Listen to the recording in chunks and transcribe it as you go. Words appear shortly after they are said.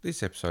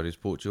This episode is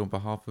brought to you on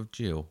behalf of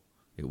Jill.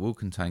 It will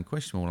contain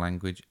questionable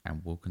language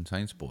and will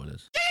contain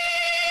spoilers.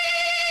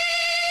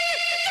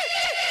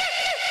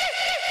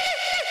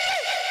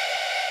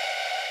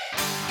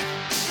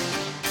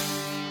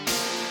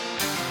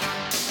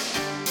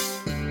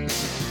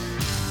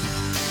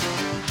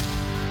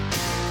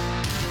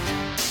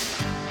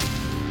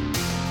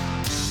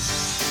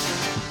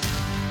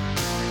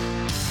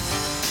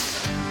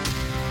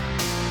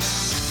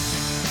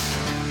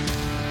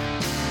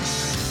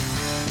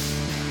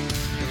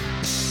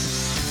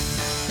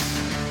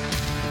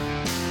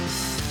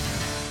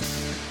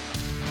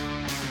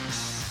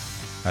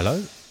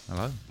 Hello?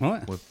 Hello.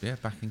 Right. We're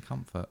back in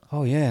comfort.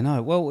 Oh, yeah,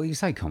 no. Well, you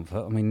say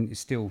comfort. I mean, you're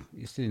still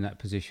in that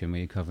position where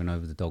you're covering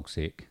over the dog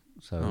sick.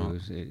 So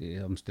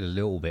I'm still a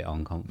little bit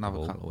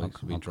uncomfortable. Another couple of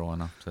weeks will be dry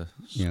enough to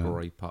Yeah.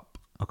 scrape up.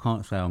 I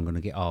can't say I'm going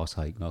to get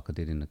arseache like I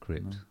did in the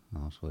crypt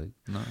last week.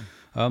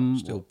 No.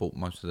 Still brought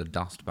most of the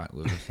dust back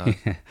with us.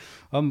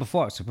 So.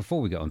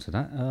 Before we get on to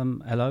that,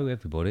 hello,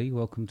 everybody.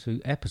 Welcome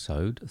to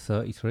episode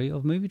 33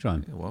 of Movie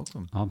Drone. Yeah,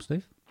 welcome. I'm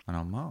Steve. And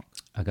I'm Mark.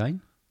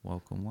 Again.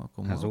 Welcome.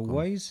 As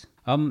always.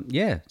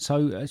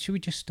 So should we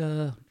just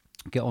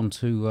get on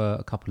to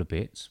a couple of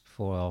bits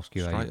before I ask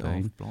you how you're Straight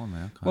doing? off, blimey,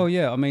 okay. Well,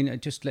 yeah, I mean,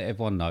 just let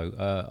everyone know,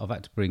 I've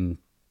had to bring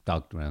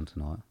Doug round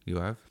tonight. You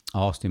have?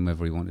 I asked him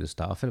whether he wanted to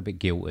start. I felt a bit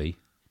guilty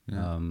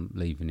Yeah.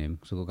 leaving him,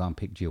 so I've got to go and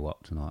pick Jill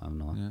up tonight,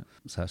 haven't I? Yeah.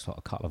 So it's like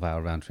a couple of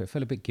hour round trip. I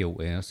felt a bit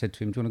guilty, and I said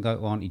to him, do you want to go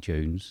to Auntie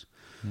June's?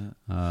 Yeah.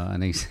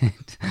 And he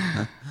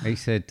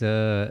said,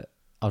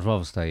 I'd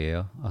rather stay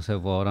here. I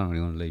said, well, I don't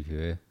really want to leave you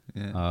here.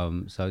 Yeah.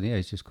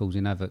 He's just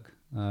causing havoc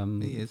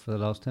He is. for the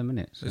last 10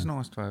 minutes. It's so.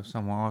 nice to have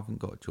someone. I haven't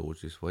got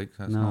George this week,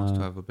 so it's No. nice to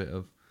have a bit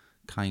of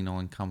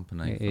canine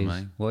company It for is.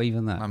 me. Well,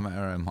 even that. No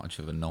matter how much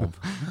of a knob.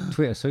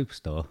 Twitter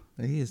superstar.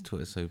 He is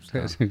Twitter superstar.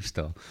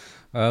 Twitter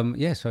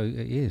superstar. So it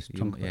is.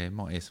 You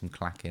might hear some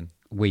clacking,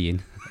 Weeing.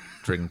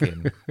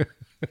 drinking.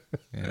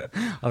 Yeah.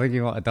 I think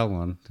you might have done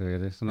one, to be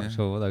honest. I'm not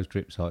sure what those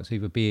drip sites.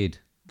 Either beard.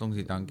 As long as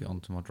you don't get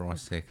onto my dry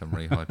stick and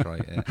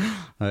rehydrate it.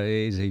 It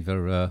is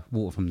either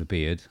water from the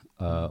beard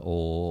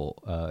or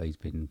he's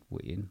been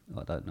weeing.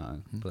 I don't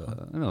know.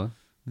 But,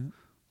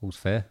 all's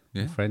fair.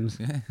 Yeah. Friends.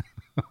 Yeah.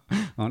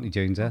 Auntie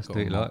June's house, Got do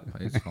you them like? up,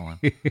 but it's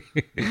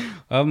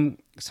fine.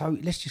 So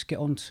let's just get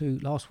on to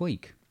last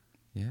week.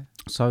 Yeah.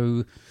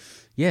 So,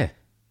 yeah,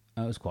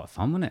 it was quite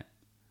fun, wasn't it?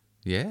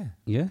 Yeah.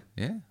 Yeah.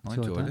 Yeah. I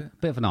enjoyed it.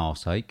 Bit of an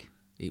arseache.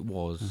 It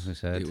was. As I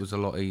said. It was a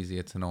lot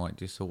easier tonight.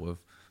 Just sort of.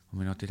 I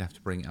mean, I did have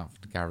to bring it up from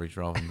the garage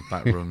rather than the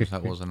back room, so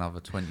that was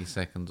another 20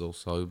 seconds or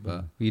so.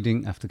 But You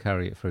didn't have to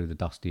carry it through the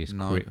dustiest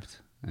No.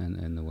 crypt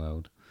in the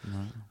world.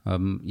 no,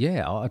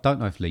 I don't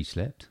know if Lee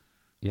slept.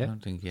 Yeah, I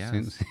don't think he has.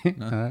 since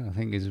I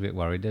think he's a bit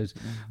worried.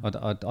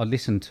 I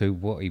listened to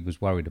what he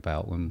was worried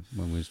about when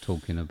we was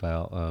talking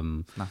about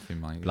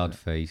Nothing, mate. Blood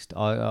Feast.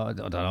 I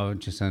don't know. It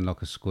just sounded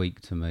like a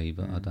squeak to me,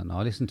 but I don't know.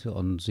 I listened to it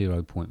on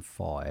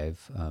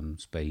 0.5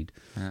 speed.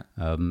 Yeah.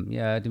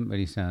 It didn't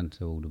really sound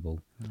too audible.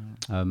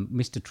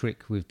 Mr.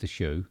 Trick with the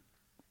shoe.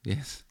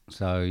 Yes.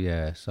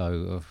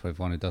 So for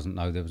everyone who doesn't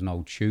know, there was an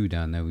old shoe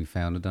down there we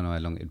found. I don't know how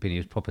long it had been. It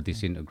was proper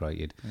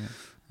disintegrated.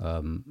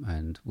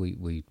 And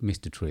we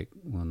missed a trick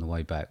on the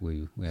way back.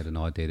 We had an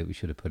idea that we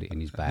should have put it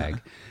in his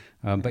bag,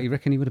 but he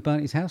reckoned he would have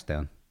burnt his house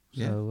down.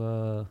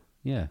 So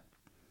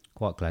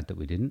quite glad that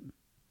we didn't.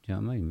 Do you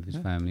know what I mean? With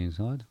his family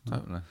inside.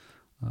 Totally.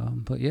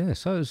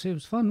 So it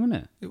was fun,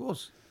 wasn't it? It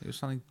was. It was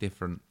something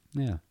different.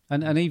 Yeah.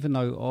 And even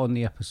though on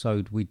the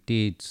episode we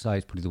did say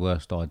it's probably the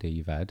worst idea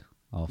you've had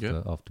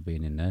after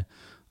being in there,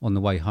 on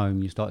the way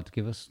home you started to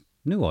give us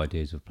new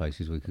ideas of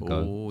places we could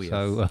go. Oh, yes.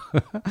 So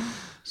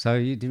so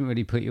it didn't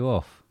really put you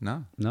off?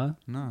 No. No?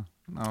 No.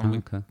 Okay.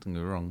 Don't get me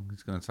wrong.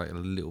 It's going to take a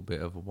little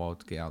bit of a while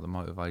to get out the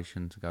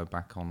motivation to go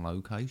back on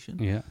location.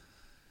 Yeah.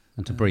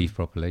 And to breathe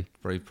properly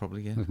Breathe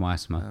probably, yeah. with my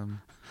asthma. I Haven't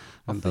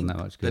done think that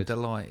much the good.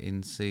 delight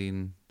in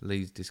seeing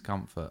Lee's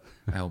discomfort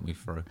helped me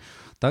through.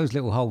 Those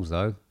little holes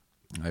though,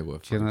 They were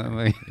do you freaky. know what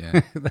I mean?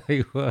 Yeah,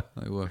 They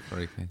they were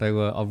freaky.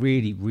 were. I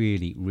really,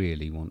 really,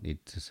 really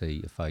wanted to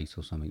see a face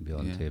or something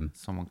behind Yeah, him.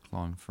 someone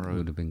climbed It through.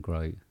 would have been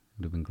great.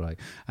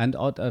 And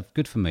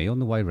good for me on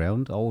the way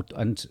round.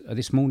 And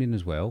this morning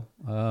as well,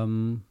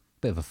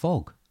 bit of a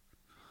fog.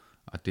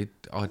 I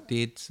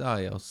did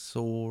say I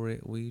saw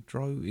it. We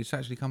drove. It's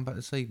actually come back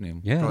this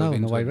evening. Yeah, drove on the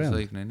into way it round.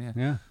 this evening. Yeah.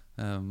 Yeah.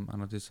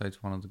 And I did say to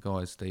one of the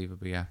guys, Steve will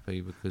be happy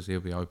because he'll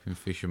be hoping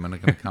fishermen are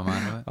going to come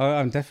out of it.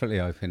 I'm definitely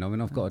hoping. I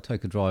mean, I've got to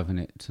take a drive in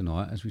it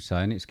tonight, as we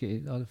say, and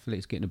hopefully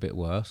it's getting a bit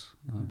worse.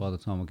 By the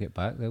time I get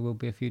back, there will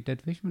be a few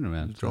dead fishermen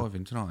around. You're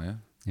driving tonight, yeah?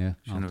 Yeah.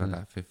 Shouldn't have I'll had do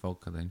that fifth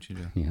vodka then, should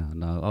you? it. Yeah,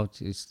 no.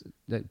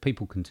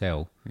 People can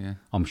tell. Yeah.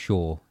 I'm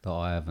sure that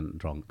I haven't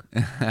drunk.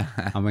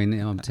 I mean,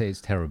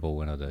 it's terrible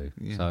when I do.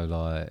 Yeah.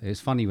 So,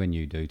 it's funny when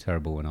you do,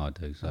 terrible when I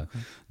do. So,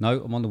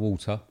 no, I'm on the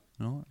water.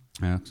 Right.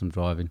 Yeah, 'cause I'm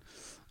driving.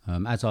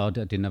 As I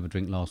didn't have a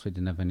drink last week,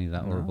 didn't have any of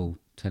that horrible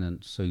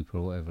Tennant soup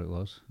or whatever it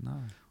was.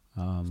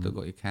 No. Still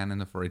got your can in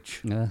the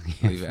fridge. Yeah,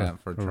 Leave it out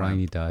for a tramp.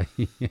 rainy day.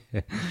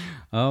 Yeah.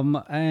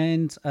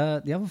 And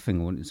the other thing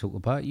I wanted to talk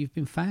about, you've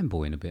been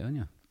fanboying a bit, haven't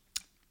you?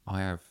 I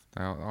have.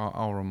 They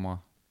are on my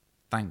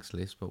thanks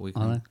list, but we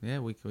Are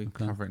can we can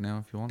cover it now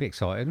if you want. Bit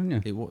excited,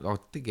 aren't you? I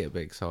did get a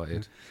bit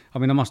excited. I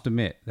mean, I must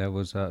admit there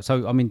was.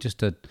 So I mean, just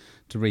to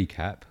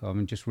recap. I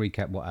mean, just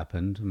recap what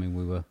happened. I mean,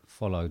 we were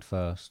followed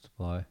first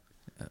by.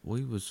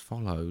 We was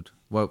followed.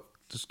 Well,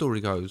 the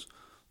story goes,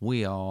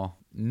 we are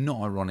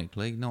not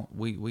ironically not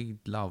we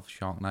love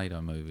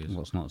Sharknado movies.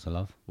 What's not to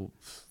love?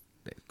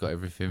 They've got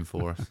everything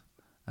for us,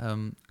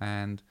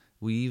 and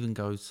we even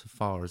go so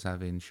far as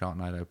having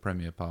Sharknado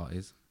premiere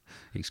parties.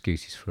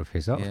 Excuses for a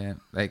piss up. Yeah,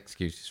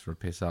 excuses for a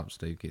piss up.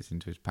 Steve gets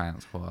into his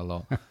pants quite a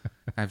lot.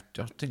 I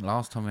think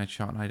last time we had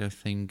Sharknado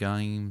themed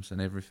games and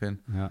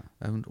everything. Yeah.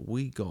 And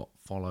we got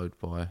followed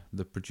by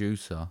the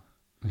producer,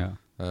 Yeah.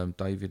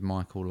 David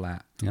Michael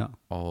Latt, Yeah.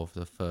 of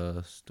the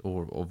first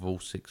or of all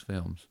 6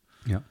 films.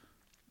 Yeah.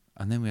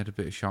 And then we had a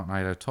bit of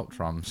Sharknado top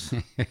trumps.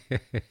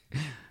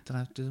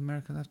 Does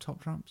America have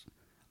top trumps?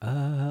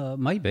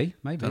 Maybe.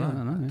 I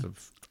don't know.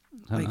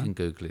 Yeah. They can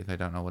Google it if they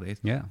don't know what it is.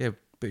 Yeah. Yeah,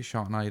 bit of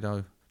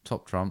Sharknado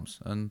top trumps,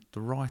 and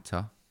the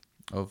writer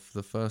of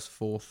the first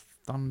 4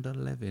 Thunder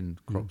Levin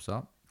crops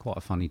up, Quite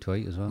a funny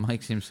tweet as well.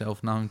 makes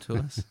himself known to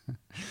us.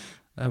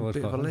 A was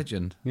bit of quite a funny.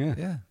 legend. Yeah.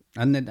 Yeah.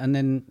 And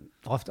then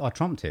I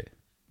trumped it.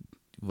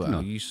 Well, No.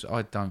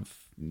 I don't.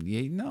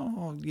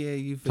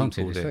 You've Trumped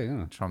it equaled this it. week,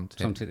 haven't I? Trumped it.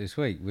 Trumped it this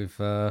week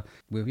we're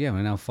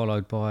now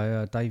followed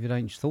by David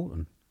H.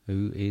 Thornton,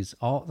 who is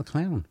Art the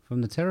Clown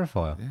from The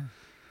Terrifier. Yeah.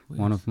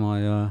 One of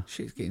my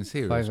Shit's getting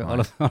serious, favourite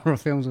mate. horror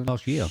films of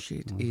last year.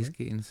 Shit is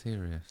getting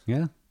serious.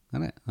 Yeah,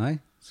 isn't it? Eh?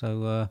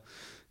 So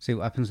see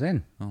what happens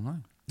then. Oh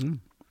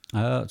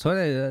no.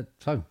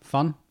 So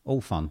fun,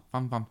 all fun.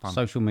 Fun.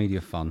 Social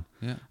media fun.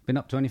 Yeah. Been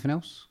up to anything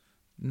else?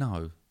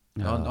 No.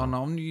 Oh.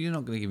 You're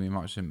not going to give me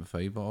much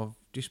sympathy, but I've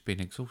just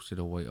been exhausted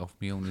all week off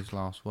my illness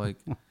last week.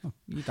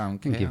 You don't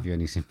care. Didn't give you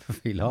any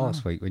sympathy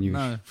last week when you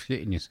were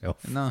shitting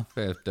yourself. No,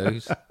 fair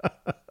dues.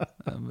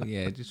 But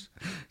yeah, just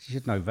You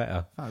should know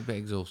better. felt a bit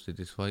exhausted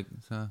this week,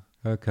 so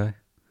a Okay.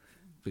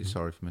 bit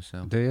sorry for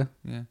myself. Do you?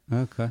 Yeah.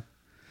 Okay.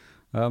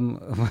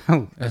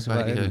 Well, that's How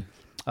about about it. you? isn't it?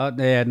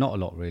 Yeah, not a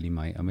lot really,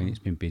 mate. I mean, it's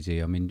been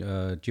busy. I mean,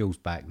 Jill's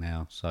back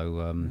now,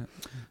 so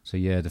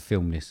the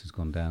film list has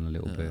gone down a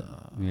little bit.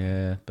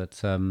 Yeah,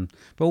 but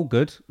all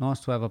good. Nice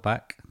to have her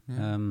back.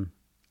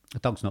 The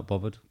dog's not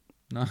bothered.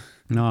 No.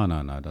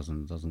 No,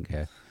 doesn't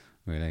care.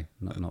 Really,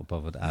 not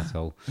bothered at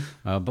all.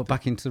 But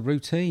back into the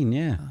routine,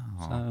 yeah.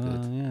 Oh, So,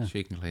 good. yeah.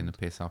 She can clean the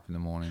piss up in the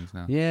mornings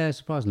now. Yeah,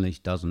 surprisingly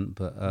she doesn't,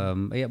 but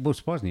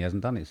surprisingly he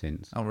hasn't done it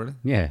since. Oh, really?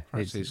 Yeah,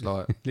 Perhaps it's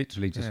like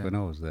literally just yeah. when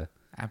I was there.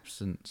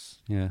 absence,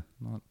 Yeah,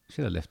 like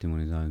should have left him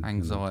on his own.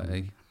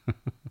 anxiety.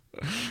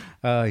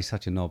 He's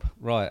such a knob.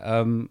 Right.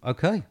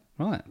 Okay.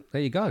 Right.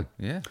 There you go.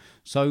 Yeah.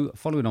 So,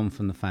 following on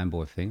from the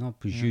fanboy thing, I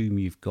presume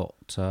you've got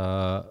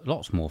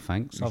lots more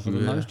thanks other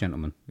than Yeah. those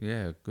gentlemen.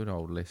 Yeah, good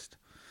old list.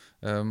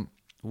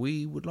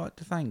 We would like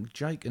to thank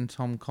Jake and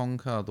Tom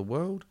Conquer the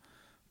World,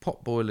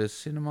 Pot Boilers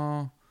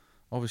Cinema,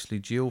 obviously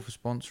Jill for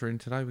sponsoring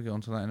today. We'll get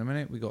onto that in a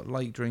minute. We got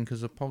Late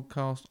Drinkers, a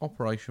podcast,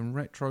 Operation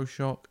Retro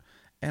Shock,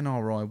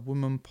 NRI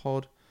Woman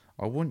Pod,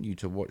 I Want You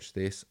to Watch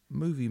This,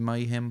 Movie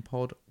Mayhem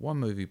Pod, One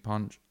Movie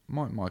Punch,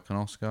 Mike and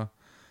Oscar.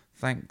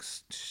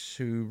 Thanks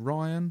to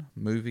Ryan,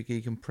 Movie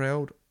Geek and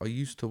Proud, I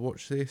Used to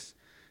Watch This,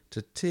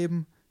 to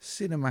Tim,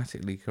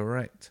 Cinematically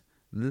Correct,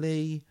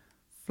 Lee,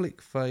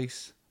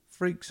 Flickface,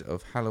 Freaks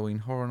of Halloween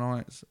Horror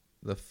Nights,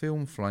 The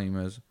Film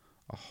Flamers,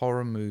 A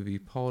Horror Movie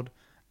Pod,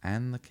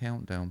 and The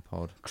Countdown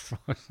Pod.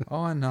 Christ.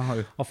 I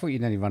know. I thought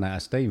you'd only run out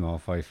of steam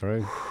halfway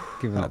through,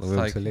 giving up the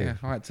will to live.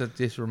 I had to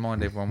just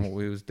remind everyone what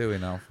we was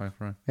doing halfway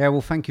through. Yeah,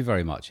 well, thank you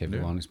very much,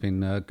 everyone. It's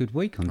been a good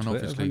week on And Twitter.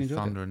 I've obviously really enjoyed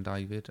it. Thunder and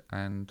David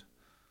and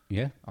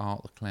Yeah,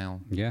 Art the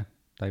Clown. yeah.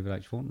 David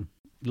H. Thornton.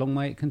 Long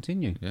may it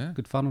continue. Yeah.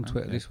 Good fun on Okay.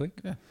 Twitter this week.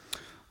 Yeah.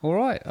 All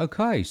right.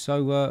 Okay.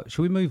 So,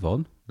 shall we move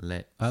on?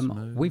 Let's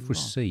move We've on.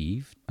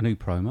 received a new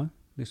promo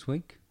this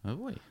week. Have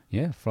we?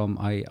 Yeah, from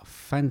a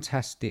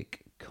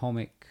fantastic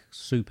comic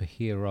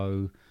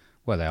superhero.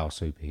 Well, they are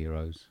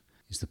superheroes.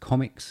 It's the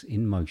Comics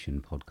in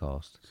Motion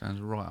podcast.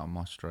 Sounds right up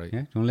my street.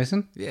 Yeah, do you want to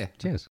listen? Yeah.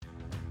 Cheers.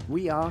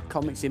 We are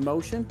Comics in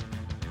Motion,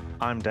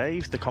 I'm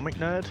Dave, the comic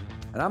nerd.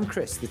 and I'm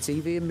Chris, the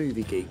TV and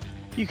movie geek.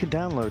 You can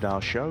download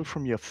our show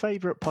from your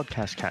favourite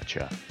podcast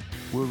catcher.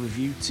 We'll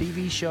review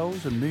TV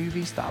shows and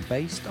movies that are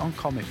based on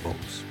comic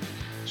books.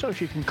 So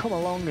if you can come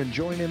along and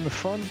join in the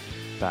fun,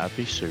 that'd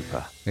be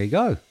super. There you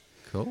go.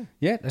 Cool.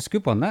 Yeah, that's a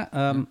good one. That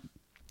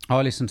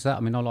I listen to that. I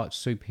mean, I like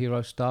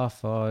superhero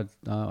stuff. I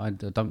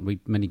don't read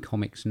many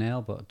comics now,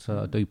 but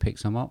I do pick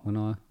some up when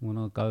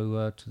I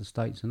go to the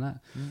States and that.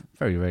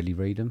 Very rarely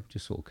read them.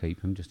 Just sort of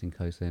keep them, just in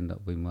case they end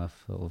up being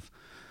worth sort of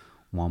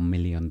 $1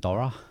 million.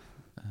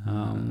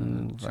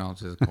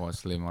 Chances are quite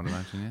slim, I'd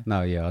imagine, yeah.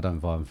 No, yeah, I don't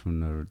buy them from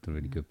the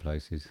really good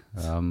places.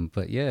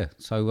 But yeah,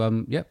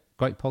 so yep,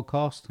 great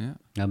podcast.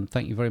 Yeah.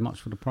 Thank you very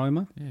much for the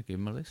promo. Yeah, give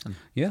them a listen.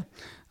 Yeah.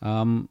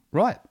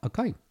 Right.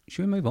 Okay.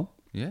 Should we move on?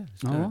 Yeah,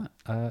 let's do All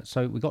right.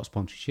 So we got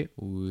sponsorship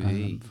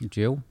We from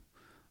Jill.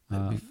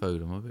 That'd be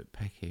food. I'm a bit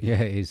pecky.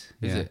 Yeah, it is.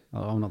 Is yeah. it?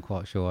 I'm not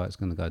quite sure how it's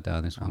going to go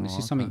down this one. This Oh,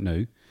 is something okay.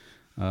 new.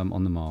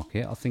 on the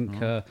market. I think.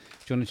 Do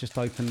you want to just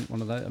open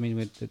one of those? I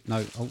mean,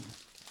 no. Oh,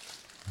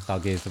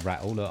 Doug, here's the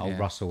rattle. Look, old Yeah.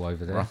 Russell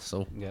over there.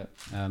 Russell. Yeah.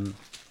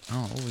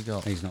 What we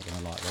got? He's not going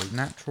to like those.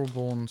 Natural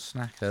Born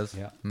Snackers.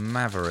 Yeah.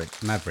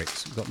 Maverick.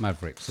 Mavericks. We've got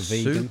Mavericks. A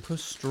vegan. Super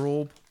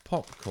Straw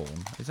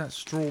Popcorn. Is that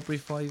strawberry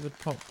flavoured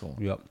popcorn?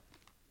 Yep.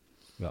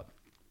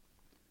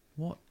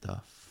 What the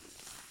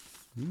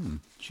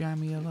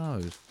jammy are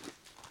those?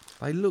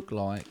 They look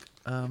like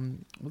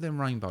them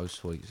rainbow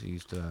sweets you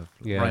used to have.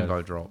 Yeah.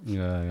 Rainbow drops.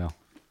 Yeah.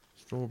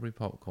 Strawberry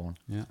popcorn.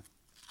 Yeah.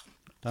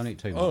 Don't eat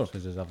too much Oh.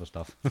 because there's other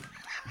stuff.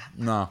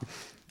 No.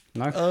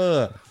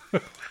 No.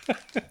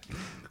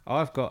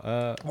 I've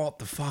got What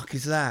the fuck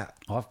is that?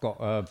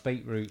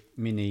 beetroot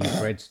mini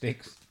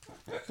breadsticks.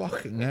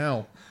 Fucking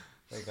hell.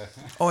 There you go.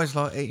 Oh, it's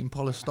like eating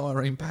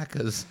polystyrene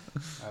packers.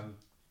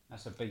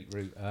 That's a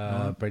beetroot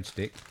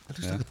breadstick. It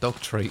looks like a dog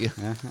treat.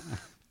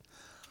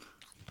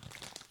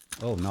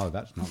 Oh no,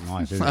 that's not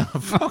nice, is it?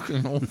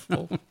 Fucking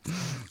awful.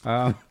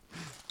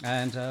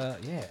 And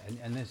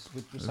this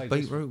we'll save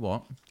Beetroot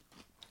what? this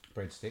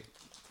breadstick,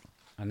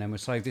 and then we'll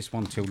save this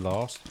one till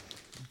last.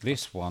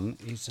 This one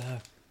is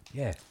a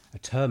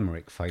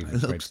turmeric flavoured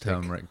It looks breadstick.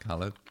 turmeric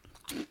coloured.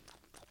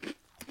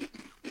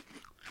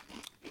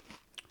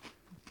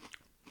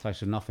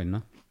 Tastes of nothing,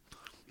 no?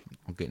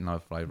 I'm getting no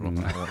flavour off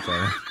that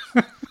whatsoever.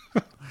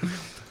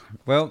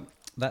 Well,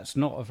 that's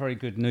not a very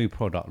good new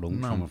product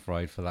launch, I'm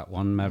afraid, for that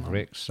one,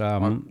 Mavericks.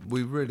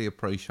 We really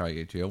appreciate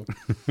it, Jill.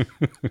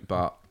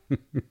 But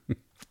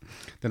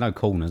They're no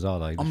corners, are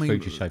they? Just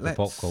food your shape of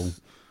popcorn.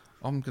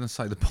 I'm going to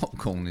say the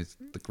popcorn is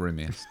the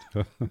grimmest.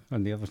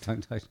 And the others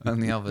don't taste.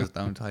 And the others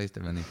don't taste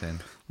of anything.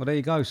 Well, there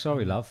you go.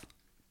 Sorry, love.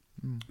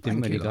 Didn't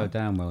Thank really you, go love.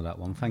 down well, that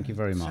one. Thank you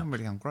very much. Sound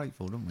really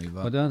ungrateful, don't we?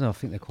 But I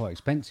think they're quite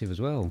expensive as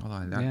well.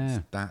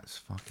 that's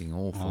fucking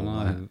awful.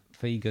 I that. know.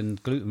 Vegan,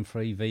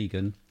 gluten-free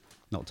vegan.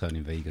 Not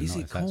turning vegan, Is not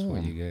it if that's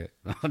what corn? you get.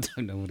 I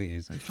don't know what it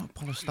is. It's not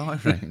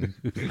polystyrene.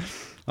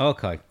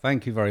 Okay,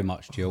 thank you very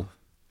much, Jill.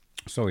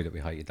 Sorry that we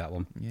hated that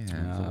one. Yeah, it's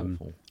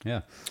awful.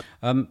 Yeah.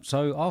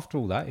 So after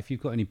all that, if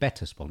you've got any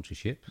better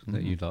sponsorship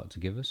that you'd like to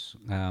give us,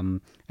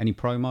 any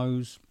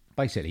promos,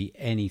 basically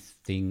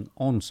anything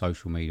on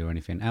social media or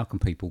anything, how can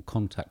people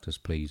contact us,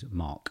 please,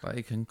 Mark?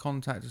 They can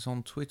contact us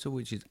on Twitter,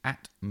 which is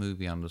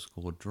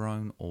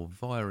 @movie_drone, or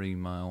via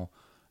email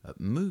at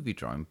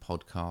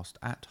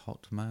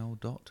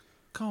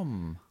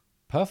moviedronepodcast@hotmail.com.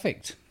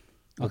 Perfect.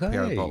 Or Okay.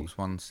 PO Box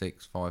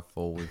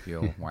 1654 with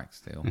your wax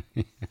steel.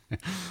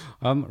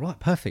 Right,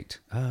 perfect.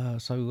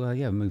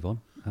 Move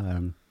on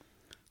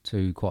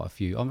to quite a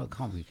few. I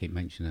can't really keep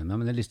mentioning them. I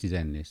mean, the list is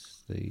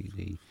endless.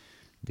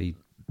 The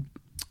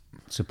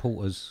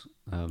supporters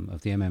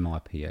of the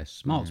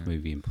MMIPS, Mark's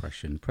Movie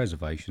Impression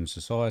Preservation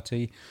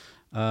Society.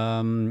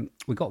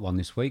 We got one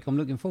this week. I'm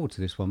looking forward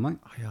to this one, mate.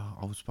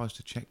 I was supposed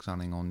to check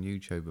something on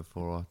YouTube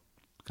before I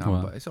come,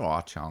 Well, but it's all right,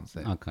 I'll chance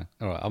it. Okay,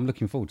 all right. I'm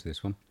looking forward to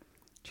this one.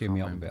 Cheer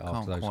me up a bit Can't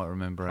after those. quite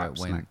remember how crap it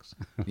went. snacks.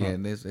 Yeah,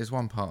 there's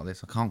one part of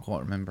this I can't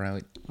quite remember how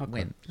it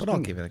went, but I'll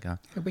give it a go.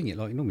 Yeah, wing it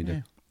like you normally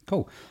do.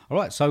 Cool. All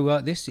right,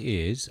 so this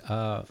is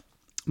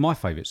my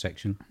favourite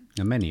section,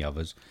 and many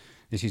others.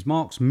 This is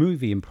Mark's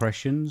Movie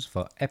Impressions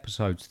for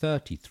episode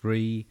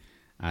 33,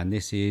 and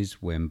this is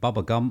when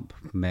Bubba Gump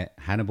met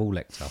Hannibal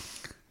Lecter.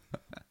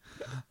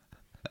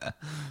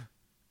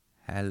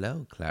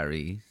 Hello,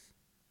 Clarice.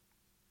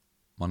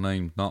 My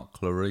name's not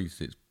Clarice,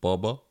 it's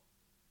Bubba.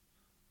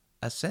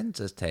 A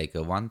census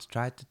taker once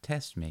tried to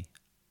test me.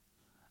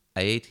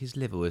 I ate his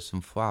liver with some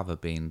fava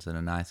beans and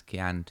a nice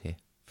Chianti.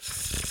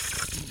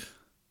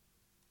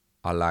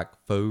 I like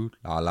food,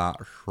 I like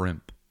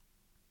shrimp.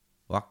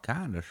 What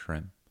kind of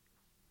shrimp?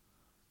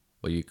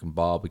 Well, you can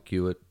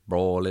barbecue it,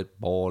 broil it,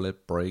 boil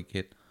it, break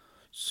it,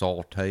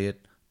 saute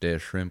it.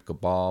 There's shrimp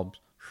kebabs,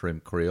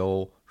 shrimp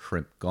creole,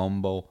 shrimp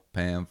gumbo,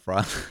 pan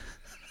fried,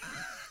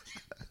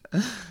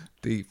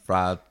 deep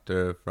fried,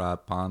 stir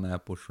fried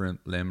pineapple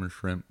shrimp, lemon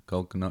shrimp,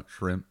 coconut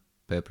shrimp,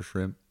 pepper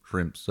shrimp,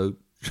 shrimp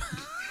soup.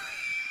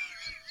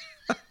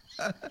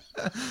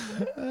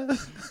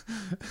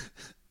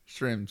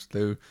 Shrimp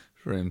stew,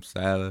 shrimp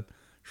salad,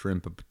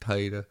 shrimp and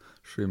potato,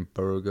 shrimp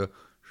burger,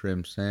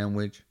 shrimp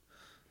sandwich.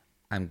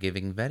 I'm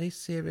giving very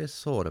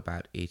serious thought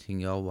about eating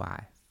your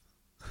wife.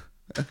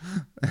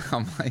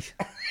 I'm like,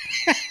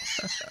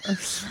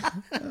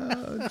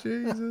 oh,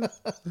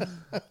 Jesus.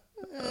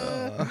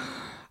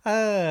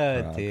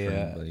 Oh, Fried dear.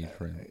 shrimp, beef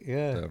shrimp,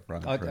 Yeah.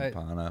 stir-fried I- shrimp,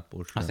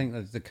 pineapple shrimp. I think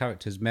that the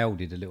characters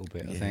melded a little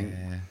bit, I think.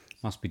 Yeah.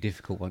 Must be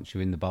difficult once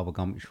you're in the Bubba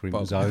Gump shrimp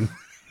Bubba- zone.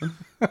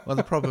 Well,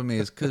 the problem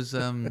is because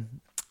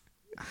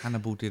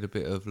Hannibal did a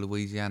bit of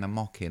Louisiana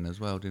mocking as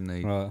well, didn't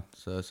he? Right.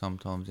 So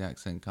sometimes the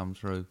accent comes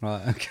through.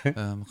 Right, okay. I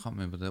can't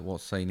remember what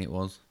scene it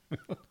was.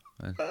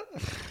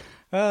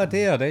 Oh,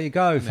 dear. There you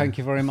go. Thank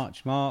you very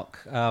much, Mark,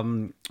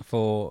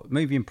 for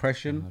movie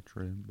impression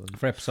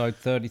for episode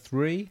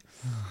 33.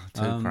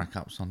 Two crack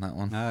ups on that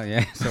one. Oh,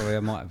 yeah. Sorry, I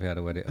might be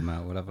able to edit them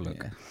out. We'll have a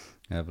look.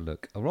 Have a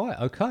look. All right,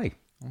 okay.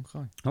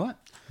 Okay. All right.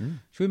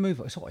 Should we move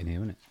on? It's hot in here,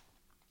 isn't it?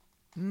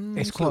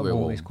 It's a quite little bit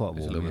warm. It's quite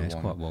warm. a little Yeah, bit it's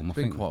quite warm. I It's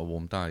been think. quite a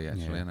warm day,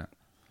 actually, Yeah. isn't it?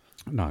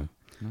 No.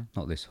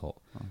 Not this hot.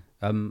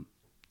 I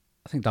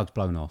think Doug's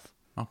blown off,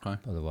 Okay,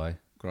 by the way.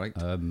 great.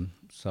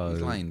 So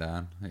He's laying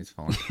down. It's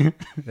fine.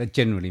 that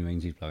generally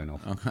means he's blown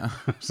off. Okay.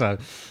 So,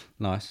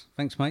 nice.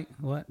 Thanks, mate.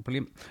 All right,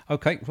 brilliant.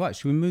 Okay, right,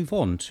 shall we move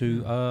on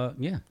to,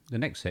 the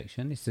next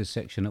section? It's the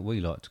section that we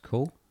like to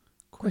call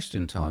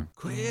Question Time.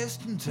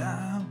 Question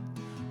time.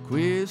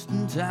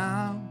 Question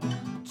time.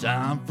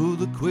 Time for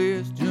the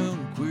question.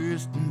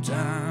 Question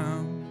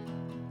time.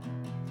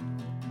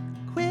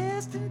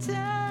 Question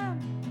time.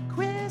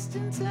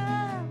 Question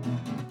time.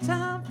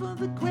 Time for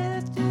the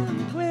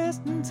question.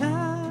 Question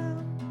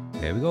time.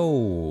 There we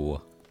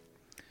go.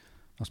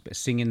 Nice bit of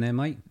singing there,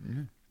 mate.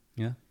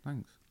 Yeah?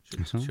 Thanks.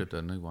 That's all. Should do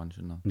a new one,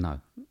 shouldn't I? No.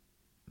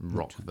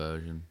 Rock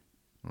version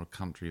or a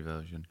country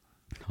version.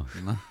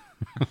 No.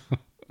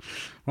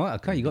 Right,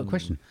 okay, you got a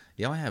question.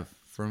 Yeah, I have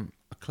from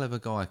a clever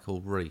guy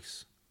called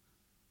Reese.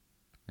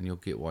 And you'll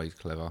get why he's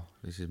clever.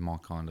 This is my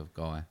kind of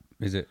guy.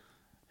 Is it?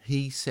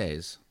 He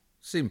says,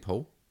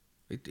 simple.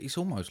 It's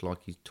almost like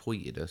he's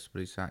tweeted us,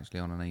 but it's actually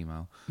on an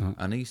email.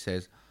 And he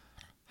says,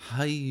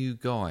 "Hey, you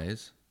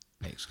guys!"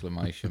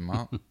 Exclamation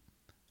mark.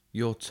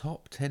 Your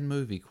top 10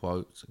 movie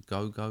quotes.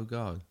 Go, go,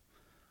 go.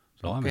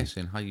 So I'm Blimey.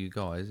 guessing "Hey, you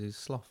guys" is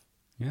Sloth.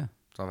 Yeah.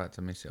 So I've had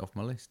to miss it off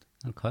my list.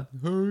 Okay.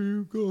 Hey,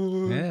 you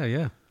guys. Yeah,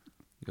 yeah.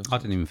 You got I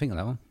didn't even think of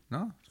that one.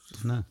 No, it's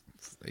just- No.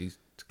 he's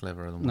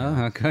cleverer than we No,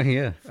 are. okay,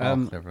 yeah. Far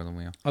cleverer than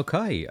we are.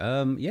 Okay,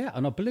 yeah,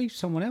 and I believe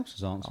someone else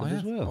has answered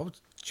as I well.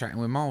 was chatting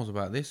with Miles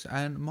about this,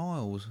 and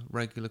Miles,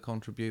 regular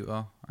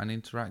contributor and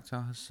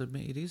interactor, has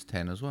submitted his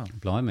 10 as well.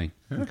 Blimey.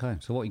 Okay,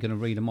 so what are you going to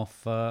read them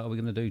off? Are we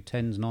going to do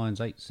 10s, 9s,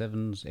 8s,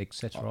 7s,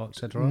 etc.,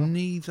 etc.?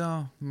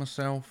 Neither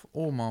myself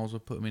or Miles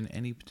have put them in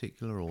any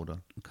particular order.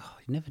 God,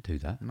 you never do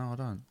that. No, I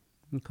don't.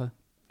 Okay.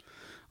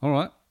 All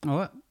right.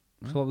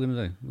 So what are we going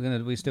to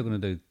do? We're still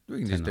going to do. We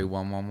can just do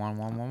 1, 1, 1,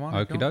 1, 1, 1.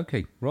 Okie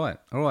dokie. Right.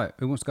 All right.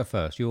 Who wants to go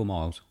first? You or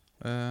Miles?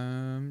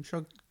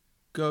 Shall I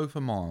go for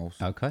Miles?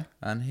 Okay.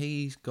 And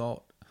he's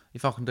got.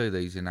 If I can do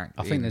these in act,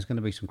 I think there's going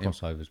to be some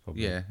crossovers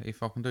probably. Yeah,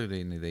 if I can do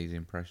any of these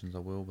impressions, I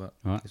will. But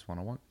Right. this one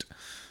I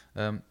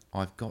won't.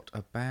 I've got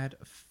a bad.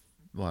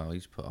 Well,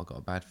 he's put. I've got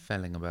a bad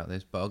feeling about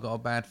this, but I've got a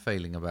bad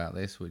feeling about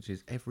this, which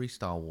is every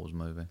Star Wars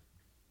movie.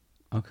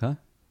 Okay.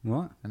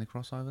 Right. Any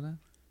crossover there?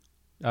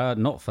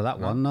 Not for that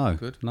No? one. No.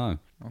 Good. No.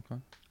 Okay.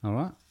 All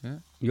right. Yeah.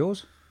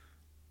 Yours?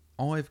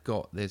 I've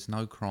got There's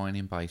No Crying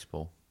in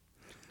Baseball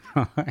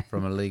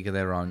from A League of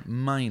Their Own,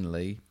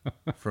 mainly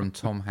from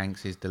Tom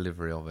Hanks's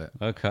delivery of it.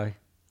 Okay.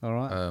 All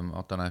right.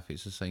 I don't know if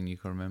it's a scene you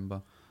can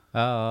remember.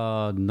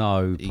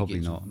 No, He probably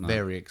gets not. No.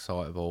 very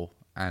excitable,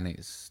 and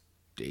it's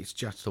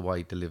just the way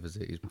he delivers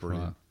it is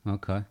brilliant. Right.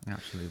 Okay.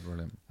 Absolutely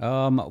brilliant.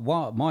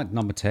 My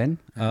number 10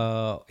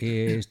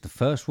 is the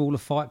first rule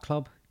of Fight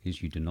Club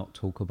is you do not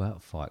talk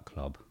about Fight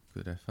Club.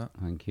 Good effort.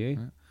 Thank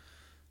you.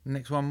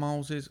 Next one,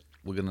 Miles, is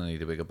we're going to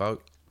need a bigger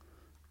boat.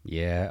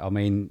 Yeah, I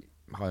mean,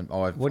 what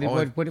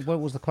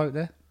was the quote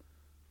there?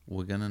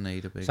 We're going to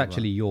need a bigger It's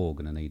actually boat. you're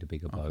going to need a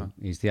bigger boat.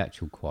 Is the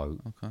actual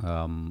quote. Okay.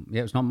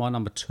 Yeah, it's not my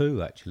number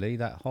 2 actually,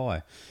 that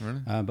high.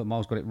 Really? But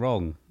Miles got it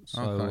wrong.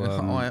 So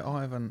Okay.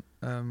 I haven't.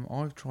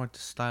 I've tried to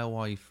stay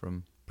away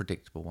from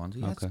predictable ones.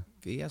 Okay.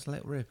 He has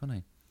let rip,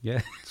 hasn't he?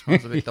 yeah,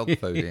 Smells a bit dog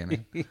foody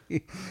in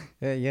it.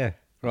 yeah.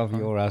 Rather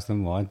your house than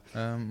mine.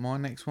 My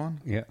next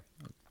one. Yeah.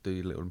 Do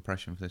your little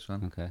impression for this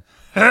one.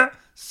 Okay.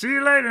 See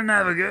you later,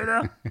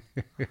 Navigator.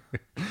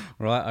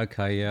 Right.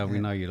 Okay. Yeah, we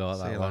know you like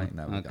See that you one. later,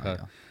 Navigator.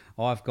 Okay.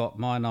 I've got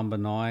my number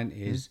 9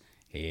 is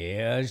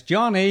Here's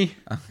Johnny.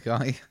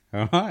 Okay.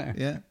 All right.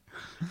 Yeah.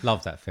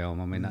 Love that film.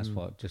 I mean, that's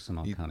what just an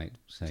iconic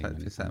scene. when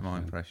Is it's that on my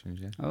film. impressions?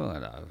 Yeah. Oh, I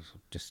was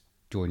just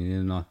joining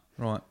in.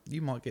 Right.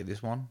 You might get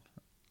this one.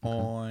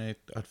 I'd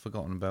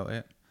forgotten about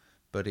it,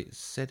 but it's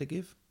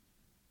Sedagive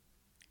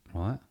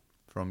Right.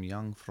 from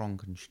Young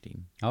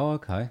Frankenstein. Oh,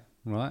 okay.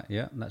 Right.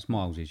 Yeah, that's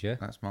Miles's. Yeah.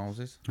 That's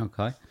Miles's.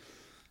 Okay.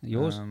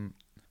 Yours.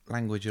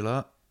 Language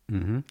alert.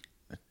 Mm-hmm.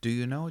 Do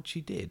you know what she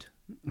did,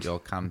 your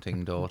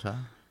cunting daughter?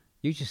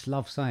 You just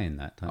love saying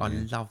that, don't I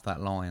you? love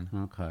that line.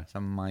 Okay. It's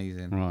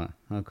amazing. Right.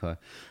 Okay.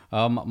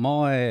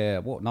 My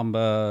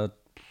number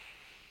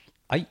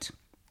 8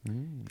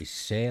 is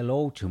say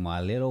hello to my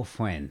little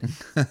friend.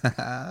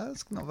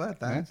 That's not bad,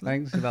 that. Yeah,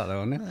 thanks for that,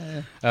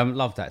 one. Yeah.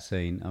 Love that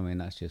scene. I mean,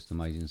 that's just an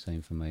amazing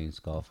scene for me in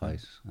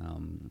Scarface.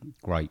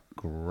 Great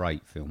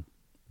film.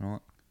 Right.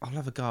 I'll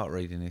have a go at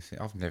reading this.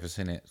 I've never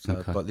seen it, so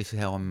Okay. but this is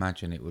how I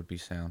imagine it would be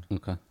sound.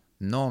 Okay.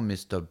 No,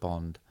 Mr.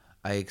 Bond,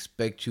 I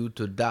expect you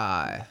to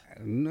die.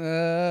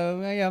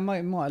 Yeah, I might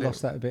have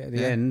lost that a bit at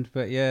the end,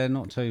 but yeah,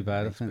 not too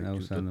bad. I think that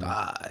was Expect you to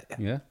die.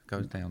 yeah.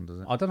 Goes down, does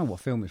it? I don't know what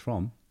film it's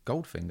from.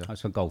 Goldfinger.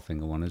 It's a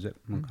Goldfinger one, is it?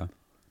 Okay.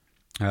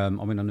 I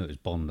mean, I knew it was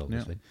Bond,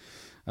 obviously.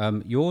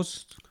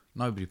 Yours?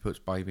 Nobody puts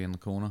baby in the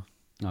corner.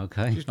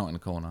 Okay. She's not in the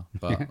corner,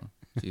 but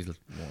she's what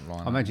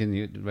line? I imagine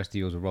the rest of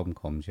yours are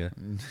rom-coms, yeah?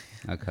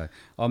 Okay.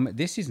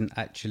 This isn't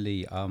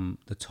actually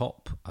the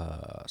top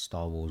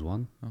Star Wars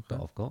one that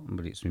I've got,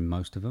 but it's in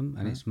most of them,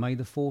 and it's May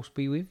the Force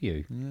be with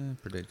you. Yeah,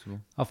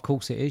 predictable. Of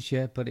course it is,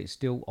 yeah, but it's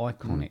still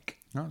iconic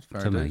That's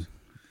fair to me.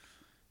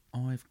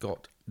 I've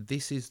got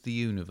This Is the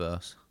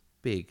Universe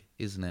big,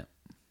 isn't it?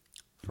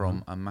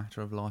 From A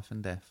Matter of Life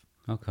and Death.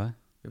 Okay.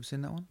 You ever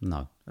seen that one?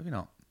 No. Have you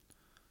not?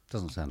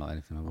 Doesn't sound like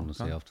anything I want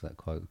to Okay. see after that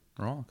quote.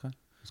 Right, okay.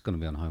 It's going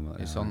to be on homework.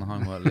 It's now, on the isn't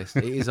it? homework list.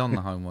 It is on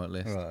the homework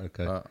list. Right,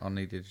 okay. But I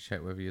needed to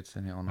check whether you'd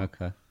seen it or not.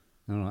 Okay.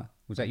 All right.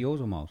 Was that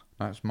yours or Miles?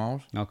 That's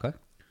Miles. Okay.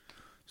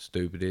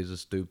 Stupid is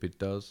as stupid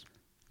does.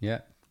 Yeah.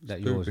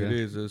 That yours, yeah? Stupid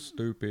is as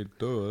stupid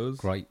does.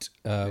 Great.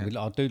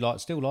 I do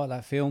still like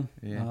that film.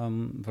 Yeah.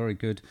 Very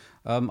good.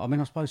 I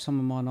mean, I suppose some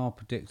of mine are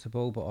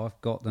predictable, but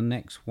I've got the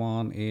next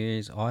one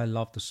is I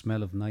Love the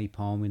Smell of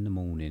Napalm in the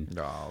Morning.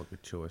 Oh,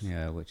 good choice.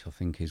 Yeah, which I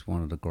think is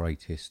one of the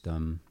greatest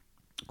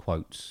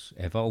quotes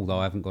ever. Although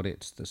I haven't got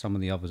it, some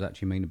of the others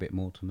actually mean a bit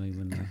more to me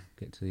when they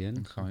get to the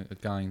end. Okay,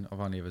 again, I've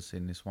only ever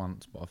seen this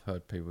once, but I've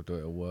heard people do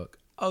it at work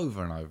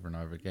over and over and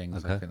over again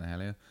because Okay. they think the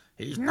hell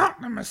he's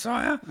not the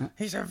Messiah.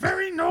 He's a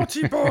very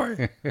naughty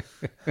boy.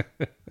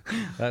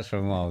 That's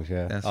from Miles,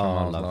 yeah. That's from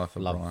I Miles' Life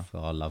of Brian.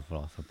 I love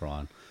Life of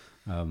Brian.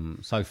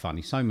 So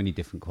funny. So many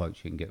different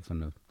quotes you can get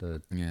from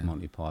the Yeah.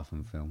 Monty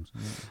Python films.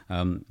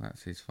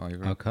 That's his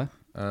favourite. Okay.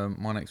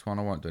 My next one,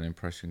 I won't do an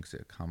impression because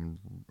it'll come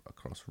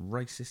across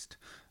racist.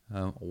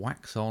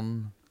 Wax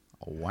on,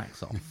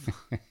 wax off.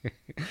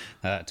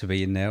 To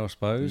be in there, I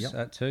suppose. Yep.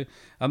 That too.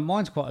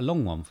 Mine's quite a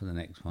long one for the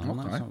next one.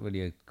 Okay. It's not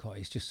really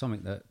it's just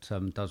something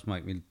that does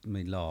make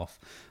me laugh.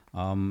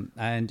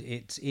 And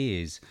it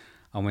is.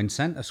 And when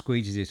Santa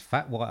squeezes his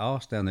fat white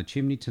arse down the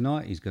chimney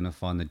tonight, he's going to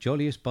find the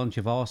jolliest bunch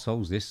of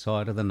arseholes this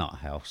side of the nut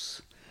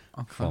house.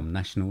 Okay. From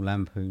National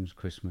Lampoon's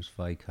Christmas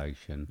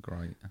Vacation.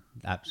 Great.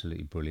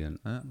 Absolutely brilliant.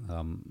 Yeah.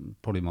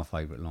 Probably my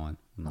favourite line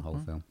in the whole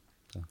film.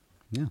 So,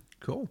 yeah.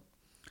 Cool.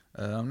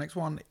 Next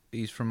one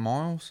is from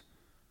Miles.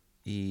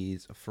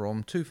 Is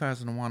from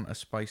 2001: A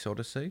Space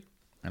Odyssey,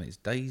 and it's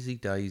Daisy,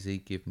 Daisy,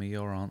 give me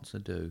your answer,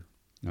 do.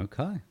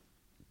 Okay.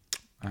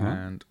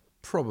 And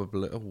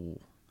probably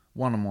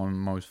one of my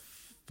most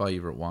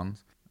favourite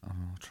ones. I'll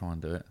try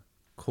and do it.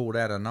 Called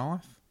out a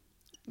knife.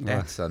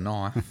 That's a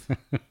knife.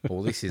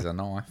 Or this is a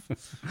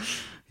knife.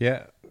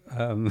 Yeah,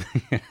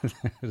 it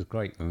was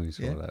great when we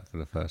saw Yeah. that for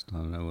the first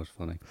time. That was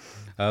funny.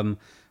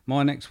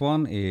 My next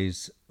one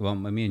is, well,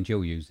 me and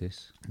Jill use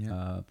this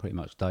pretty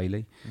much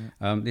daily.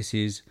 This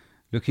is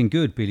Looking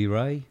Good, Billy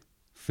Ray.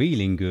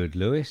 Feeling Good,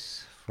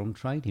 Lewis, from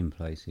Trading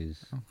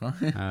Places.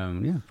 Okay.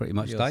 Yeah, pretty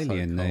much You're daily so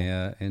in cool.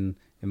 the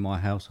in my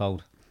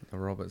household. The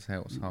Roberts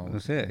household.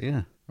 That's it,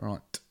 yeah. Right.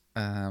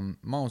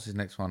 Miles'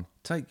 next one.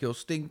 Take your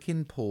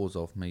stinking paws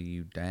off me,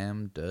 you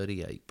damn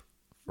dirty ape.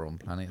 From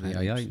Planet of the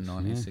Planet of Apes, the Apes,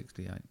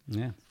 1968.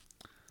 Yeah,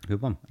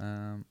 good one.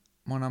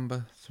 My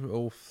number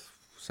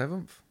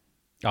 7th.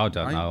 I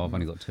don't Eight. know, I've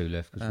only got two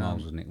left because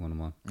Miles has nicked one of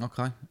mine.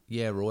 Okay.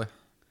 Yeah, Roy.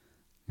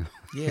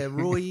 Yeah,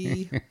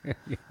 Roy.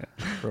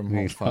 From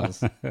Hot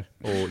Fuzz.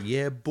 Or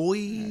Yeah,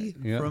 Boy.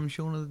 Yeah. From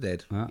Shaun of the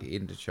Dead. Ah.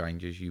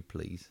 Interchange as you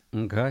please.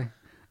 Okay.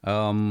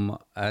 And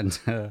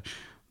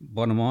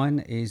one of mine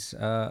is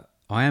I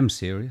Am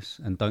Serious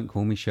and Don't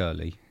Call Me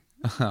Shirley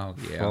Oh,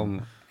 yeah.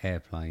 from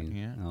Airplane.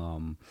 Yeah.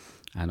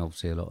 And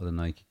obviously a lot of the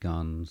Naked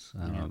Guns,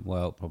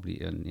 well,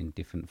 probably in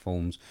different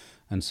forms,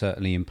 and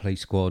certainly in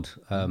Police Squad,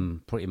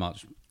 pretty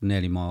much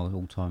nearly my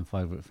all-time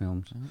favourite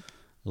films.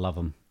 Love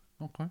them.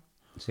 Okay.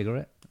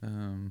 Cigarette?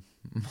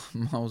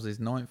 Miles'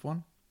 9th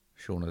one.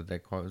 Shaun of the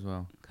Dead quote as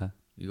well. Okay.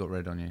 You got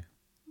red on you.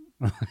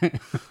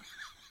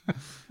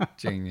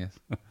 Genius.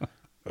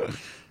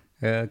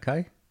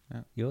 Okay.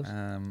 Yeah. Yours?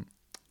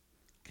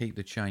 Keep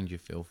the change, you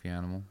filthy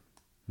animal.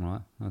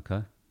 Right.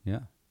 Okay. Yeah.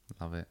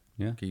 Love it.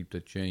 Yeah. Keep the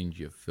change,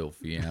 you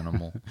filthy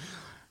animal.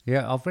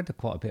 Yeah, I've read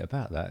quite a bit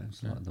about that.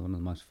 It's like one of the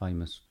most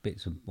famous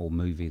bits or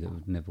movie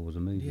that never was a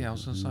movie. Yeah, I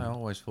was going to say, I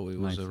always thought it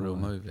was a real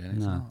movie, and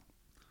it's No. not.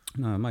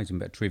 No, amazing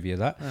bit of trivia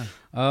that.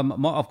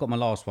 I've got my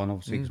last one,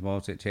 obviously, because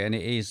Miles it's here, and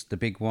it is the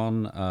big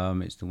one.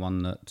 It's the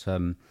one that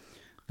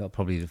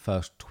probably the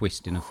first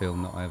twist in a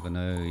film that I ever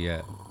knew.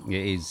 Yeah,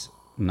 it is.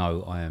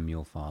 No, I Am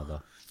Your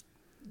Father,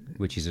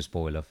 which is a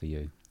spoiler for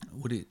you,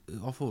 Would it?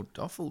 I thought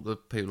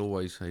that people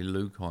always say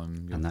Luke,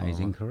 I'm your and that is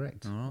father.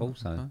 incorrect. Oh,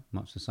 also, okay.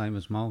 much the same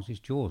as Miles'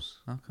 Jaws.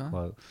 Okay.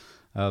 Quote.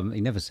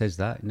 He never says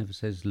that. He never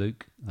says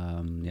Luke.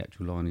 The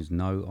actual line is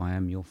No, I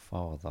Am Your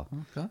Father.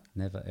 Okay.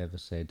 Never ever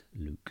said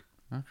Luke.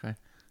 Okay. I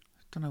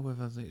don't know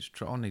whether it's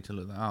true. I need to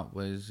look that up.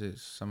 Whereas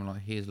it's something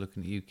like "Here's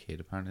looking at you, kid."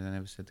 Apparently, they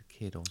never said the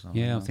kid or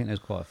something. Yeah, I like think there's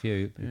quite a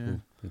few people. Yeah.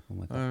 People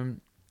make that.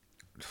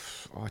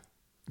 I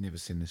never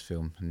seen this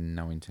film.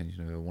 No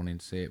intention of ever wanting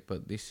to see it.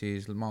 But this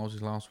is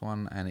Miles' last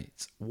one, and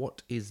it's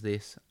 "What is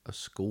this? A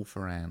School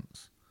for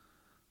Ants?"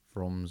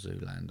 from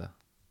Zoolander.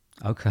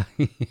 Okay.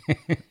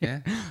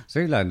 Yeah.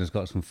 Zoolander's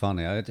got some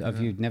funny.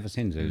 Have you never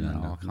seen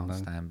Zoolander? No, I can't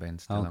stand Ben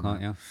Stiller. Oh,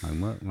 can't mate. you?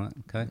 Homework, right?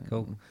 Okay,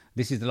 cool.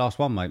 This is the last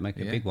one, mate. Make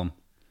it a Yeah. big one.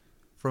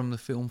 From the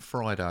film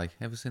Friday.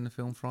 Ever seen the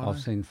film Friday?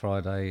 I've seen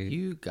Friday.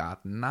 You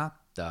got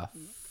knocked the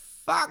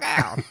fuck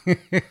out.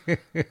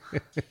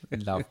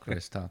 Love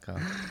Chris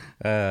Tucker.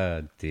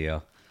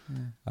 Dear.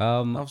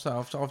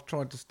 I've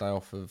tried to stay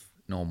off of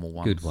normal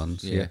ones. Good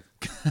ones, yeah.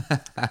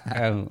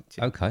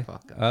 Okay.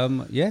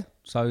 Fucker. Yeah.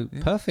 So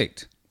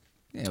perfect.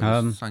 Yeah, it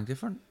was something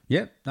different.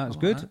 Yep, that was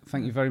All good. right,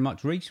 Thank you very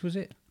much, Reese. Was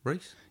it?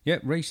 Reese? Yeah,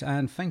 Reese,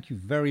 and thank you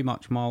very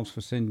much, Miles,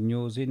 for sending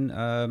yours in.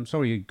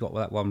 Sorry you got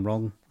that one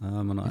wrong,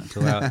 and I had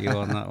to out you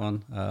on that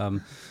one.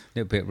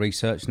 Little bit of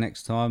research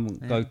next time.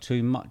 Won't go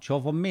too much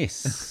of a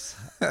miss.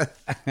 We'll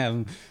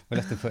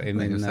have to put him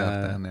in.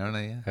 Down there, aren't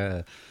you?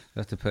 We'll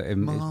have to put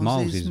him.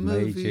 Miles's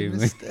movie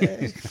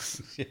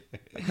mistakes.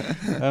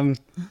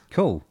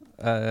 Cool.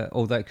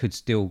 Although it could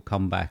still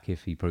come back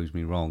if he proves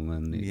me wrong,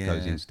 and it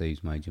goes in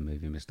Steve's major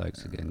movie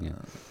mistakes again. Yeah.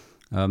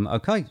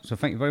 Okay, so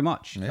thank you very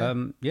much.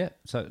 So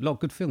a lot of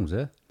good films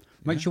there.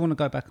 Makes you want to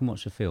go back and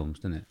watch the films,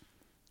 doesn't it?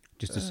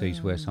 Just to see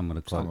where some of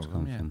the quotes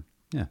come from.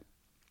 Yeah.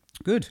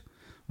 Good.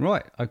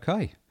 Right,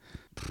 okay.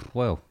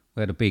 Well,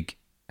 we had a big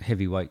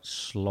heavyweight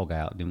slog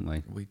out, didn't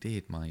we? We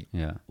did, mate.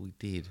 Yeah. We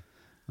did.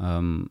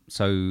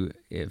 So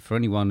for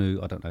anyone who,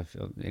 I don't know if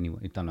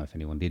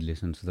anyone did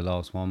listen to the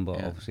last one,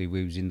 but obviously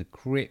we was in the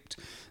crypt.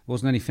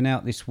 Wasn't anything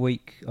out this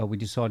week. We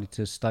decided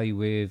to stay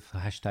with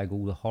hashtag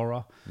all the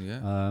horror,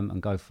 and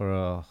go for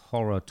a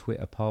horror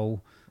Twitter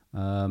poll.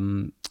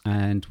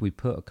 And we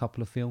put a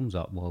couple of films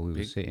up while we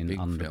were sitting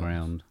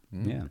underground.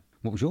 Yeah.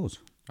 What was yours?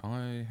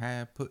 I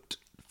had put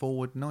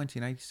forward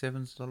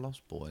 1987's The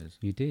Lost Boys.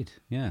 You did,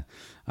 yeah.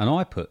 And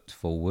I put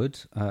forward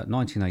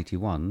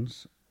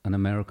 1981's An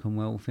American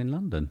Werewolf in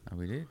London. Oh,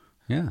 we did.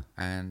 Yeah.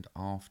 And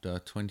after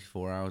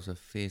 24 hours of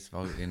fierce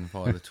voting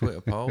via the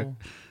Twitter poll,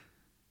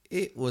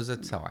 it was a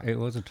tie. It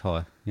was a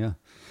tie, yeah.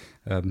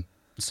 I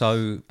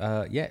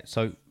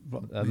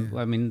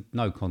mean,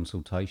 no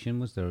consultation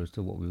was there as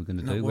to what we were going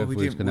to do, whether we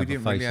was going to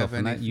have a face-off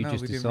on that. You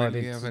just decided...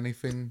 We didn't really have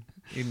anything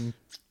in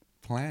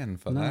plan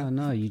for that.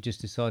 No, you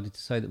just decided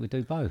to say that we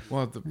do both.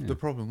 Well, the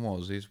problem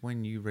is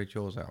when you read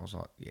yours out, I was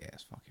like, yeah,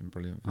 it's a fucking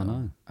brilliant film. I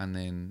know. And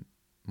then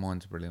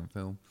mine's a brilliant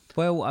film.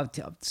 Well,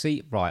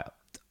 see, right,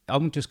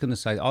 I'm just going to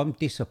say I'm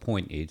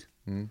disappointed,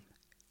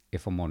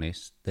 if I'm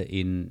honest, that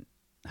in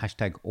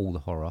hashtag all the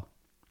horror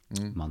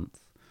month,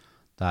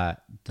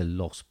 that The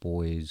Lost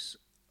Boys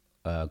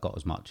got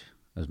as much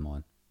as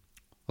mine.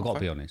 I've got to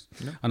be honest.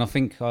 No. And I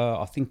think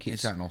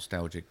it's that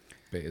nostalgic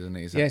bit, isn't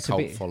it? It's that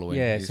cult following.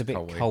 Yeah, it's a bit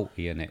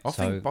culty, isn't it? I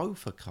think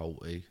both are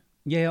culty.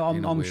 Yeah,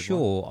 I'm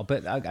sure,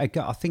 but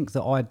I think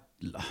that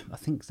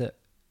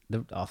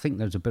I think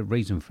there's a bit of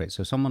reason for it.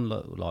 So someone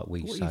like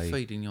we what say... What are you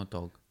feeding your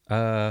dog?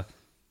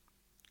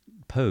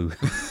 Poo,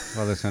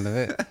 by the sound of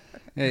it.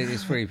 Yeah,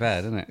 it's pretty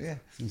bad, isn't it? Yeah.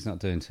 He's not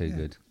doing too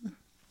good.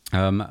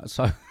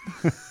 So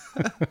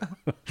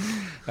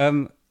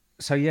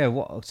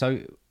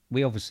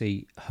we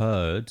obviously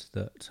heard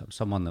that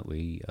someone that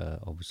we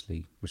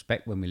obviously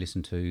respect when we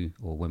listen to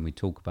or when we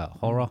talk about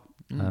horror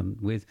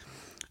with...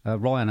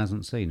 Ryan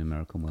hasn't seen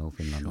American Werewolf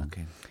in London.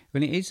 Shocking.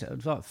 And it is,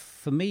 like,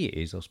 for me it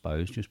is, I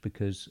suppose, just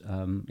because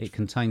it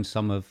contains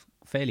some of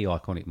fairly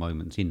iconic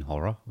moments in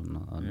horror,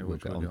 and we'll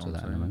get onto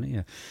that in a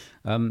minute.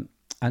 Yeah.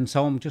 And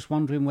so I'm just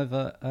wondering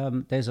whether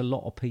there's a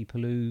lot of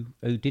people who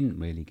didn't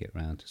really get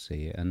round to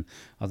see it, and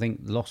I think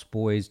Lost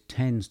Boys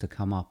tends to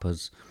come up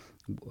as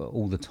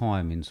all the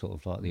time in sort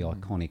of like the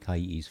iconic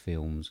 80s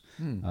films.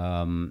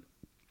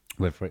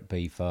 Whether it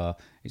be for,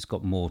 it's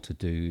got more to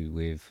do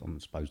with, I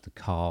suppose, the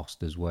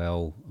cast as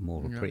well,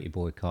 more of a Pretty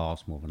Boy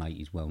cast, more of an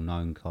 80s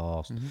well-known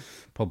cast,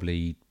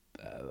 probably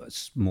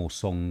more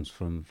songs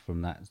from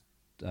that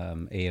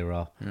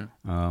era,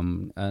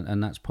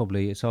 and that's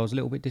probably, so I was a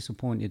little bit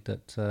disappointed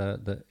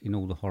that in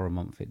all the horror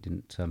month it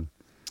didn't,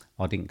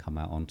 I didn't come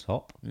out on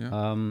top.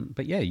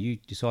 But yeah, you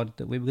decided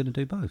that we were going to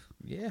do both.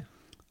 Yeah.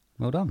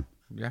 Well done.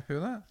 You happy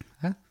with that?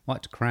 Yeah, I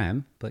like to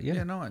cram, but yeah.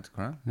 Yeah, no, I like to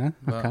cram. Yeah,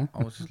 okay.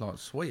 But I was just like,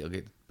 sweet, I'll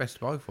get best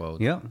of both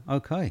worlds. Yeah,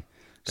 okay.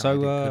 So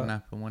it couldn't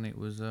happen when it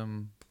was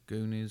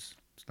Goonies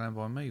Stand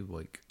By Me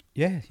week.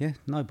 Yeah,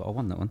 no, but I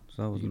won that one,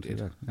 so I wasn't too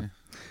bad.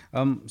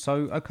 Yeah. So,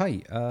 okay,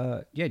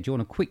 do you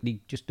want to quickly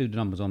just do the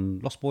numbers on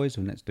Lost Boys,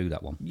 and let's do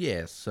that one?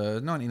 Yes,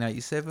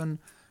 1987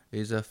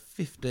 is a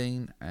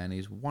 15 and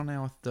is 1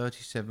 hour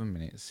 37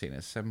 minutes, sitting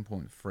at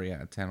 7.3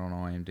 out of 10 on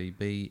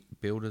IMDb,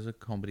 billed as a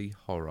comedy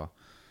horror.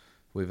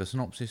 With a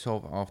synopsis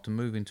of, after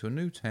moving to a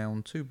new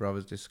town, two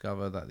brothers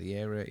discover that the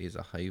area is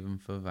a haven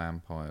for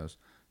vampires.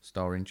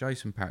 Starring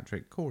Jason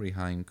Patric, Corey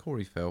Haim,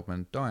 Corey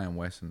Feldman, Diane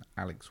West and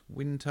Alex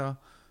Winter.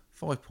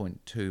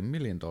 $5.2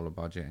 million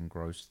budget and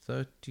grossed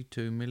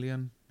 $32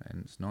 million.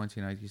 And it's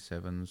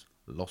 1987's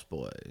Lost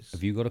Boys.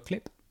 Have you got a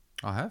clip?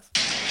 I have.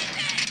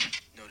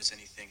 Notice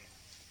anything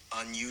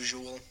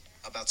unusual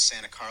about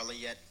Santa Carla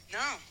yet?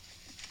 No.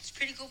 It's a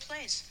pretty cool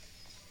place.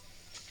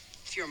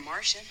 If you're a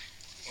Martian.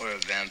 Or a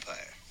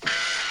vampire.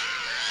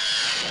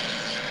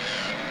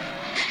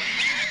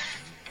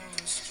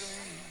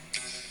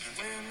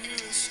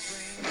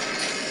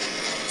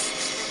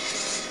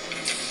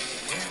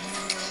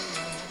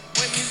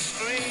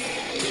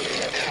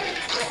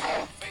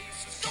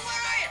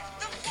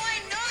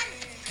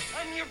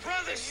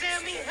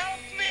 Sammy, help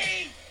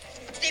me!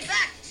 Stay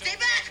back! Stay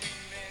back!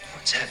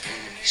 What's happening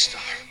to me,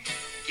 Star?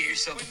 Get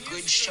yourself a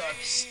good sharp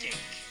stick.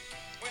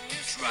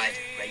 Drive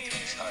it right through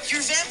his heart. You're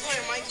a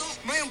vampire, Michael.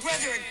 My own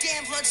brother, a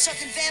damn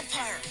blood-sucking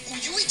vampire. Oh,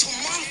 you wait till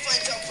Mom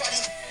finds out,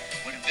 buddy.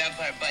 When a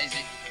vampire buys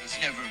it, it's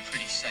never a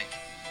pretty sight.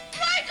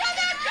 Michael,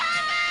 they're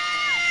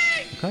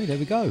coming! Okay, there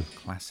we go.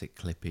 Classic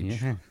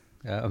clippage.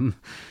 Yeah.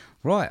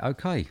 Right,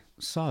 okay.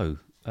 So,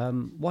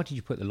 why did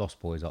you put the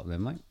Lost Boys up there,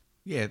 mate?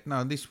 Yeah,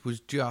 no, this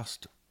was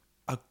just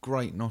a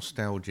great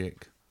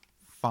nostalgic,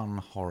 fun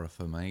horror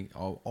for me.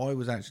 I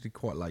was actually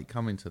quite late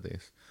coming to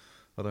this.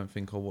 I don't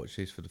think I watched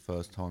this for the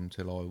first time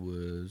till I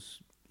was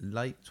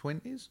late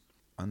 20s.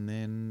 And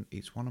then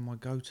it's one of my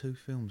go-to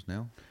films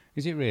now.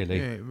 Is it really?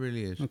 Yeah, it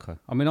really is. Okay.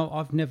 I mean,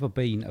 I've never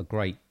been a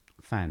great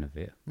fan of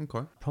it.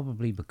 Okay.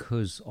 Probably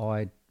because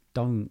I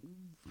don't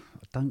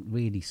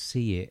really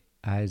see it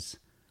as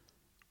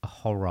a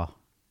horror,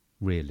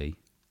 really.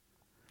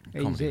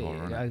 Comedy Is it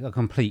horror, isn't a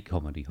complete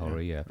comedy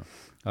horror? Yeah.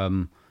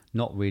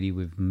 Not really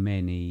with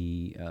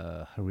many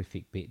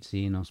horrific bits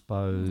in, I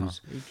suppose.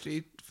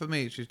 No, for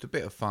me, it's just a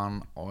bit of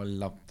fun. I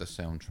love the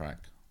soundtrack.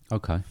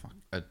 Okay.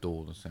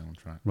 Adore the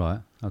soundtrack. Right.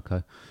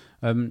 Okay.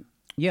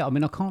 Yeah. I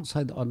mean, I can't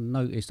say that I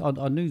noticed.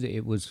 I knew that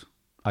it was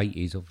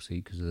 80s,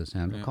 obviously, because of the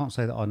sound. Yeah. I can't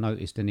say that I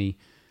noticed any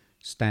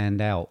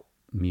standout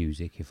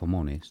music, if I'm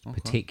honest. Okay.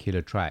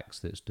 Particular tracks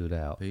that stood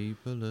out.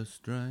 People are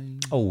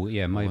strange. Oh,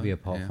 yeah, maybe Right,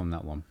 apart yeah. from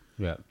that one.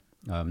 Yeah.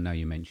 Now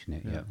you mention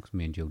it, yeah, because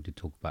me and Jill did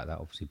talk about that.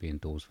 Obviously, being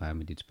Doors fan,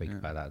 we did speak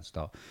about that at the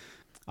start.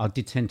 I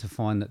did tend to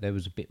find that there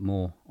was a bit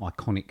more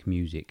iconic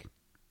music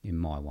in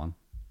my one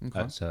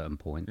at certain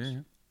points. Yeah.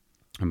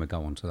 And we'll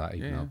go on to that,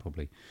 even though I'll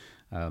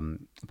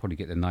probably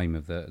get the name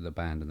of the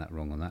band and that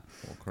wrong on that.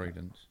 Or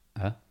Credence.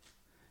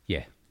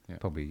 Yeah.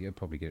 Probably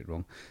get it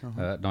wrong.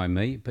 Knowing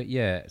me, but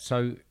yeah.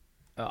 So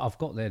I've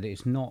got there that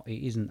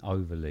it isn't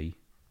overly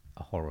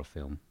a horror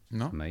film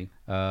for me.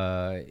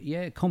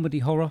 Yeah, comedy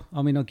horror.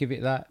 I mean, I'll give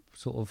it that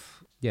sort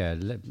of. Yeah,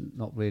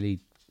 not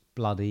really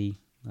bloody.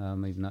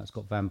 Even though it's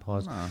got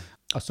vampires. No.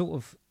 I sort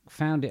of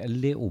found it a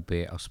little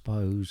bit, I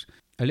suppose,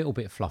 a little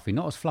bit fluffy.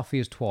 Not as fluffy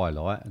as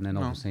Twilight, and then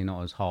obviously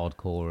not as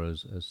hardcore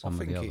as some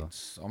of the other.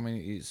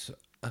 It's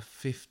a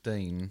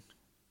 15.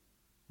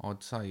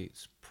 I'd say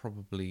it's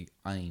probably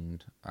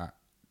aimed at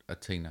a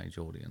teenage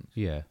audience.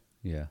 Yeah.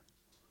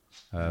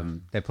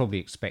 They're probably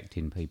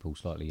expecting people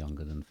slightly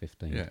younger than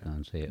 15 to go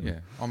and see it. Yeah,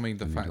 I mean,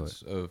 the and enjoy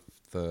facts of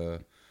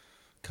the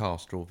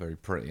cast are all very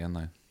pretty, aren't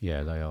they?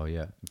 Yeah, they are,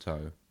 yeah.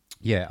 So,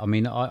 Yeah, I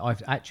mean,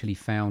 I've actually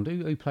found...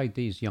 Who played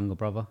his younger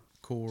brother?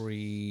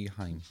 Corey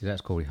Haim.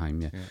 That's Corey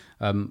Haim, yeah.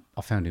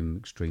 I found him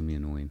extremely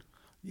annoying.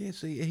 Yeah,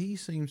 see, he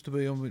seems to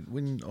be...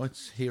 when I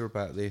hear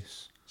about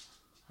this,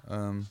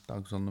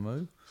 Doug's on the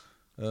move.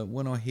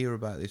 When I hear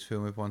about this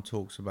film, everyone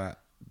talks about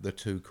the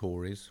two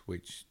Coreys,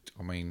 which,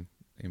 I mean...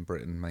 in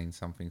Britain means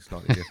something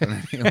slightly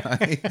different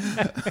anyway.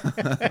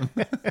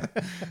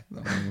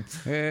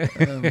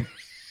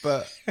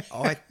 But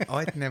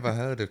I'd never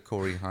heard of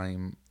Corey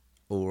Haim,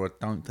 or I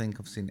don't think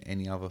I've seen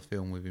any other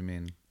film with him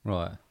in.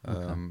 Right.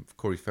 Okay.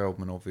 Corey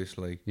Feldman,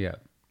 obviously. Yeah.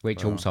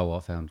 Which also I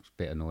found a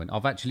bit annoying.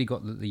 I've actually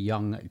got that the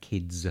young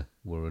kids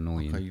were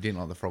annoying. Okay, you didn't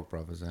like the Frog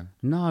Brothers then?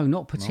 No,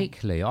 not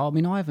particularly. I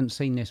mean, I haven't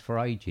seen this for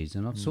ages,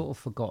 and I've sort of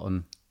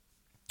forgotten.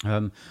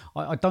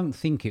 I don't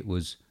think it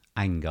was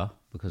anger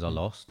because I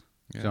lost.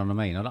 Do you know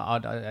what I mean?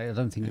 I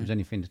don't think it was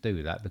anything to do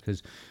with that,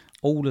 because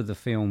all of the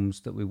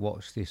films that we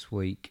watched this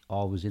week,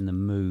 I was in the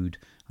mood,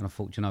 and I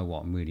thought, you know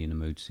what, I'm really in the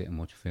mood to sit and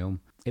watch a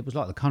film. It was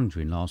like The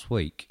Conjuring last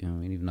week. I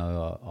mean, even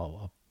though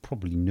I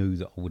probably knew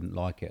that I wouldn't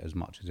like it as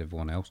much as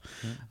everyone else,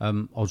 I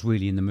was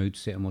really in the mood to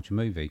sit and watch a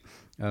movie.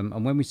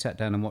 And when we sat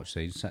down and watched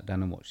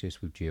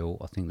this with Jill,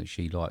 I think that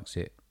she likes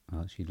it.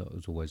 She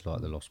has always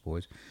liked The Lost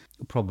Boys,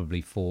 probably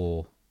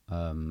for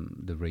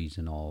the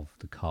reason of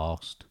the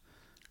cast.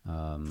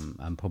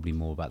 And probably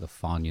more about the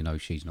fun. You know,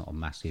 she's not a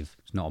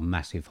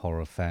massive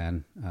horror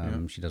fan.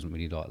 She doesn't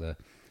really like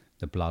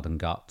the blood and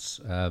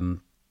guts.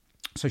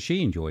 So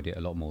she enjoyed it a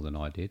lot more than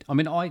I did. I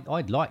mean,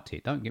 I'd liked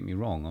it. Don't get me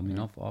wrong. I mean,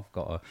 I've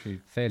got a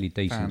fairly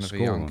decent score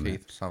young on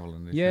Keith it.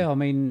 Sutherland. Yeah, I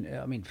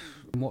mean,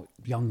 what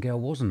young girl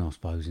wasn't, I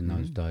suppose, in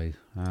those days?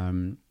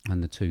 And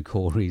the two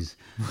Coreys.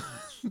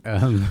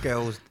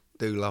 Girls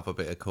do love a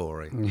bit of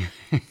Corey.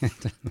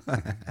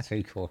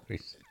 Two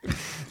Coreys.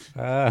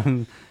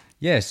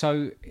 Yeah,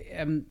 so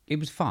it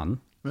was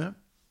fun. Yeah.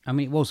 I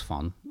mean, it was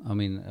fun. I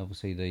mean,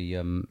 obviously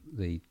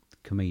the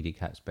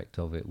comedic aspect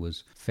of it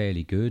was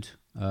fairly good.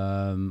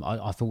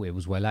 I thought it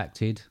was well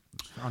acted.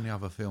 Only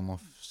other film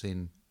I've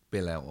seen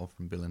Bill out of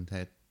from Bill and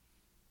Ted.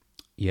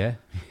 Yeah,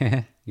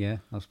 I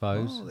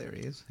suppose. Oh, there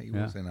he is. He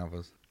was in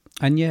others.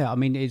 And yeah, I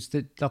mean, it's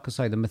like I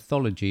say, the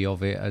mythology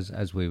of it,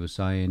 as we were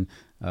saying.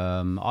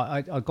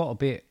 I got a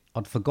bit.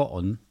 I'd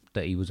forgotten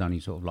that he was only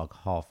sort of like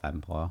half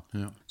vampire.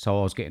 Yeah. So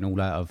I was getting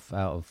all out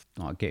of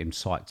like getting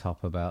psyched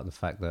up about the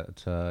fact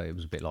that it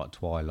was a bit like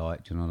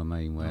Twilight. Do you know what I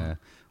mean?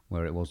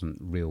 Where it wasn't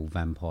real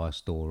vampire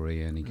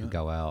story, and he could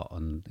go out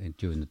and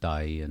during the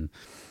day and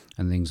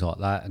things like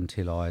that,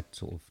 until I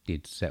sort of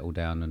did settle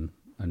down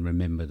and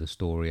remember the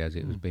story as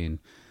it was being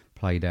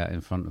played out in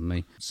front of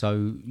me.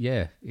 So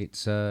yeah, it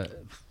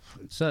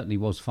certainly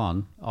was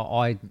fun.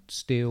 I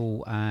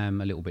still am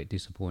a little bit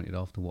disappointed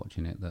after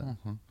watching it that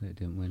it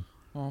didn't win.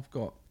 Well, I've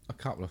got a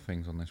couple of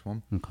things on this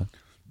one. Okay.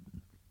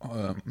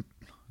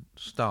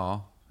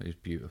 Star is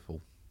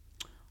beautiful.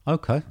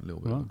 Okay. A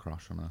little bit of a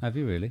crush on her. Have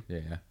you really?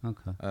 Yeah.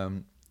 Okay.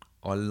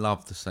 I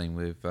love the scene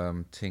with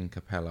Tim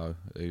Capello,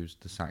 who's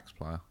the sax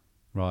player.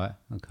 Right.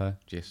 Okay.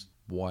 Just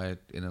why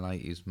in an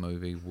 80s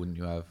movie wouldn't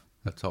you have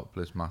a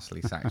topless,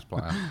 muscly sax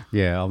player?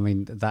 Yeah, I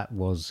mean that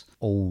was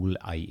all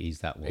 80s.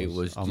 That was. It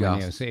was I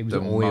just mean, it was the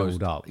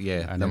oiled most, up.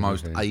 Yeah, and the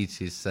most everything.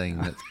 80s scene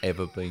that's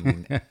ever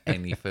been in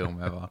any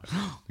film ever.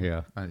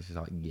 Yeah. And it's just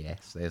like,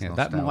 yes, there's Yeah,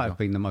 nostalgia. that might have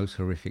been the most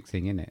horrific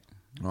thing in it.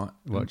 Right.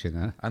 Watching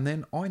that. And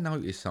then I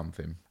noticed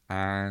something,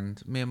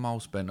 and me and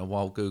Miles spent a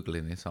while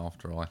Googling this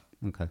after I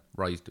Okay.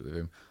 raised it with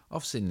him.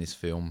 I've seen this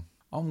film,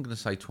 I'm going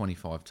to say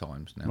 25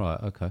 times now.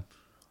 Right. Okay.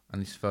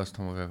 And it's the first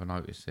time I've ever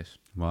noticed this.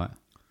 Right.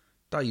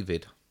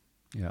 David,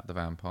 Yeah. the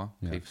vampire,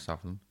 Yeah. Keith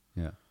Sutherland,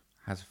 Yeah.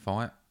 has a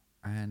fight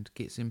and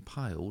gets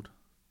impaled.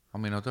 I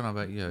mean, I don't know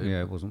about you.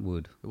 Yeah. It wasn't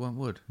wood. It weren't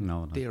wood.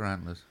 No. No. Deer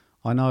antlers.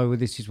 I know.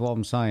 This is what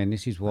I'm saying.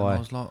 This is And why. I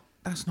was like,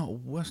 that's not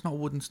a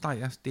wooden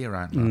stake, that's deer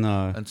antler.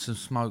 No. And some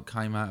smoke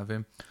came out of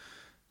him.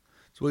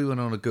 So we went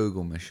on a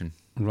Google mission.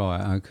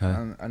 Right.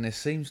 Okay. And there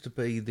seems to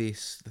be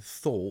this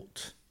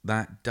thought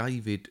that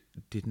David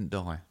didn't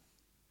die.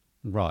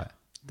 Right.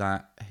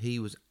 That he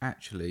was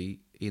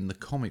actually, in the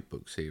comic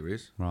book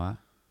series, Right.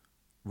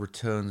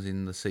 returns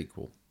in the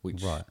sequel,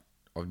 which Right.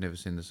 I've never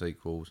seen the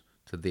sequels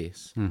to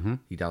this. Mhm.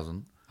 He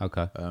doesn't.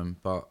 Okay.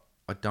 But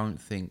I don't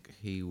think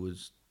he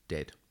was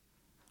dead.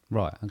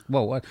 Right.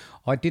 Well,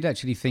 I did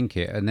actually think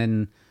it, and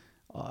then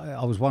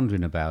I was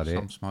wondering about it.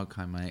 Some smoke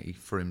came out, he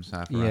threw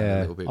himself around Yeah,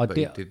 a little bit, I but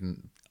did- it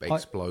didn't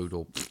explode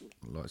or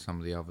like some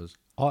of the others.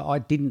 I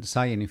didn't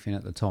say anything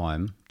at the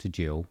time to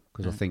Jill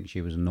because I think she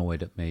was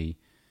annoyed at me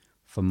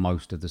for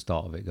most of the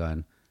start of it,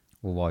 going,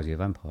 "Well, why is he a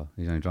vampire?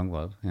 He's only drunk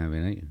blood. He's only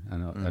been eaten."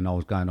 And I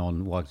was going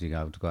on, "Why does he go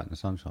out in the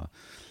sunshine?"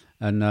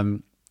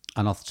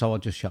 So I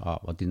just shut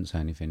up. I didn't say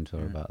anything to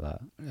her about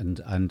that,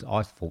 and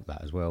I thought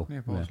that as well.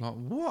 Yeah, but I was like,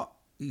 what?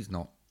 He's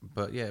not.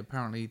 But yeah,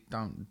 apparently he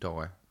don't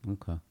die,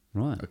 Okay,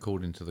 right.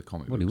 according to the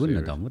comic book Well, he wouldn't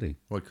have series. done, would he?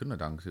 Well, he couldn't have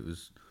done because it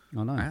was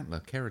I know.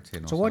 antler,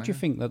 keratin or So why do you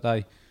something. think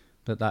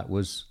that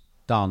was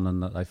done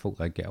and that they thought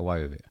they'd get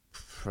away with it?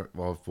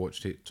 Well, I've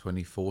watched it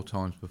 24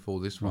 times before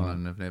this one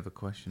and I've never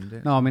questioned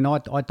it. No, I mean I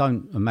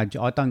don't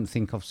imagine. I don't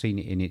think I've seen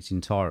it in its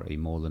entirety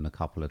more than a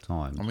couple of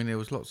times. I mean, there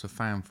was lots of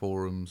fan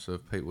forums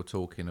of people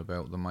talking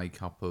about the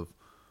makeup of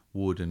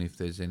wood and if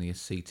there's any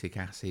acetic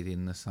acid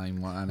in the same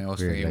one. And I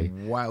was Really?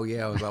 thinking, wow,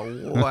 yeah. I was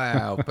like,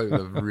 wow, people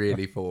have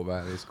really thought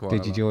about this quite a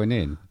Did you lot. join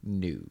in?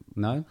 No.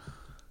 No.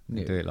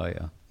 No. Do it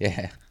later.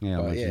 Yeah. Yeah,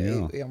 I But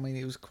imagine you I mean,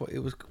 it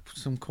was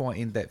some quite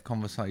in-depth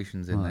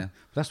conversations in there.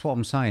 That's what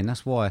I'm saying.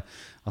 That's why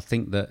I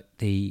think that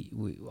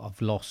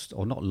I've lost,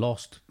 or not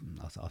lost.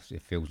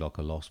 It feels like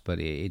a loss, but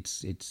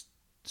it's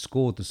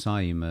scored the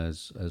same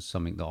as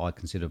something that I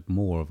consider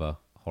more of a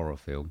horror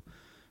film,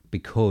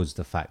 because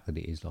the fact that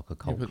it is like a Yeah,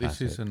 cult but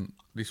classic.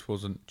 this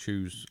wasn't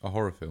choose a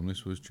horror film.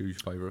 This was choose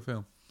your favourite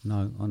film.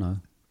 No, I know,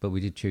 but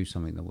we did choose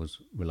something that was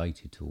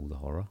related to all the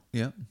horror.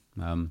 Yeah.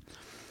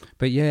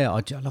 But yeah,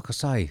 like I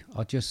say,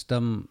 I'm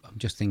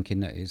just thinking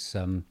that it's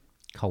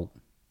cult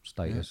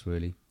status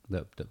really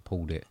that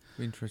pulled it.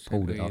 Interesting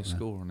Pulled to it get your up there.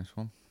 score on this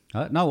one.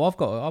 No, I've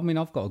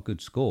got a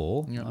good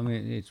score. Yeah. I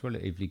mean, it's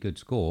relatively good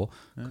score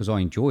because I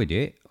enjoyed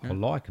it. I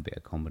like a bit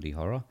of comedy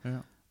horror.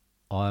 Yeah.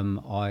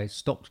 I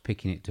stopped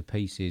picking it to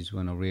pieces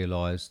when I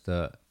realised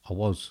that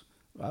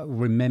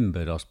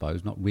remembered, I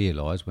suppose, not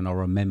realised, when I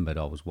remembered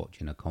I was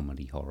watching a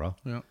comedy horror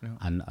Yeah, yeah.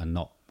 and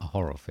not a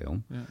horror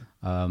film. Yeah.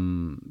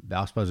 But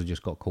I suppose I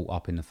just got caught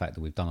up in the fact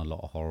that we've done a lot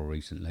of horror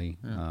recently.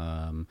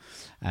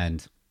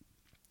 And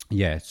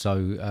yeah,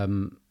 so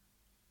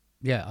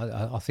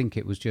I think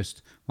it was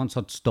just once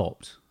I'd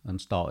stopped and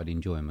started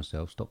enjoying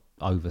myself, stopped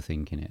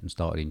overthinking it and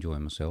started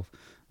enjoying myself.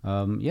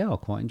 I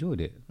quite enjoyed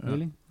it.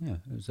 Really, yeah.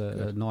 It was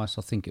a nice.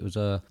 I think it was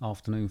a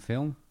afternoon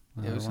film.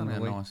 Yeah, it was one only of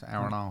a the week. nice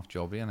hour and a half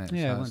job, isn't it?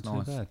 Yeah, so it it's wasn't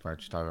too nice. bad. About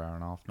just over hour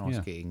and a half. Nice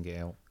Yeah. get in, get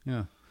out.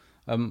 Yeah.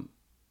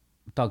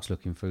 Doug's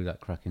looking through that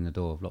crack in the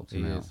door. I've locked It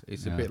him out. is.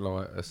 It's Yeah. a bit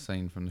like a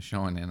scene from The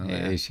Shining, isn't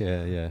It it? is,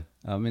 yeah.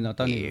 I mean, I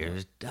don't.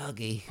 Here's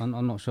Dougie.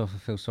 I'm not sure if I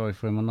feel sorry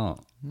for him or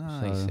not. No,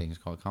 So- he seems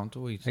quite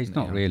comfortable. He's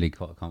not really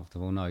quite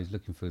comfortable. No, he's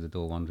looking through the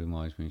door, wondering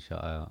why he's been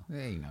shut out.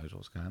 Yeah, he knows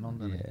what's going on,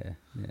 doesn't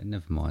Yeah,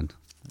 never mind.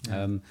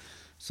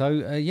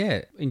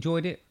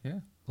 Enjoyed it. he? Yeah,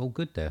 All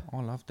good there.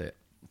 I loved it.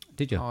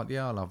 Did you?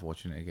 Yeah, I love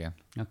watching it again.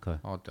 Okay.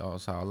 I'll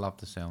say I love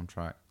the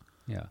soundtrack.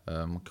 Yeah.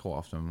 Quite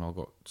often I've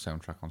got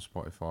soundtrack on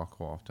Spotify. I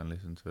quite often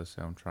listen to the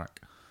soundtrack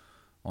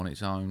on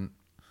its own.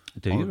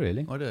 Do you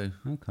really? I do.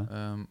 Okay.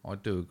 I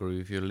do agree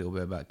with you a little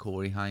bit about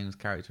Corey Haim's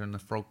character in the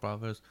Frog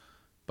Brothers,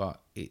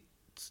 but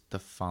it's the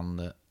fun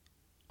that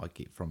I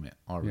get from it.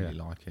 I really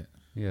like it.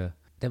 Yeah.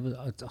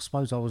 I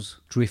suppose I was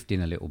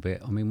drifting a little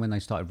bit. I mean, when they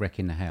started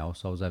wrecking the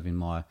house, I was having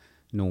my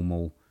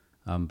normal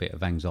bit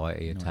of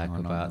anxiety attack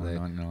about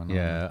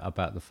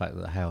the fact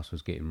that the house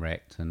was getting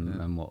wrecked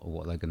and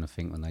what they're going to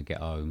think when they get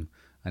home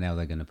and how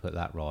they're going to put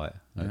that right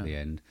at the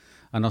end.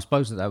 And I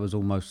suppose that was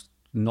almost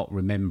not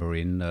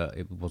remembering that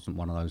it wasn't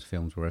one of those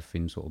films where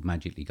everything sort of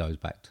magically goes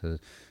back to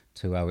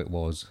how it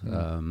was.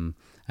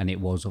 And it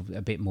was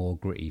a bit more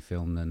gritty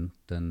film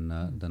than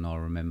I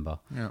remember.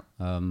 Yeah.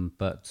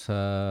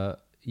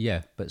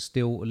 yeah, but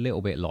still a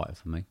little bit light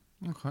for me.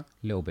 Okay. A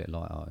little bit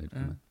light-hearted for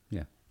me.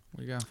 Yeah. What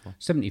are you going for?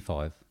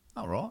 75.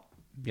 All right.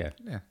 Yeah.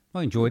 Yeah.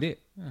 I enjoyed it.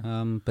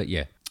 But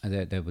yeah,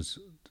 there was...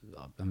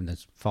 I mean,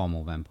 there's far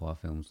more vampire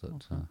films that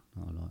I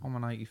like. I'm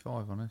an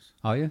 85 on this.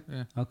 Are you?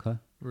 Yeah. Okay.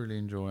 Really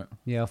enjoy it.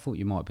 Yeah, I thought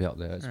you might be up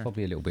there. It's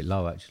probably a little bit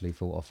low, actually,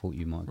 for what I thought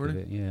you might give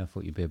Really? it. Yeah, I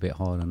thought you'd be a bit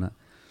higher than that.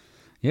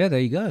 Yeah, there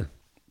you go.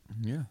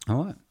 Yeah.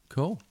 All right.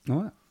 Cool.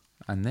 All right.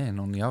 And then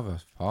on the other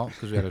part,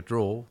 because we had a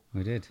draw,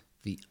 We did.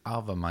 the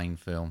other main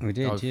film. We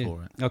did, Go yeah.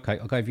 for it. Okay,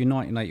 I gave you a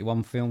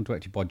 1981 film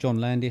directed by John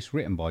Landis,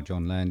 written by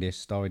John Landis,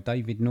 starring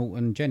David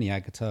Norton, Jenny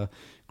Agutter,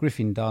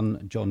 Griffin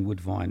Dunn, John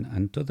Woodvine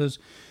and others.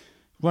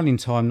 Running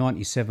time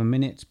 97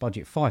 minutes,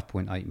 budget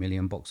 5.8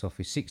 million, box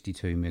office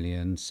 62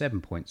 million,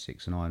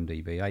 7.6 on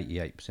IMDb,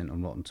 88%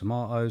 on Rotten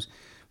Tomatoes.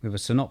 With a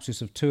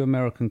synopsis of two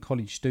American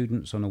college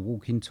students on a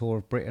walking tour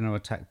of Britain are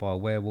attacked by a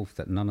werewolf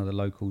that none of the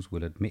locals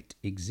will admit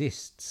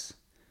exists.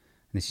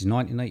 And this is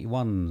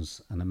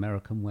 1981's An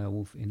American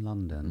Werewolf in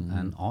London,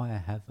 and I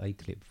have a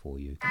clip for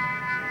you.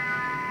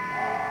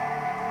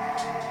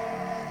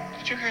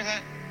 Did you hear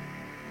that?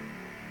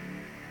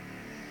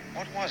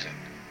 What was it?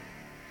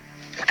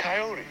 A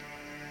coyote.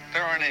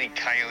 There aren't any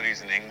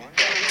coyotes in England.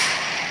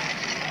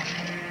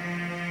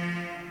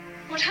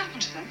 What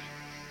happened to them?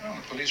 Well,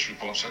 the police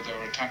report said they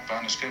were attacked by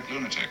an escaped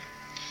lunatic.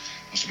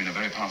 Must have been a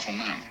very powerful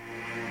man.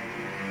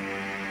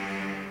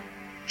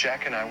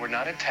 Jack and I were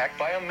not attacked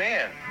by a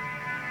man.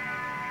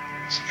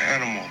 It's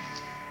an animal.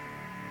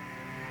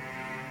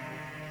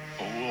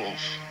 A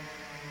wolf.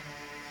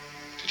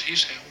 Did he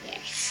say a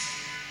wolf?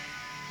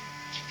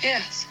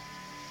 Yes,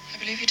 I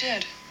believe he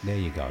did. There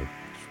you go.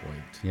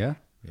 Sweet. Yeah?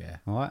 Yeah.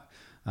 All right.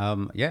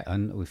 Yeah,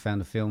 and we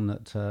found a film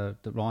that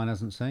Ryan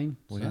hasn't seen.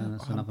 So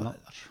that's another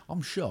notch.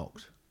 I'm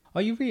shocked.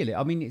 Are you really?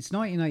 I mean, it's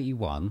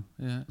 1981,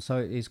 Yeah. so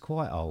it is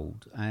quite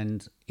old,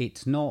 and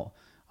it's not...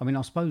 I mean,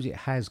 I suppose it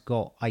has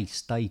got a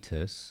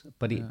status,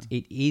 but it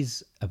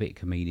is a bit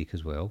comedic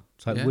as well.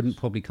 So it Yes. wouldn't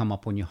probably come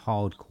up on your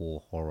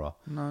hardcore horror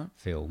No.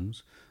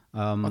 films.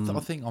 I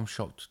think I'm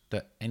shocked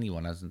that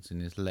anyone hasn't seen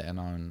this, let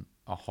alone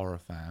a horror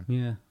fan.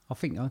 Yeah, I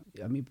think, I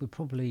mean, we're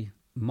probably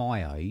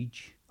my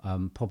age.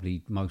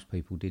 Probably most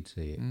people did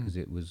see it because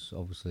it was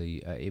obviously,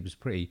 it was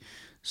pretty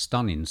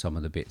stunning, some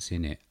of the bits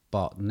in it.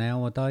 But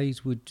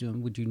nowadays, would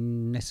you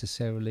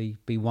necessarily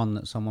be one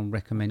that someone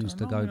recommends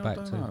to go back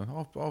to?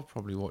 I've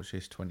probably watched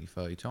this 20,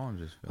 30 times.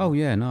 This film. Oh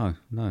yeah, no.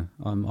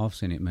 I've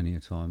seen it many a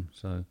time.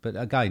 So, but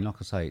again, like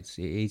I say,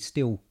 it's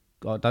still.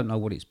 I don't know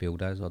what it's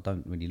billed as. I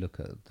don't really look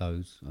at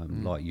those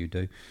like you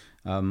do.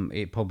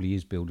 It probably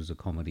is billed as a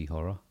comedy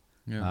horror.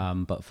 Yeah.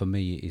 But for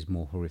me, it is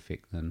more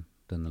horrific than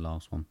the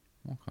last one.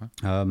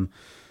 Okay.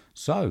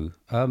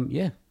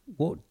 Yeah.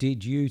 What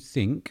did you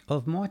think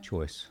of my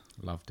choice?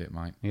 Loved it,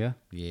 mate. Yeah.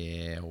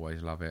 Yeah,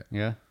 always love it.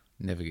 Yeah.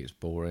 Never gets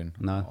boring.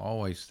 No. I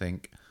always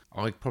think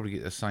I'd probably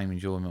get the same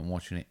enjoyment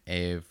watching it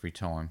every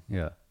time.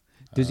 Yeah.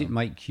 Does it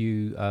make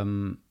you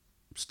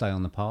stay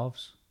on the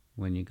paths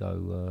when you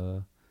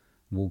go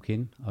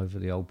walking over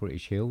the old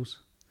British hills?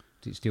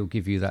 Does it still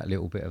give you that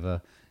little bit of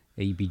a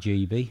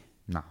EBGB?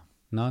 No.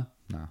 No?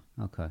 No.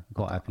 Okay.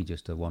 Quite happy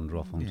just to wander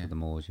off onto the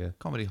moors, yeah?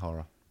 Comedy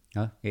horror.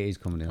 No? It is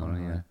comedy horror,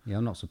 yeah. horror. Yeah,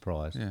 I'm not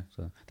surprised. Yeah.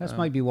 So that's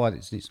maybe why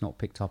it's not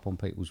picked up on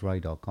people's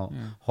radar,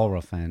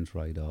 horror fans'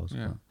 radars.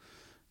 Yeah. But,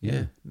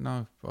 Yeah.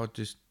 No, I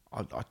just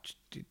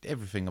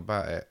everything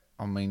about it.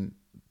 I mean,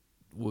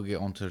 we'll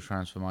get onto the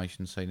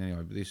transformation scene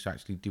anyway, but this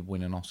actually did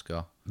win an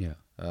Oscar Yeah.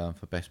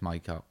 for best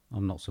makeup.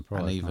 I'm not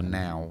surprised. And even mate.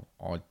 now,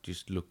 I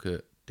just look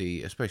at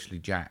especially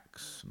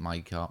Jack's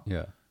makeup,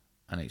 Yeah.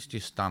 and it's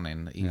just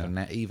stunning.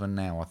 Even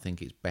now, I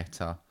think it's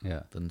better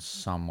Yeah. than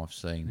some I've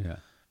seen. Yeah.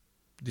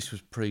 This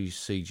was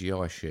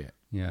pre-CGI shit.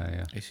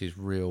 Yeah. This is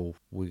real.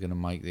 We're going to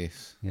make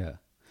this. Yeah.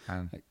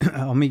 And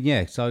I mean,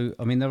 yeah. So,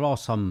 I mean, there are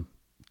some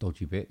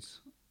dodgy bits.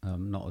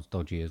 Not as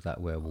dodgy as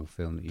that werewolf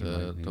film that you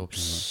made.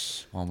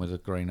 the one with the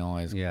green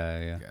eyes.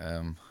 Yeah.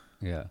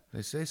 Yeah.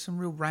 There's some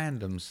real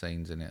random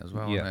scenes in it as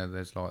well. Yeah.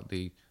 There's like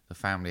the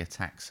family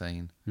attack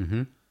scene.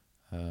 Mm-hmm.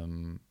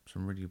 Some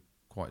really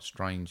quite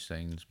strange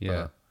scenes.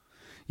 Yeah.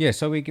 Yeah.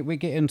 So we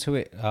get into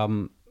it.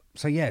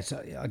 So yes,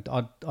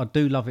 I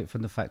do love it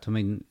from the fact. I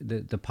mean,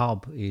 the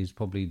pub is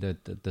probably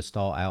the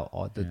start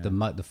out.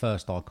 The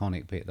first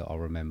iconic bit that I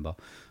remember.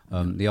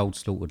 The old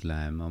Slaughtered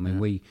Lamb. I mean,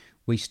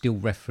 we still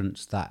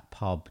reference that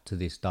pub to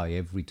this day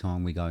every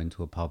time we go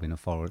into a pub in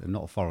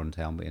not a foreign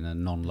town, but in a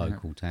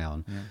non-local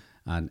town,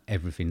 and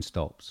everything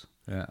stops.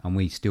 Yeah. And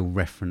we still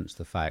reference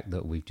the fact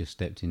that we've just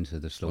stepped into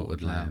the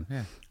Slaughtered Lamb.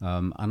 Yeah.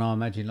 And I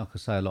imagine, like I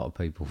say, a lot of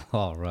people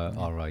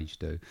our age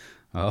do.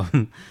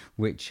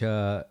 Which,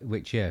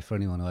 yeah, for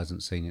anyone who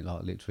hasn't seen it,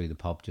 like literally the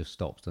pub just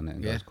stops, doesn't it,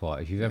 and goes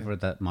quiet. If you've ever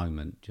had that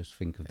moment, just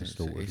think of the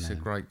Slaughtered Lamb. It's a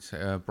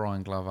great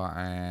Brian Glover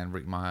and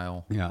Rick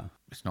Mayall. Yeah.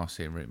 It's nice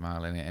seeing Rick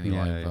Mayall in it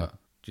anyway, Yeah. but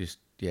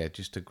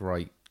just a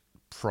great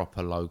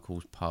proper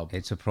locals pub.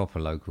 It's a proper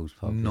locals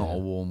pub. Not yeah. a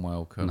warm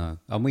welcome. No.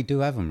 And we do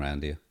have them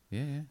round here.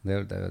 Yeah.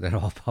 There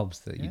are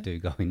pubs that you do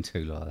go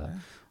into like that.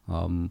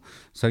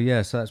 So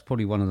that's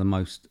probably one of the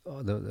most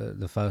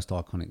the first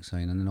iconic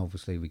scene, and then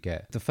obviously we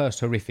get the first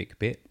horrific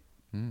bit,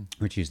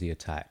 which is the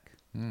attack.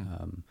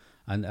 And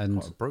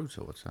Quite a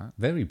brutal attack.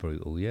 very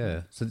brutal,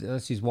 yeah. So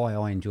this is why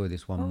I enjoy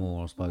this one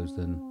more, I suppose,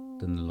 than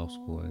the Lost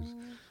Boys.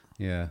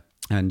 Yeah,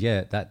 and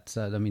that's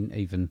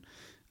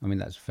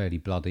that's fairly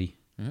bloody.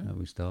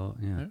 We start,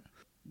 yeah.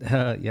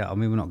 I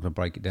mean, we're not going to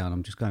break it down.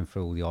 I'm just going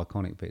through all the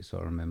iconic bits that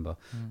I remember.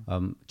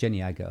 Jenny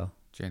Agutter.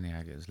 Jenny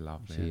Agutter's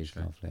lovely. She is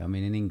lovely. I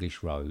mean, in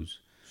English Rose,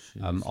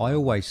 I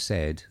always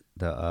said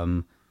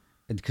that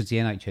because the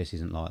NHS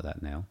isn't like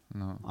that now.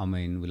 No. I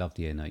mean, we love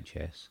the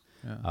NHS.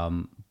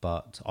 Yeah.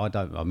 But I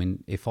don't. I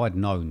mean, if I'd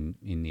known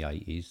in the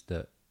 80s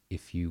that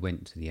if you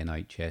went to the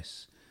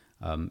NHS,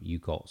 you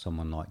got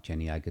someone like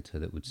Jenny Agutter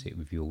that would sit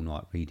with you all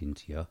night reading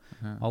to you,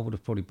 I would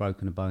have probably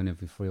broken a bone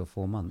every 3 or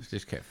 4 months.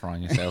 Just kept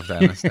throwing yourself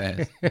down the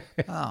stairs.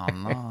 Oh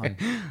no.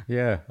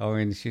 Yeah, I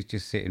mean, she's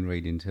just sitting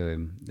reading to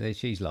him.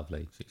 She's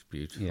lovely. She's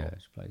beautiful. Yeah,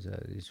 she plays.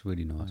 It's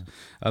really nice.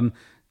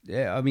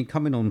 I mean,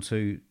 coming on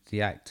to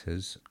the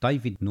actors,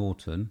 David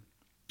Norton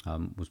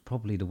was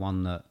probably the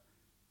one that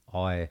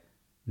I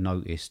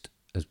noticed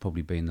as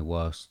probably being the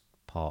worst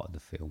part of the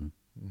film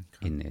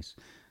in this.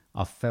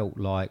 I felt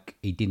like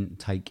he didn't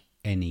take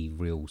any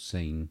real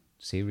scene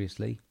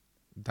seriously.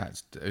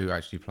 That's who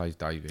actually plays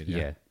David.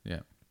 Yeah.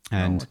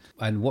 And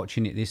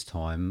watching it this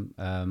time,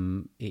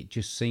 it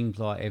just seemed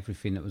like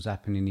everything that was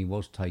happening he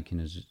was taking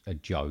as a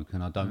joke,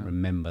 and I don't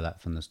remember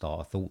that from the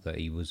start. I thought that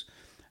he was.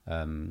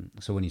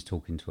 So when he's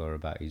talking to her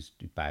about his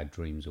bad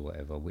dreams or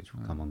whatever, which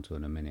we'll come on to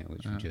in a minute,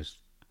 which were just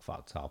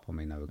fucked up. I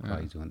mean, they were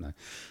crazy, weren't they?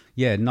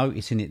 Yeah,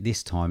 noticing it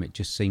this time, it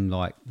just seemed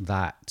like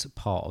that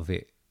part of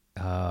it,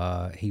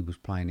 he was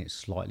playing it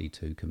slightly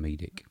too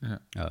comedic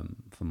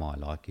for my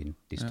liking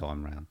this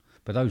time round.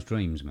 But those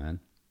dreams,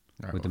 man,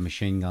 with the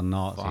machine gun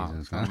Nazis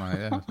and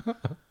stuff.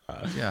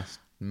 Just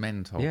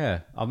mental. Yeah,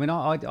 I mean,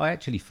 I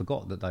actually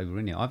forgot that they were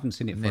in it. I haven't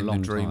seen it for a long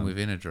time. Dream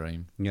within a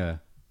dream. Yeah,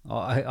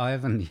 I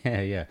haven't.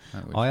 Yeah.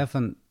 I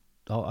haven't.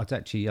 I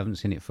actually haven't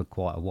seen it for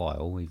quite a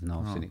while, even though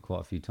I've seen it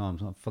quite a few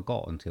times. I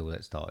forgot until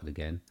that started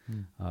again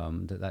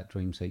that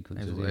dream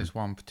sequence. There's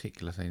one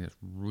particular scene that's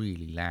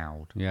really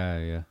loud.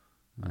 Yeah.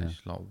 And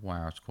it's like,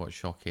 wow, it's quite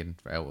shocking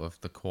out of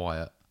the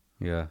quiet.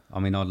 Yeah, I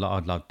mean, I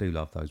do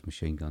love those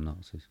machine gun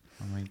Nazis.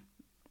 I mean,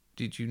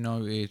 did you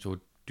notice or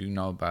do you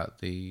know about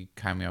the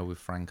cameo with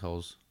Frank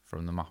Oz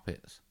from the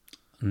Muppets?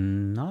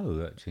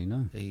 No, actually,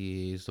 no.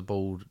 He is the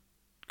bald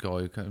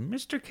guy who goes,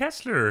 Mr.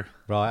 Kessler.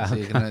 Right, so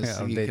okay.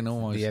 you can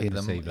almost hear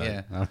them.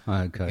 Yeah,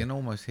 okay. You can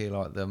almost hear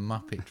like the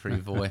Muppetry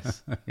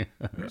voice.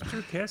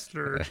 Mr.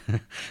 Kessler.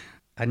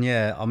 And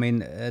I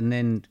mean, and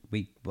then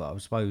I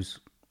suppose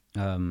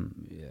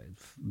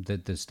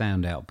the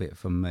standout bit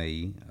for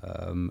me,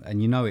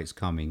 and you know it's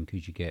coming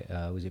because you get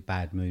was it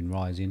Bad Moon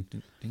Rising?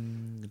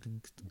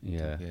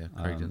 Yeah,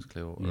 Creedence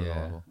Clearwater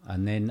Revival.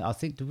 And then I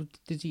think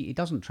he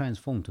doesn't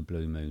transform to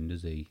Blue Moon,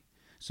 does he?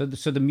 So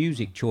the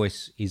music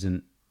choice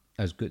isn't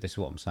as good. That's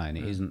what I'm saying.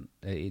 It isn't.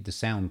 The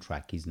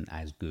soundtrack isn't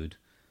as good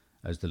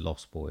as the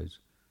Lost Boys,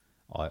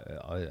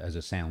 as a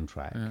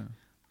soundtrack. Yeah.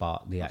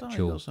 But the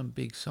actual. You got some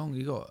big songs.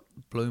 You got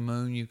Blue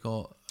Moon. You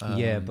got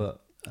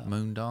but.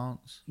 Moon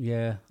Dance.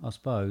 Yeah, I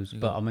suppose.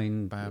 But I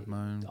mean, Bad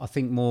Moon. I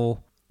think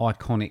more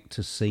iconic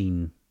to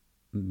scene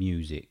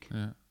music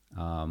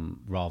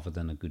rather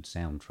than a good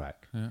soundtrack.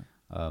 Yeah.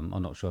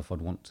 I'm not sure if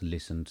I'd want to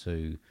listen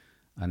to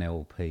an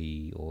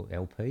LP or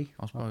LP.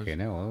 I suppose. Okay,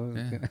 no.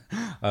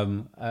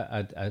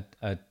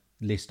 A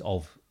list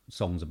of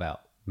songs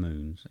about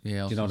moons.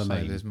 Yeah, do you know what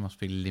I mean? There must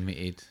be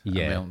limited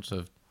amounts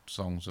of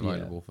songs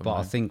available for but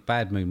me. I think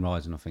Bad Moon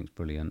Rising, I think, is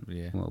brilliant.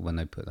 Yeah, when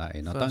they put that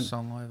in. First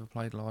song I ever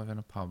played live in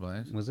a pub.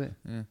 Was it?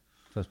 Yeah.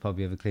 First pub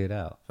you ever cleared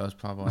out. First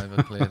pub I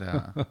ever cleared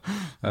out.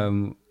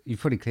 You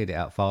probably cleared it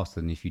out faster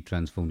than if you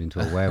transformed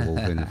into a werewolf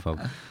in the pub.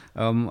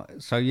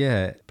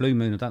 Blue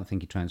Moon. I don't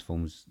think he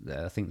transforms.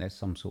 I think there's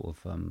some sort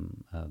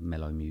of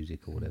mellow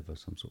music or whatever,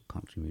 some sort of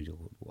country music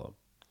or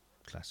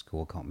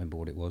classical. I can't remember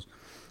what it was.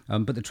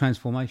 But the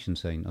transformation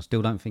scene, I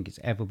still don't think it's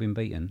ever been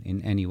beaten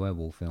in any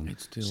werewolf film.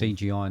 It's still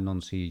CGI,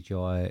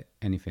 non-CGI,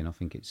 anything. I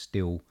think it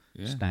still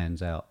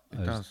stands out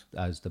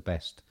as the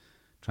best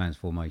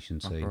transformation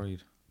scene.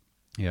 Agreed.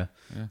 Yeah.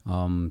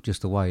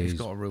 Just the way it's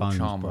got a real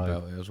charm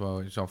about it as well.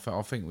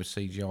 I think with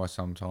CGI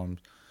sometimes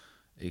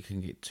it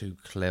can get too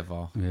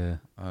clever. Yeah.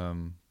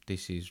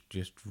 This is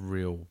just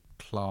real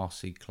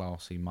classy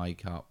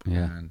makeup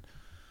and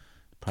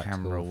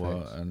camera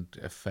work and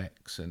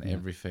effects and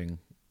everything,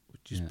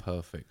 which is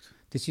perfect.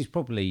 This is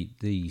probably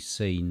the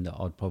scene that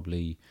I'd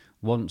probably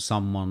want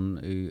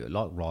someone who,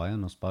 like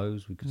Ryan, I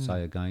suppose we could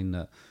say again,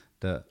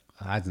 that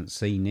hasn't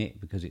seen it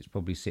because it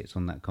probably sits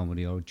on that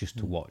comedy or just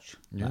to watch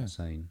that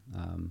scene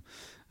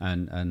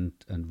and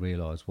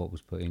realise what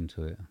was put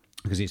into it,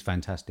 because it's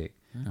fantastic.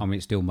 I mean,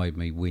 it still made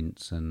me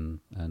wince and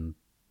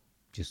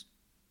just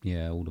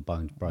all the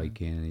bones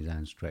breaking and his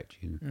hands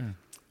stretching.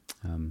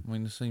 I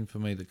mean, the scene for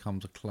me that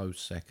comes a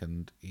close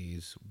second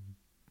is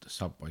the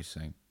subway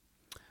scene.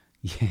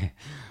 Yeah,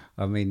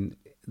 I mean,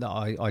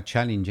 I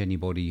challenge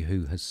anybody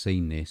who has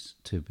seen this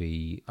to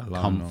be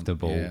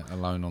comfortable.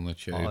 Alone on the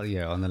tube.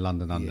 On the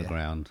London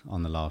Underground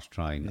on the last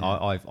train.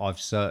 Yeah. I've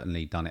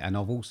certainly done it, and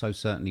I've also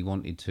certainly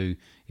wanted to.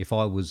 If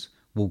I was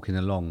walking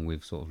along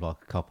with sort of like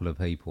a couple of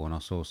people and I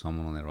saw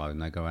someone on their own,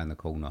 they go around the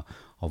corner,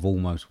 I've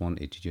almost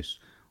wanted to just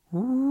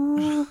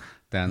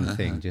down the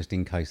thing just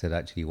in case they'd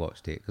actually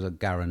watched it, because I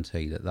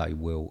guarantee that they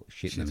will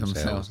shit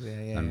themselves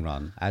and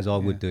run, as I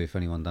would do if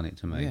anyone done it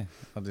to me. Yeah,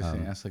 I just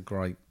think that's a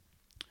great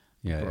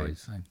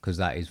because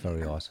that is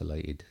very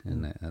isolated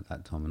at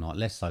that time of night.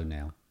 Less so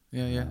now.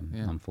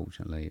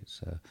 Unfortunately,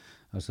 it's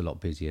a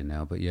lot busier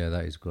now. But yeah,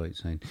 that is a great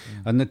scene.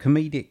 Yeah. And the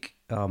comedic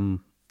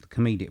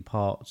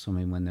parts. I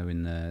mean, when they're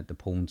in the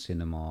porn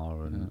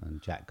cinema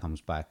and Jack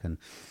comes back, and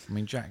I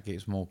mean, Jack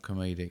gets more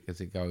comedic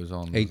as it goes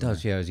on. He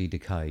does, as he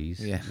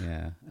decays. Yeah.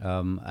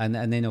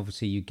 And then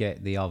obviously you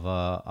get the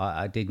other.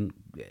 I didn't.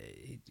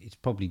 It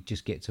probably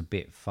just gets a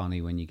bit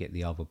funny when you get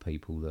the other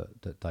people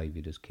that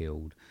David has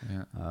killed,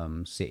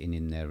 sitting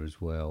in there as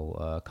well.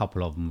 A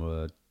couple of them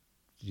were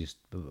just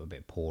a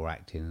bit poor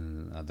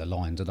acting. The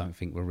lines I don't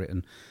think were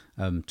written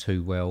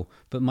too well,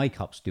 but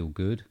makeup's still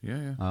good.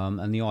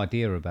 And the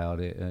idea about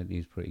it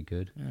is pretty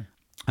good.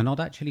 And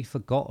I'd actually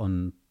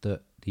forgotten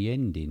that the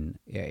ending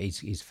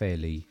is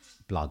fairly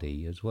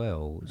bloody as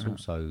well. It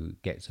also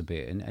gets a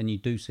bit, and you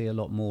do see a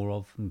lot more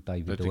of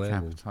David the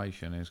werewolf.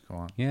 Decapitation is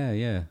quite.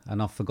 Yeah.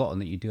 And I've forgotten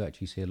that you do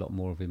actually see a lot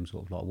more of him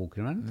sort of like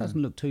walking around. It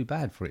doesn't look too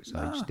bad for its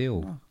age.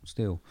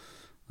 Still.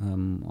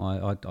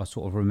 I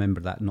sort of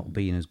remember that not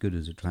being as good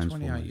as a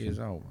Transformers. 28 years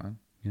old, man.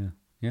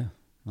 Yeah,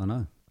 I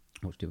know.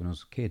 Watched it when I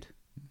was a kid.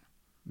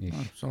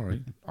 Oh,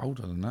 sorry,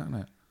 older than that,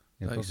 isn't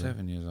it?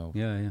 37 years old.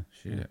 Yeah.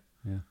 Shit.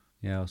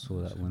 Yeah, I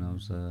saw that when I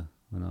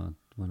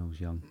was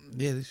young.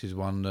 Yeah, this is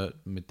one that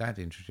my dad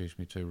introduced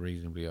me to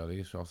reasonably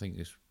early, so I think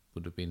this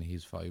would have been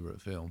his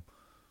favourite film.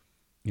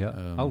 Yeah.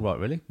 Oh, right,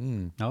 really?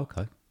 Oh,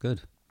 okay,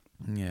 good.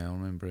 Yeah, I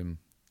remember him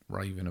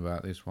raving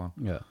about this one.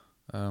 Yeah.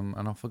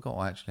 And I forgot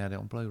I actually had it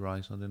on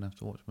Blu-ray, so I didn't have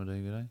to watch my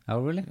DVD. Oh,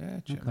 really?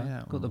 Yeah, check me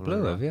out. Got the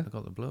Blu, have you? I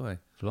got the Blu-ray.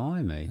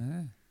 Blimey.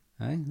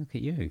 Yeah. Hey, look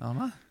at you.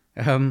 I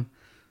know.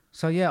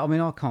 So yeah, I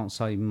mean, I can't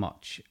say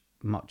much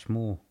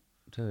more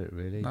to it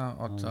really. No,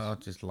 I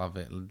just love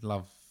it.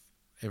 Love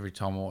every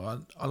time.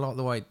 I like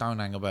the way it don't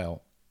hang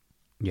about.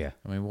 Yeah.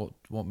 I mean,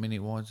 what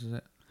minute wise is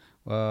it?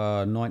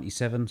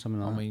 97,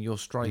 something like that. I mean, you're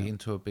straight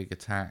into a big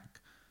attack.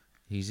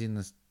 He's in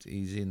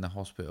the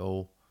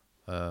hospital.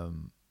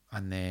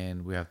 And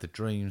then we have the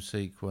dream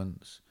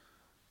sequence,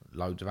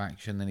 loads of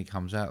action. Then he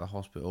comes out of the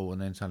hospital,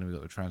 and then suddenly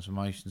we've got the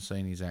transformation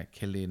scene. He's out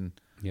killing.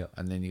 Yeah.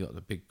 And then you got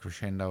the big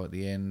crescendo at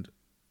the end.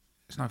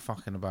 There's no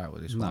fucking about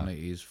with this one. It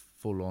is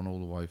full on all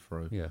the way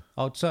through. Yeah.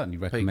 I'd certainly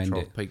recommend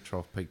it. Peak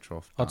trough.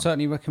 I'd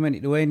certainly recommend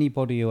it to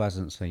anybody who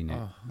hasn't seen it.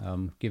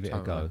 Give it a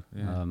go.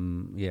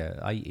 Yeah.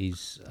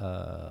 80s.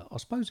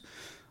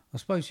 I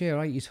suppose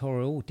 80s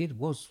horror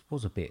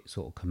was a bit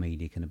sort of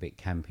comedic and a bit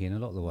campy in a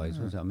lot of the ways,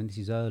 wasn't it? I mean, this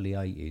is early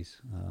 80s,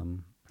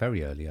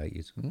 very early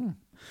 80s.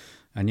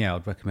 And yeah,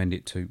 I'd recommend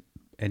it to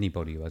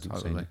anybody who hasn't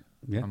seen it.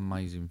 Yeah.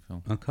 Amazing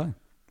film. Okay.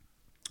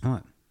 All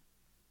right.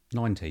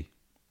 90.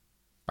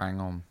 Bang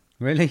on.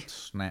 Really?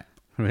 Snap.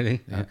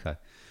 Really? Yeah. Okay.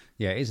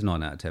 Yeah, it is a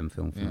 9 out of 10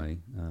 film for me.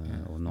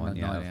 Or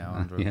 90 out of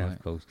 100. Yeah,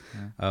 of course.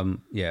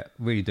 Yeah.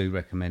 Really do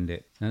recommend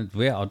it. And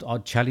yeah,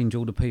 I'd challenge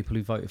all the people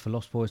who voted for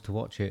Lost Boys to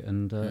watch it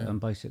and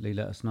basically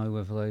let us know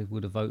whether they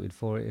would have voted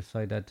for it if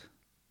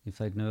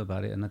they'd knew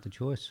about it and had the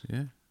choice.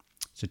 Yeah.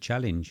 It's a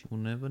challenge. We'll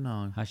never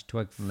know.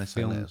 Hashtag Unless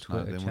film they let us know,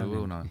 Twitter then challenge. we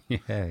will know.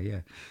 Yeah.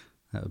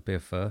 That would be a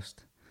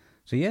first.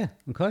 So yeah,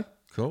 okay.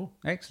 Cool.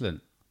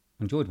 Excellent.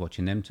 Enjoyed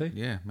watching them too.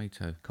 Yeah, me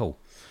too. Cool.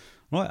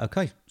 Right,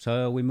 okay.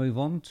 So we move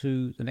on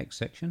to the next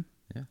section.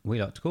 Yeah.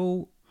 We like to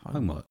call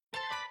Homework.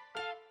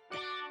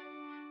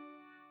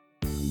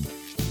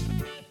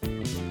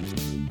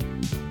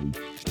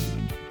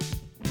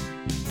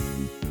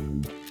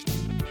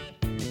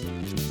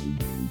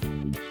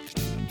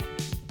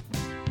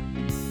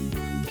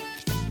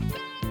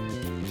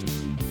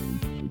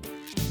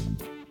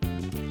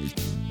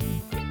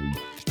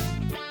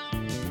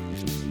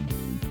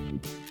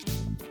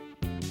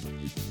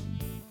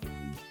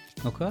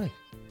 Okay,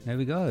 there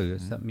we go.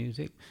 That's that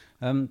music.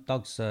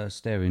 Doug's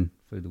staring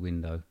through the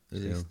window.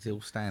 Is he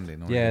still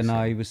standing? Or Yeah,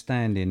 no, he was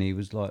standing. He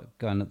was like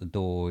going at the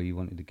door. He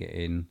wanted to get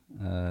in.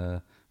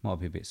 Might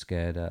be a bit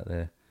scared out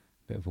there.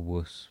 Bit of a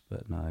wuss,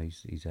 but no,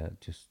 he's out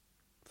just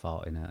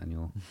farting out in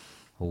your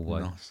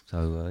hallway. Nice.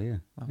 So, yeah.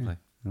 Lovely.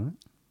 Yeah. All right.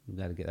 We'll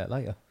be able to get that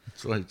later.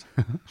 Sweet.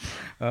 Bit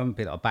like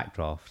a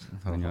backdraft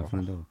when you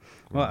open the door.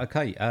 Right,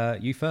 okay.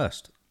 You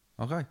first.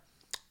 Okay.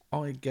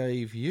 I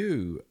gave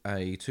you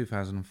a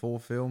 2004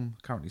 film,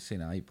 currently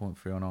sitting at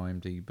 8.3 on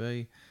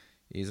IMDb.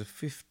 It is a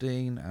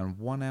 15 and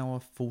 1 hour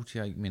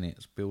 48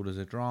 minutes, billed as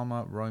a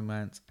drama,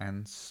 romance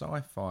and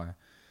sci-fi.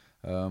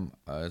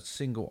 A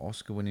single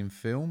Oscar-winning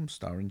film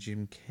starring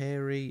Jim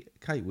Carrey,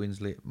 Kate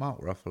Winslet,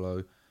 Mark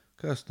Ruffalo,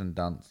 Kirsten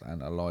Dunst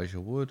and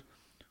Elijah Wood,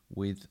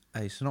 with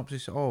a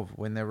synopsis of: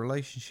 when their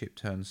relationship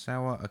turns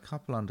sour, a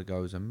couple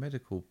undergoes a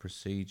medical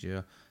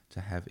procedure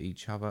to have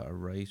each other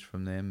erased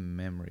from their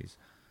memories.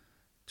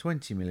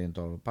 $20 million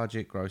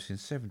budget, grossing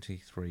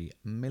 $73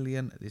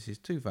 million. This is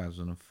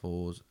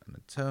 2004's An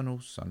Eternal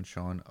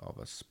Sunshine of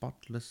a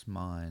Spotless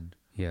Mind.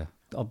 Yeah,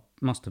 I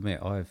must admit,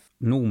 I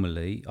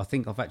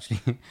think I've actually,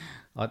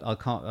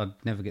 I'd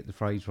never get the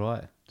phrase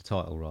right, the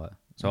title right.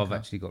 So Okay. I've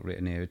actually got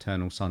written here,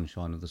 Eternal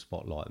Sunshine of the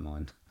Spotlight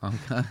Mind.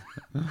 Okay.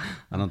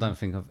 And I don't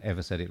think I've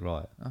ever said it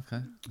right,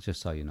 Okay.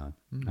 just so you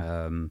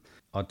know.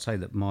 I'd say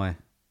that my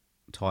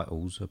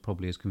titles are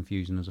probably as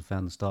confusing as I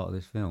found the start of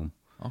this film.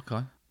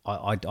 Okay.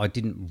 I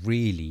didn't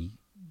really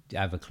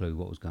have a clue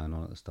what was going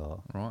on at the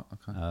start. Right.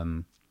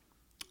 Okay.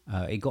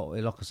 It got,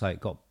 like I say,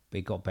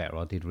 it got better.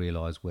 I did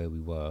realise where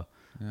we were.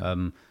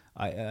 Yeah.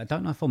 I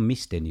don't know if I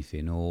missed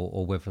anything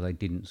or whether they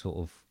didn't sort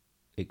of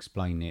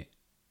explain it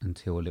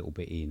until a little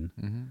bit in.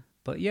 Mm-hmm.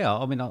 But yeah,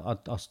 I mean,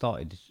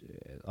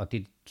 I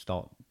did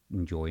start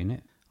enjoying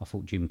it. I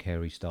thought Jim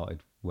Carrey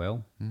started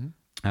well,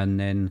 and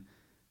then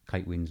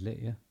Kate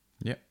Winslet, yeah.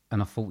 Yep.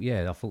 And I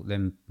thought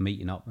them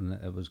meeting up and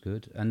that was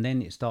good. And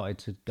then it started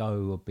to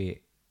go a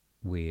bit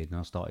weird, and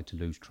I started to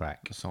lose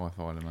track. The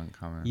sci-fi element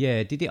coming.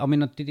 Yeah, did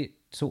it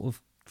sort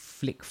of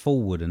flick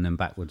forward and then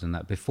backwards and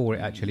that before it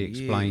actually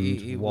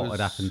explained it what was-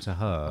 had happened to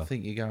her? I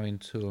think you're going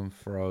to and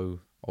fro,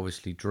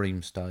 obviously,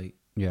 dream state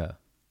Yeah,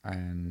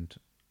 and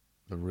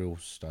the real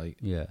state.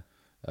 yeah,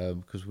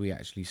 Because we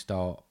actually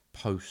start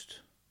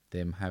post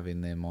them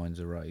having their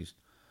minds erased.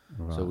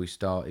 right. So we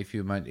start, if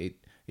you imagine it,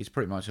 it's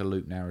pretty much a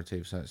loop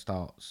narrative. So it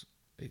starts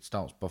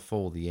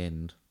before the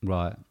end,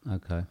 Right,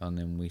 okay. and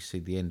then we see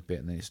the end bit,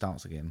 and then it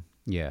starts again.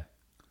 Yeah.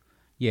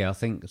 Yeah, I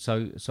think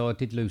so. So I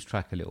did lose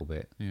track a little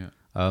bit. Yeah.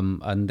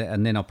 And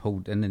then I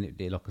pulled, and then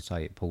it, like I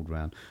say, it pulled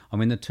round. I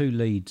mean, the two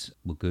leads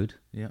were good.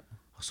 Yeah.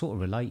 I sort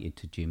of related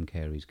to Jim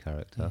Carrey's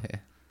character. Yeah.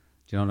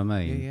 Do you know what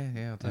I mean?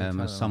 Yeah. I do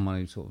totally. As someone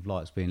who sort of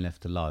likes being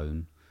left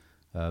alone,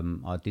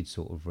 I did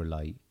sort of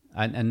relate,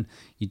 and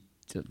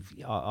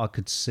I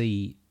could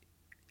see.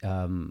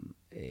 I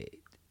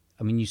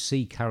mean, you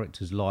see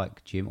characters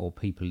like Jim or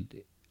people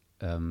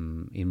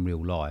in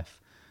real life,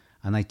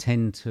 and they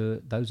tend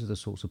to. Those are the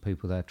sorts of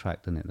people they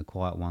attract, isn't it? The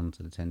quiet ones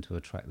that tend to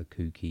attract the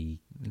kooky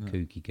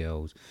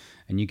girls,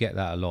 and you get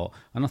that a lot.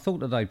 And I thought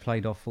that they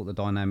played off. Thought the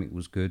dynamic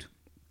was good.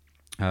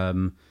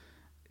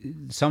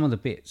 Some of the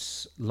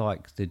bits,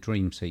 like the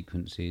dream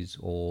sequences,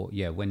 or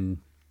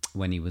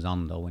when he was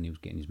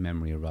getting his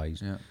memory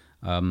erased. Yeah.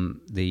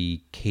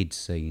 The kid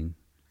scene,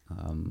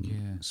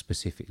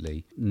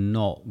 specifically,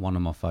 not one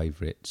of my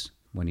favourites.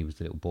 When he was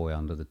the little boy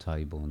under the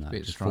table and that,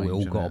 Bit just thought it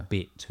all strange, got isn't a it?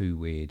 bit too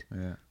weird.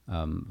 Yeah.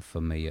 For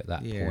me at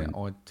that point.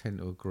 I tend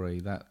to agree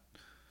that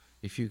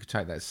if you could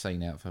take that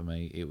scene out for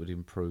me, it would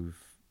improve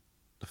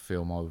the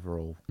film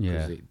overall.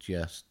 Yeah.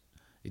 Because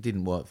it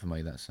didn't work for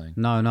me, that scene.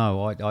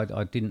 No,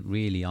 I didn't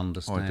really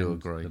understand. I do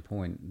agree. The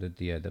point,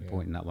 the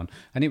point in that one,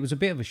 and it was a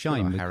bit of a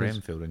shame Like because Harry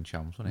Enfield and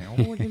Chums, wasn't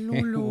it? Oh,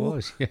 it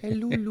was, yeah.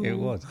 It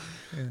was.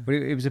 But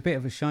it was a bit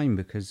of a shame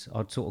because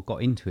I'd sort of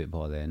got into it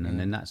by then, and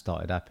then that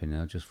started happening.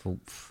 And I just thought,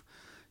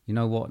 you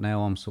know what?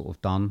 Now I'm sort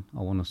of done.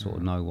 I want to sort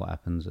of know what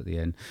happens at the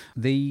end.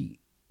 The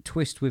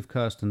twist with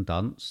Kirsten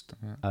Dunst,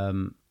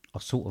 I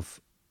sort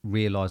of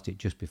realised it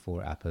just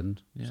before it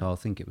happened, so I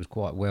think it was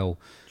quite well.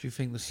 Do you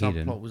think the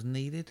hidden. subplot was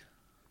needed?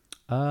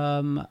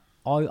 I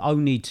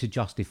only to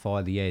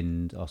justify the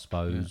end, I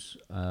suppose,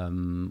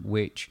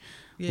 which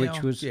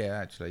was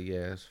actually,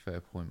 that's a fair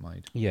point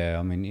made. Yeah,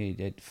 I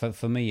mean,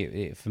 for me,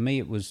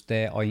 it was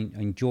there. I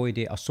enjoyed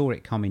it. I saw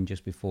it coming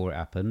just before it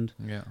happened.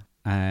 Yeah.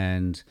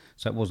 And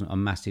so it wasn't a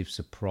massive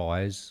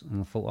surprise.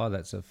 And I thought,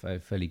 that's a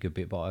fairly good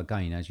bit. But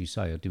again, as you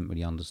say, I didn't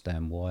really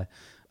understand why.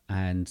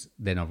 And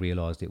then I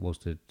realised it was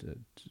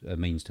a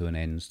means to an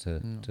end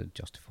to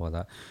justify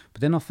that.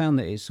 But then I found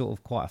that it's sort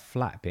of quite a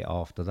flat bit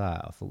after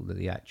that. I thought that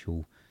the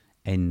actual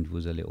end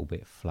was a little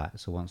bit flat.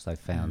 So once they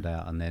found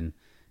out, and then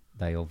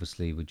they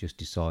obviously were just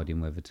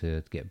deciding whether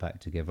to get back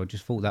together. I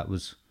just thought it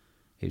was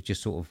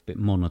just sort of a bit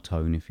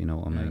monotone, if you know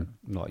what I mean,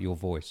 like your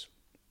voice.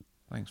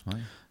 Thanks,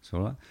 mate. It's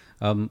all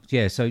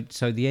right.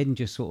 So the end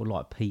just sort of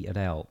like petered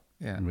out,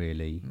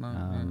 really. No,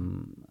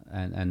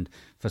 and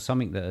for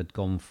something that had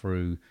gone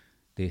through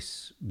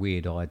this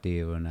weird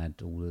idea and had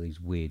all of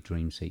these weird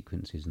dream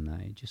sequences and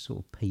that, it just sort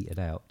of petered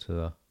out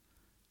to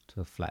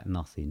a flat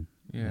nothing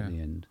at the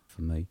end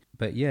for me.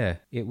 But yeah,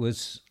 it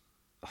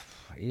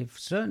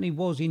certainly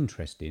was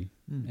interesting.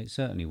 It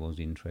certainly was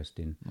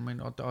interesting. I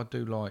mean, I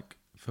do like,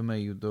 for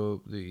me,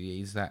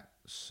 is that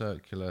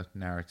circular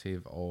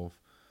narrative of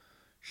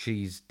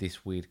she's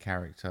this weird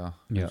character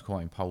who's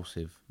quite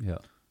impulsive. Yeah.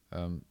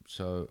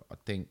 So I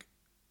think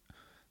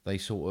they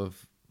sort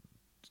of,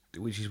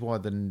 which is why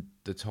the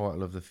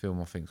title of the film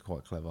I think is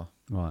quite clever.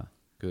 Right.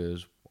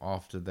 Because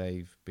after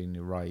they've been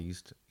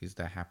erased is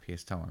their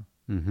happiest time.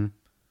 Mm-hmm.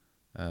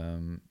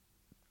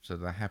 So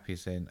the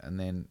happiest end, and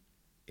then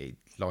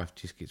life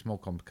just gets more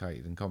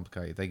complicated and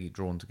complicated. They get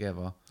drawn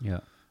together. Yeah.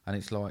 And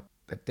it's like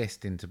they're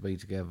destined to be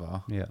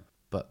together. Yeah.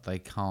 But they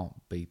can't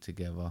be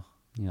together.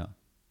 Yeah.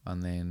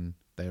 And then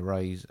they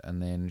erase,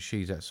 and then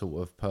she's that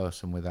sort of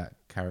person with that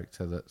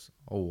character that's,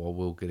 oh, I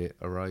will get it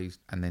erased,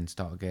 and then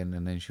start again,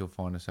 and then she'll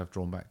find herself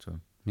drawn back to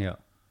him. Yeah.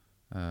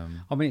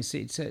 I mean,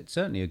 it's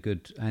certainly a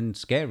good and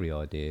scary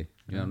idea.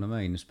 You know what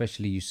I mean?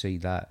 Especially you see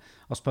that.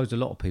 I suppose a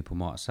lot of people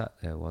might have sat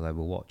there while they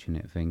were watching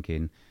it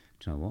thinking,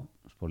 do you know what?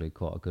 It's probably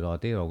quite a good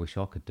idea. I wish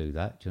I could do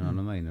that. Do you know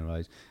what I mean?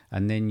 Erase.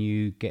 And then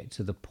you get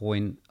to the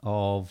point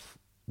of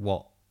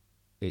what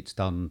it's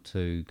done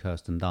to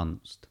Kirsten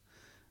Dunst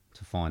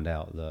to find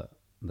out that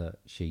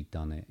she'd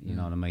done it. You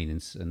know what I mean?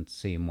 And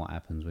seeing what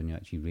happens when you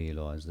actually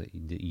realise that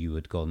you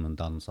had gone and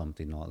done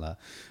something like that.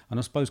 And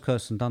I suppose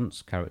Kirsten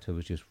Dunst's character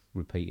was just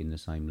repeating the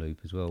same loop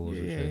as well,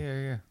 wasn't she?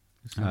 Yeah.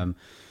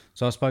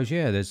 So I suppose,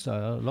 there's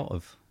a lot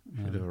of...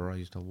 Should have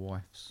erased her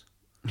wife's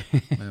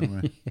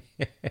memory.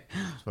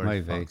 It's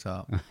very fucked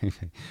up.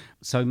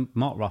 So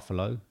Mark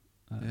Ruffalo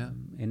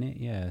in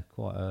it,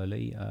 quite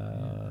early.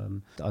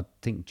 I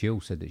think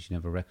Jill said that she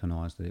never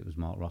recognised that it was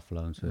Mark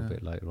Ruffalo until a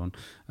bit later on.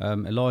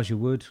 Elijah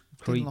Wood.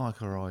 Didn't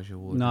like Elijah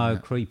Wood. No,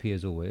 creepy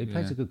as always. He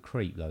plays a good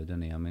creep though,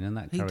 doesn't he? I mean, and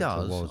that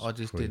character was I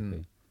just creepy.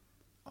 didn't...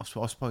 I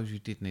suppose you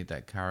did need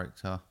that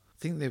character. I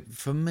think that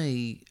for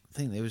me,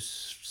 there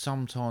was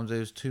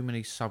too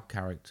many sub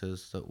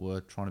characters that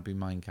were trying to be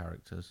main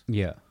characters.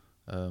 Yeah.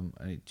 And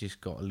it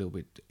just got a little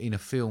bit in a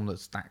film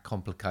that's that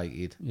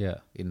complicated. Yeah.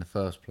 In the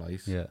first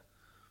place. Yeah.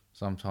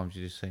 Sometimes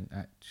you just think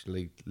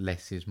actually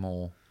less is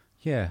more.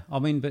 Yeah, I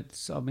mean,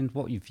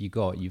 what have you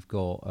got? You've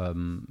got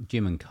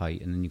Jim and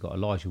Kate, and then you've got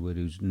Elijah Wood,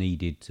 who's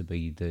needed to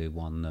be the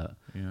one that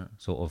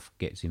sort of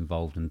gets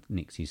involved and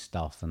nicks his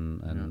stuff,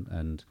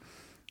 and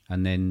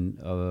then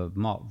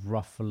Mark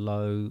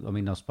Ruffalo. I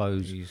mean, I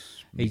suppose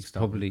he's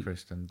probably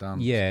Kristen Dunst.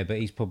 Yeah, but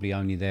he's probably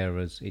only there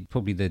as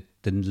probably the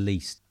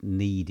least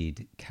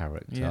needed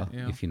character,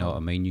 if you know what I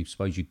mean. You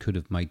suppose you could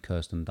have made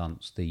Kirsten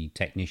Dunst the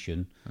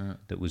technician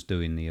that was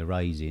doing the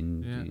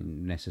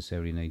erasing,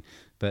 necessary need,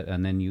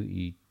 and then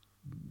you.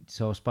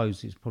 So I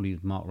suppose it's probably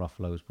Mark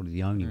Ruffalo was probably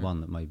the only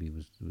one that maybe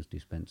was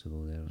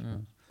dispensable there. I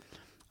suppose.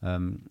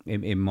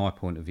 In my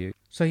point of view.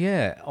 So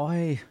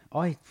I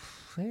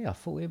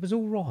thought it was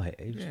all right.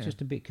 It was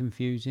just a bit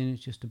confusing.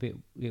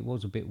 It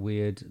was a bit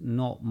weird.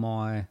 Not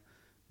my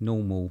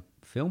normal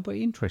film, but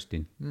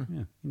interesting.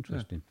 Yeah,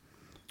 interesting.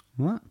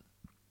 Right.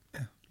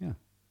 Yeah.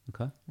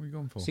 Okay. What are you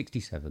going for?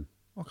 67.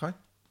 Okay. I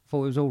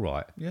thought it was all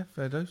right. Yeah,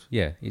 fair dues.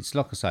 Yeah, it's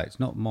like I say, it's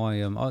not my.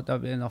 And I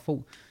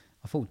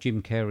thought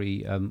Jim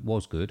Carrey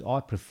was good. I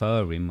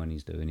prefer him when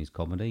he's doing his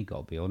comedy.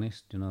 Got to be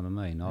honest. Do you know what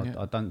I mean?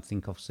 I don't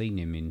think I've seen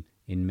him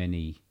in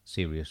many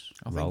serious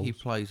roles. I think he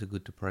plays a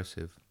good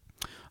depressive.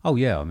 Oh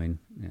yeah, I mean,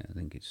 I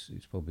think it's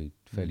probably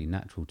fairly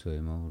natural to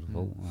him. I would have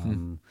thought.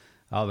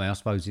 I mean, I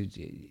suppose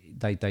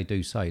they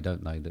do say,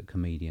 don't they, that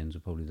comedians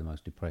are probably the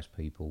most depressed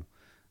people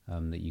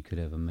that you could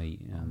ever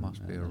meet.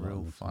 Must be a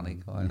real funny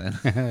guy then.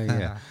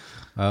 Yeah,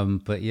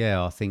 but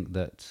I think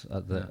that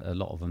a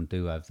lot of them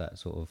do have that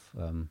sort of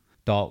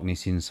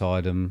darkness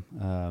inside them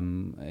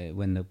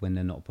when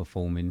they're not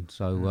performing.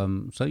 So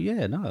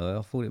no,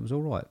 I thought it was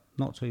all right.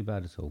 Not too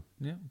bad at all.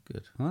 Yeah,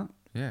 good. All right.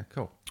 Yeah,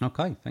 cool.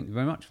 Okay, thank you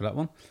very much for that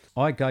one.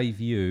 I gave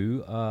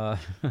you a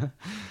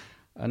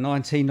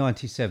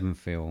 1997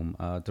 film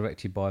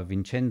directed by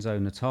Vincenzo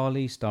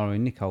Natali,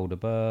 starring Nicole de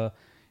Burr,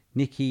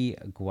 Nikki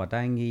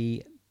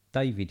Guadagni,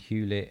 David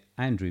Hewlett,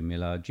 Andrew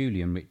Miller,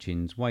 Julian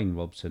Richins, Wayne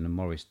Robson and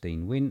Maurice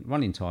Dean Wint.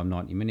 Running time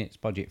 90 minutes,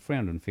 budget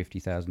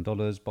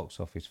 $350,000, box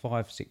office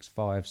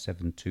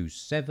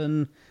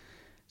 565,727,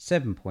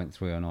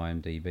 7.3 on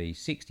IMDb,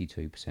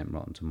 62%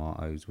 Rotten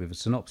Tomatoes, with a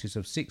synopsis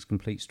of 6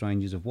 complete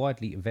strangers of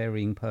widely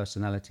varying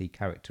personality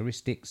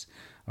characteristics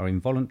are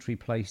involuntarily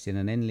placed in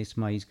an endless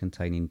maze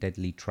containing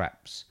deadly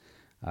traps.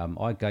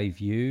 I gave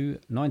you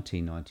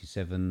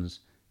 1997's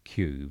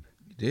Cube.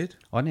 You did?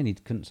 I nearly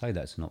couldn't say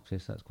that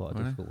synopsis. That's quite a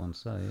difficult one to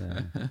say,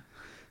 yeah.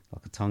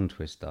 Like a tongue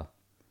twister.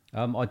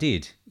 I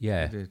did,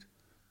 yeah. You did?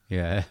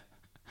 Yeah.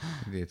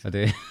 You did? I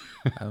did.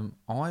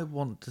 I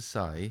want to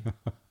say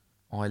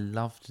I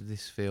loved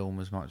this film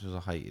as much as I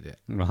hated it.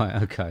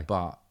 Right, okay.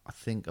 But I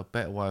think a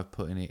better way of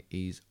putting it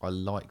is I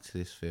liked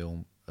this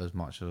film as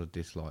much as I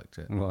disliked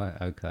it. Right,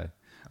 okay.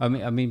 I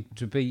mean,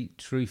 to be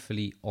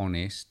truthfully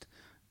honest,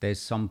 there's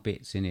some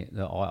bits in it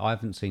that I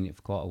haven't seen it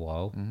for quite a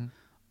while. Mm-hmm.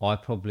 I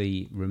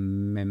probably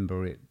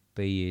remember it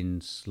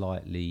being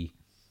slightly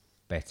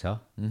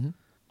better. Mm-hmm.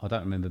 I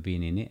don't remember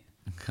being in it.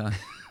 Okay.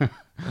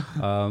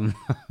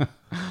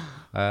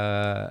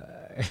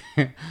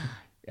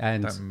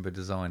 And don't remember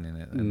designing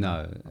it then.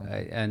 No,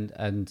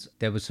 and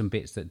there were some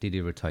bits that did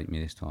irritate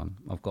me this time,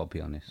 I've got to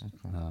be honest.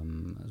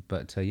 Okay.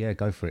 But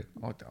go for it.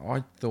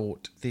 I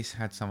thought this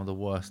had some of the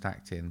worst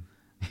acting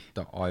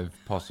that I've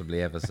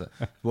possibly ever seen.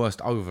 Worst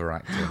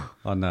overacting.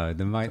 I know,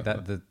 the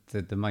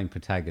main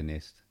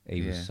protagonist,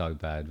 he was so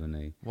bad, wasn't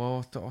he?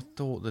 Well, I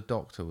thought the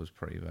Doctor was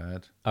pretty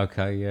bad.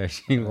 Okay, yeah,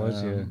 she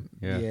was,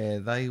 yeah. Yeah,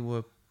 they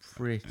were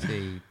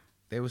pretty...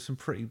 There was some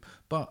pretty...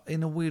 But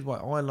in a weird way,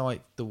 I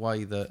liked the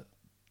way that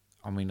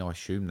I mean, I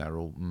assume they're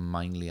all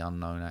mainly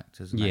unknown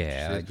actors. And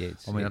Yeah,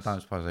 actresses. I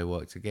don't suppose they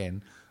worked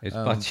again. It's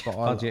but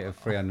budget of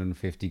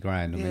 350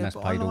 grand. I mean, that's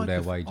but paid I all like their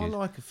I wages.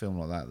 like a film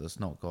like that that's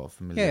not got a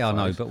familiar Yeah, I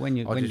know, face. but when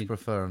you I just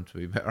prefer them to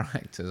be better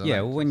actors. and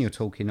yeah, well, when actors. you're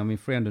talking, I mean,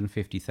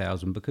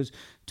 350,000. Because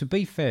to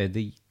be fair,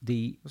 the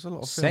There's a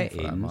lot of film for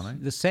that money.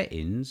 the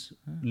settings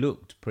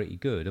looked pretty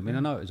good. I mean,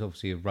 I know it was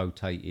obviously a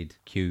rotated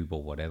cube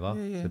or whatever.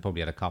 Yeah. They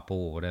probably had a couple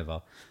or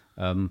whatever.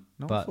 No,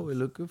 I but thought it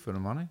looked good for the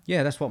money.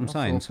 yeah, that's what I'm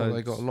saying. I thought So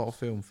they got a lot of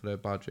film for their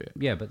budget.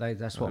 yeah, but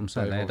that's what I'm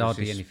saying. They They've had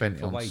hardly obviously anything spent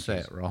for on wages.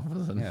 set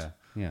rather than.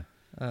 Yeah.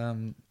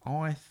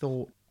 I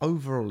thought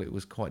overall it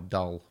was quite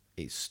dull.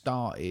 It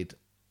started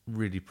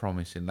really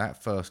promising.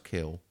 That first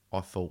kill,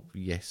 I thought,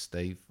 yes,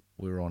 Steve,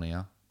 we're on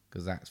here,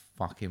 because that's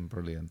fucking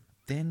brilliant.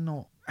 Then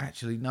not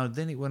actually, no.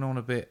 Then it went on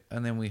a bit,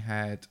 and then we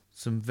had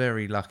some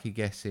very lucky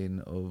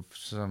guessing of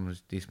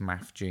this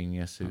math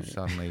genius who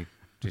suddenly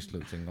just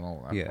looked and gone,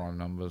 oh, that prime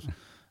numbers,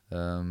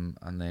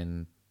 and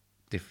then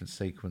different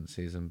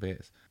sequences and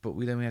bits. But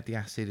we had the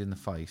acid in the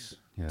face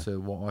to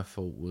what I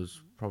thought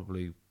was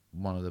probably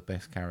one of the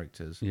best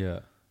characters. Yeah.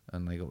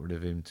 And they got rid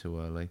of him too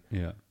early.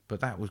 Yeah. But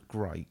that was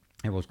great.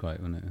 It was great,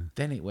 wasn't it?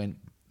 Then it went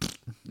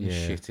Yeah.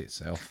 shit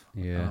itself.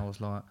 Yeah. And I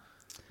was like,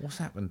 what's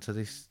happened to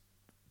this?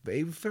 But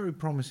it was a very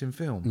promising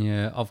film.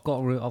 Yeah, I've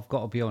got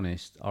to be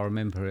honest. I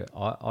remember it.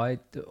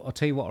 I'll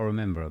tell you what I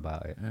remember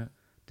about it. Yeah.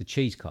 The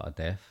cheese cutter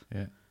death.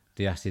 Yeah.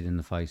 The acid in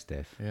the face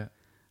death. Yeah.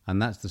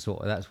 And that's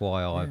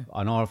why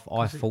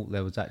I thought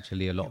there was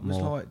actually a lot It was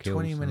more. like kills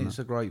 20 than minutes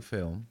that. of great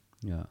film.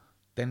 Yeah.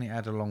 Then it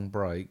had a long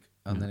break.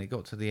 And then it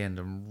got to the end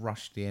and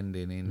rushed the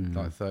ending in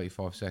like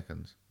 35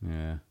 seconds.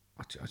 Yeah.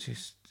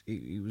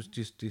 It was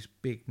just this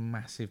big,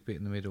 massive bit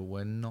in the middle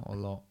where not a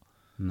lot.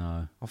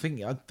 No. I think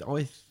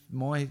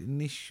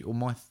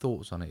my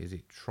thoughts on it is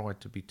it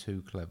tried to be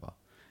too clever.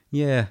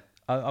 Yeah.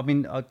 I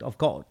mean, I've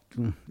got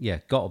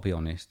to be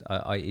honest.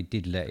 It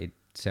did let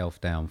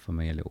itself down for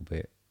me a little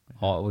bit.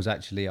 I was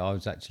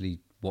actually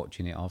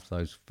watching it after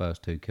those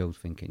first two kills,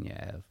 thinking,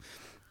 I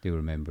do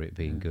remember it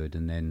being good,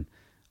 and then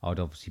I'd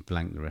obviously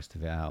blank the rest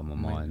of it out of my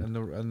mind. And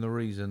the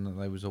reason that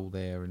they was all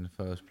there in the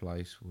first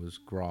place was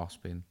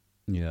grasping.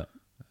 Yeah.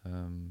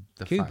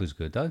 The Cube fact- was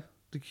good though.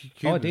 The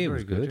Cube idea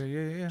was was very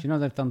good. Yeah. Do you know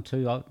they've done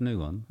two new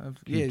ones?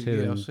 Cube 2 I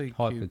and see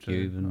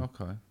Hypercube, and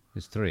okay.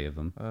 there's three of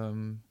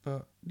them.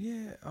 But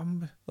yeah,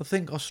 I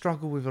think I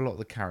struggle with a lot of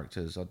the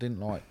characters. I didn't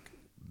like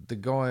the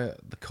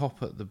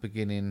cop at the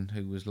beginning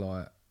who was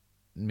like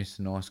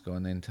Mr. Nice Guy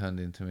and then turned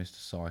into Mr.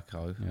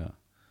 Psycho. Yeah.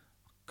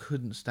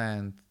 Couldn't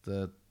stand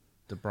the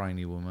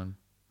brainy woman.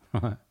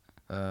 Right.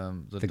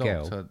 The The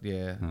doctor, girl?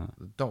 yeah, Right.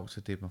 the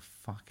doctor did my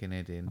fucking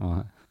head in.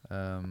 Right.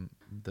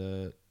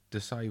 The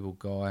disabled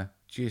guy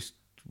just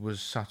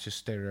was such a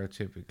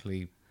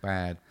stereotypically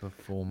bad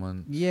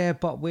performance. Yeah,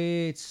 but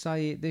we'd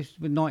say this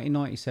was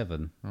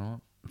 1997. Right.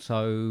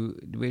 So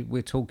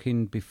we're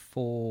talking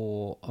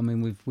before. I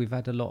mean, we've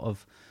had a lot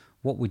of.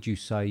 What would you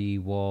say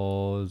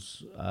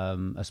was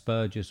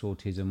Asperger's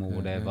autism or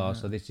whatever? Yeah.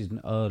 So this is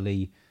an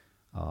early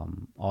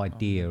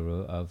idea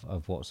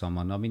of what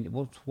someone. I mean,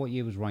 what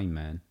year was Rain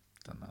Man?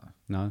 Don't know.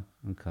 No,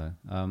 okay.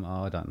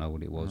 I don't know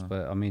what it was,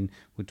 but I mean,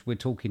 we're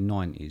talking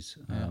 90s.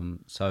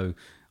 So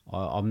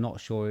I'm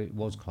not sure it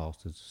was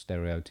classed as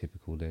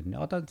stereotypical then.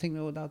 I don't think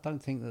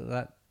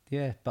that.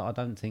 Yeah, but I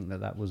don't think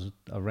that was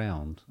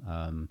around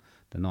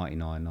the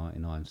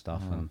 99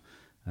 stuff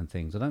and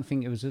things. I don't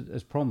think it was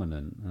as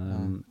prominent.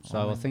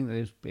 I think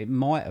that it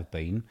might have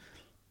been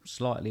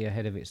slightly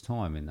ahead of its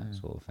time in that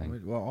sort of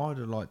thing. Well, I'd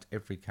have liked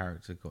every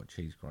character got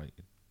cheese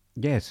grated.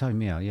 Yeah,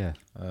 same. Yeah. Yeah.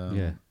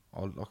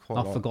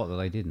 I forgot that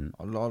they didn't.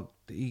 I like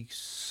he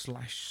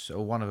slashed,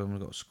 or one of them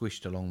got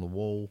squished along the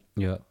wall.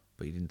 Yeah.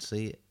 But you didn't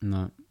see it.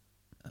 No.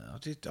 I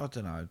don't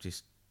know.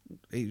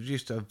 It was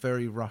just a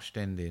very rushed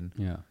ending.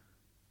 Yeah.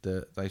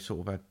 That they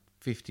sort of had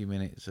 50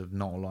 minutes of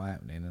not a lot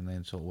happening, and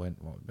then sort of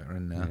went, "What better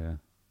in there?" Yeah.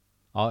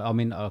 I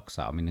mean, like I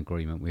say, I'm in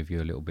agreement with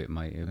you a little bit,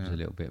 mate. It was a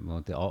little bit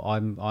more.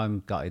 I'm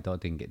gutted I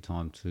didn't get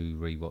time to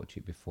rewatch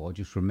it before. I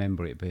just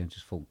remember it being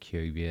just thought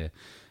Cube. Yeah,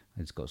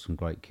 it's got some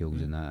great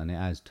kills in that, and it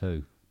has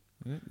too.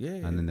 Yeah.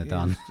 And then they're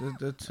done.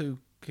 The two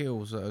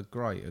kills that are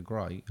great.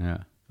 Yeah.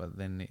 But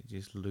then it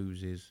just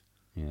loses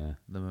Yeah.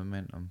 the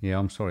momentum. Yeah,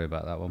 I'm sorry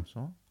about that one.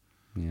 So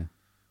Yeah.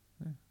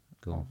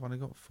 Go on. I've only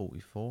got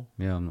 44.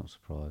 Yeah, I'm not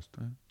surprised.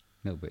 Yeah. A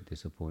little bit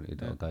disappointed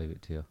that I gave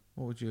it to you.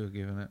 What would you have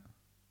given it?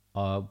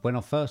 When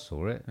I first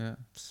saw it, Yeah.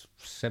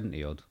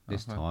 70 odd.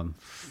 This Okay. time,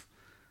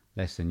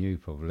 less than you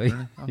probably.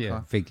 Really? Okay.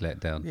 Yeah, big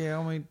letdown. Yeah,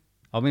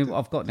 I mean,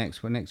 I've got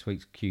next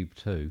week's Cube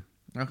 2.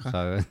 Okay.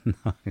 So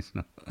no, it's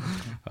not.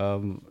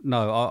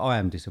 No, I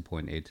am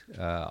disappointed.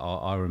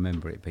 I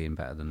remember it being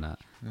better than that.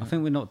 I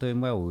think we're not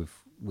doing well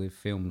with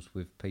films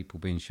with people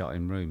being shut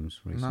in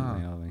rooms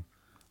recently, are we?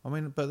 I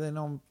mean, but then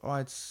I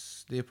had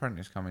The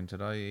Apprentice coming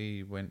today.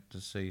 He went to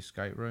see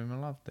Escape Room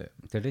and loved it.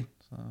 Did he?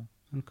 So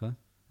Okay.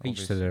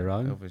 Each to their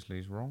own. Obviously,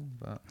 he's wrong,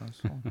 but that's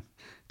fine.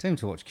 Tell him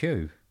to watch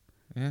Q.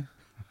 Yeah.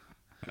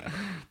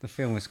 The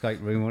film Escape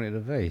Room wanted to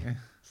be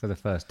for the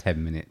first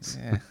 10 minutes.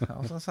 Yeah. I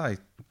was going to say,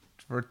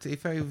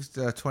 if it was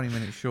 20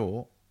 minutes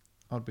short,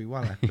 I'd be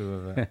well happy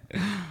with it.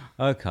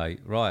 Okay,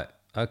 right.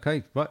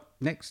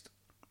 Next,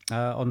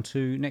 on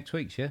to next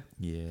week's, yeah?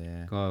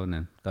 Yeah. Go on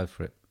then, go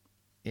for it.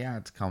 It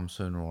had to come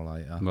sooner or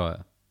later. Right,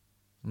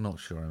 I'm not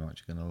sure how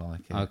much you're going to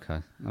like it.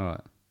 okay, all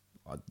right,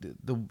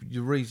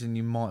 The reason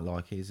you might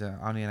like it is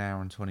only an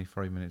hour and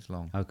 23 minutes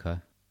long. okay,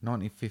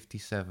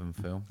 1957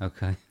 film.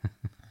 okay,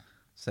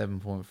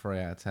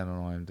 7.3 out of 10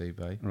 on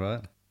IMDb.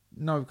 right,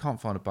 No, can't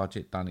find a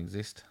budget, don't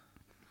exist.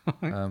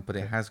 But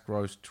it has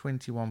grossed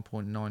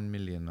 21.9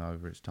 million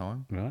over its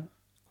time. right,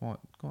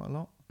 Quite a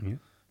lot. yeah,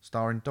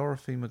 Starring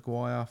Dorothy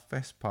Maguire,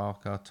 Fess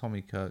Parker,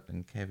 Tommy Kirk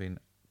and Kevin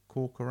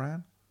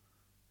Corcoran.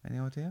 Any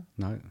idea?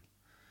 no,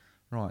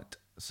 Right.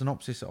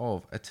 Synopsis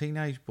of: a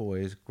teenage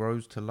boy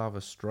grows to love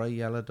a stray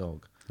yellow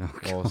dog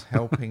whilst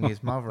helping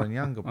his mother and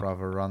younger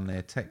brother run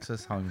their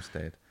Texas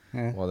homestead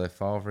while their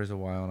father is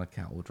away on a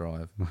cattle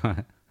drive.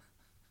 right,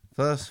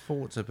 First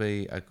thought to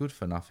be a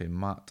good-for-nothing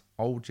mutt,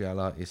 Old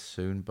Yeller is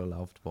soon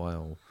beloved by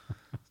all.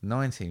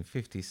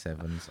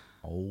 1957's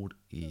Old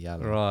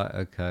Yeller. right,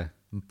 okay.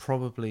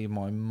 Probably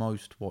my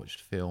most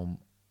watched film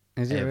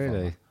Is it ever.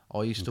 really?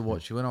 I used to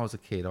watch it when I was a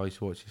kid. I used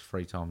to watch it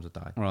 3 times a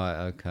day.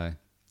 Right, okay,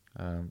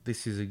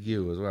 This is a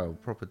U as well,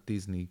 proper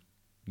Disney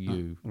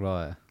U.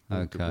 right,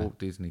 okay, Walt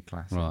Disney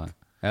classic. right.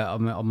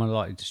 Am I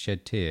likely to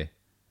shed tear?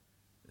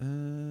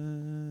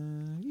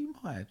 You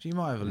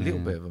might have a little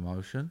bit of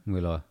emotion.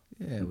 Will I?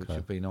 Yeah, which Okay.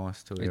 would be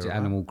nice to hear. Is it about.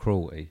 animal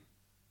cruelty?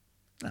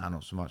 Nah,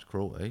 not so much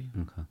cruelty.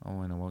 Okay, I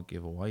mean, I won't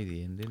give away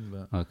the ending,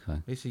 but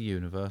okay, it's a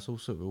universal,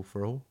 suitable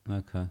for all.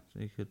 okay. So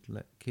you could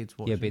let kids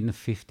watch Yeah, it. but in the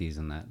 50s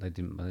and that, they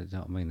didn't. You know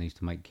what I mean, they used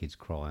to make kids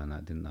cry and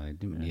that, didn't they?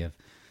 Didn't really have.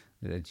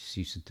 They just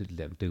used to let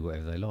them do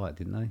whatever they liked,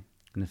 didn't they?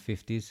 In the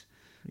 50s,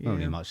 not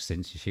really Yeah. much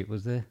censorship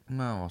was there.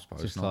 No, I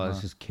suppose Just not. like no.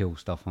 let's just kill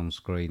stuff on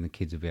screen. The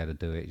kids would be able to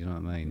do it. You know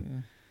what I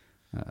mean?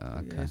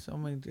 Okay. Yes, I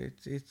mean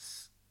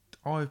it's.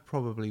 I've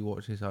probably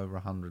watched this over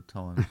 100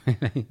 times.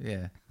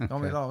 Yeah, I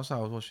mean, like I say, I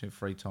was watching it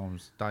 3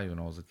 times a day when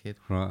I was a kid.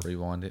 Right.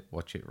 Rewind it,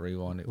 watch it,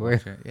 rewind it,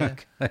 watch it. Yeah,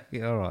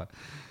 Okay. All right.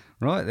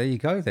 Right. There you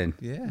go then.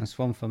 Yeah. That's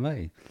one for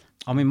me.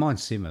 I mean,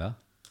 mine's similar.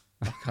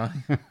 okay.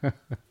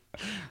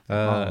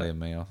 Marley and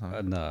me, I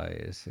think. No,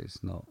 it's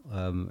not.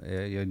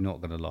 You're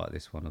not going to like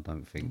this one, I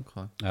don't think.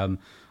 Okay.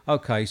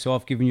 Okay, so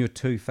I've given you a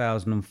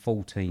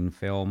 2014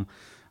 film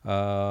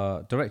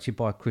directed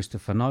by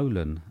Christopher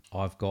Nolan.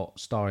 I've got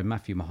starring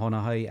Matthew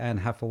McConaughey, Anne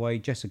Hathaway,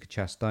 Jessica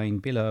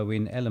Chastain, Bill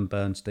Irwin, Ellen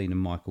Bernstein and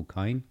Michael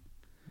Caine.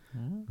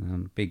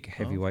 Big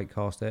heavyweight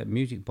cast there.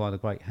 Music by the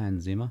great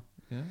Hans Zimmer.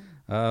 Yeah.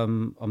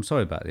 I'm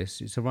sorry about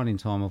this. It's a running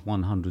time of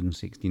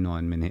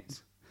 169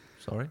 minutes.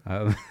 Sorry.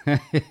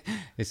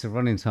 It's a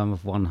running time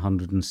of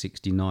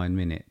 169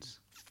 minutes.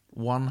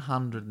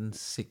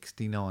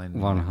 169.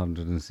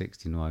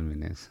 169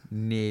 minutes.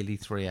 Nearly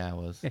 3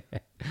 hours.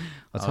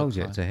 I told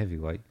you Okay. it's a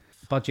heavyweight.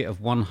 Budget of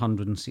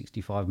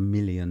 $165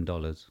 million.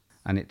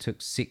 And it took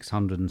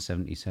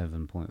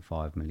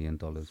 $677.5 million.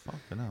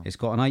 Fucking hell. It's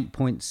got an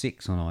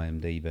 8.6 on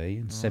IMDb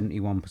and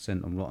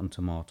 71% on Rotten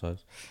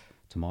Tomatoes.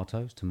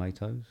 Tomatoes?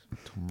 Tomato.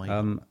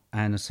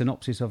 And a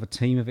synopsis of: a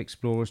team of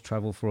explorers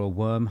travel for a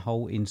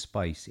wormhole in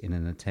space in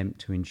an attempt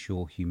to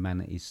ensure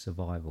humanity's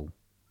survival.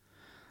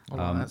 I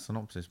like that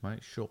synopsis,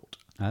 mate. Short.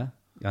 Huh?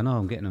 I know,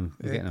 I'm getting them.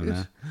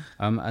 Now.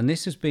 And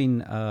this has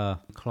been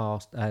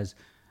classed as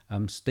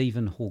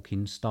Stephen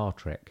Hawking's Star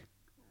Trek.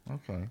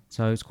 Okay.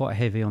 So it's quite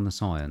heavy on the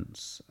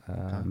science.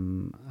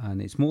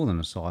 And it's more than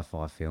a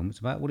sci-fi film. It's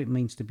about what it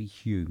means to be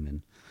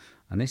human.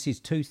 And this is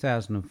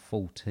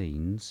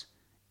 2014's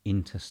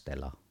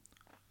Interstellar.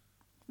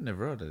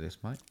 Never heard of this,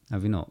 mate.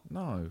 Have you not?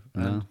 No.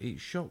 No. And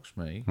it shocks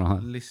me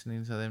Right.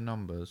 listening to them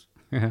numbers.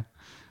 Yeah.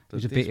 That It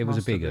was a this big. It was a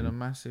must have big been a one.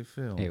 massive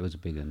film. It was a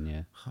big one.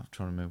 Yeah. I'm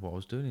trying to remember what I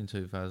was doing in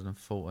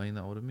 2014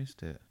 that I would have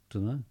missed it.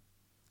 Don't know.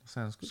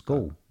 Sounds good.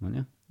 School, weren't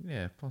you? though.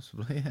 Yeah,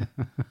 possibly, yeah.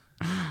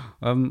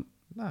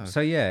 No. So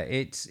yeah,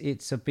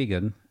 it's a big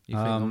one. You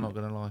think I'm not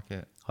going to like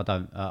it? I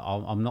don't.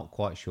 I'm not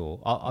quite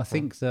sure. I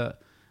think that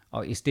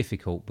it's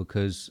difficult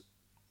because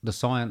the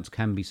science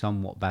can be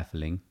somewhat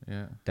baffling.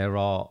 Yeah. There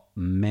are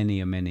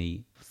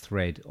many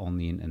thread on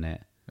the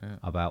internet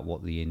about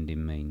what the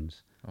ending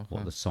means,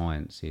 what the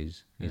science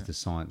is. Is the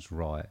science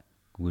right?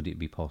 Would it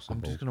be possible?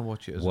 I'm just going to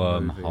watch it as a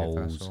movie, if that's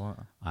wormholes all right.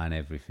 and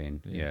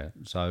everything. Yeah.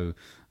 So,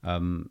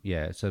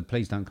 So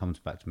please don't come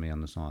back to me on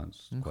the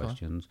science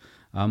questions.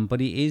 But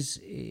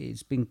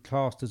it's been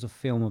classed as a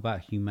film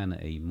about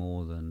humanity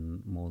more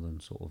than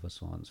sort of a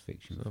science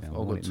fiction So film. I've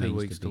What got it 2 means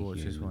weeks to be watch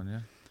this human. one,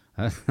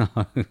 yeah?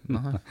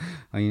 No.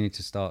 Oh, you need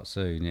to start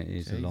soon. It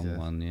is a long Jesus.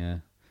 one. Yeah.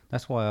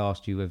 That's why I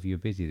asked you whether you're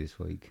busy this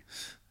week.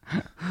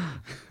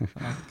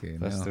 Okay,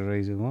 That's the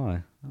reason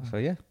why. So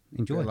yeah,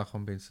 enjoy. feel like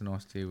I'm being so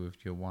nice to you with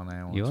your 1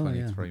 hour You and are, 23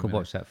 yeah. I minutes. could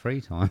watch that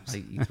 3 times.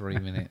 83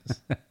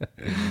 minutes.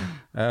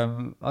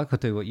 I could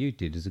do what you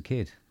did as a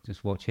kid.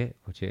 Just watch it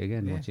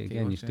again, Yeah, watch it keep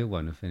again. You watching still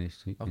won't have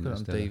finished. I've got it on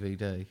Interstellar.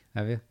 DVD,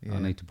 Have you? Yeah. I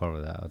need to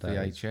borrow that. I don't.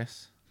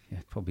 VHS. Yeah,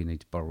 probably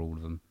need to borrow all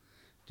of them.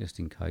 just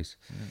in case.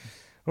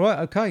 All right,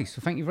 okay.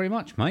 So thank you very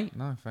much, mate.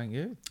 No, thank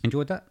you.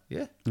 Enjoyed that?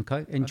 Yeah.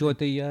 Okay. Enjoyed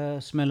the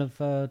smell of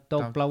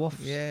dog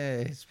blow-offs? Yeah,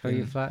 it's Through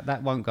your flat?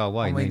 That won't go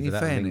away. I mean, neither,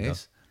 in that linger.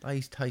 fairness,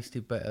 these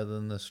tasted better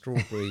than the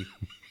strawberry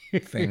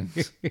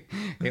things.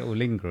 It will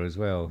linger as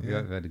well. You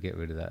won't be able to get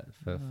rid of that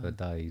for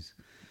days.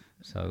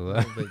 So A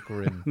little bit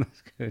grim.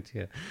 that's good,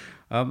 yeah.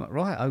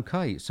 Right,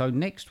 okay. So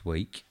next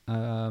week,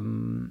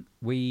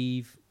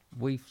 we've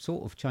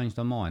sort of changed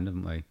our mind,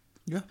 haven't we?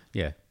 Yeah.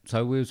 Yeah.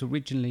 So we was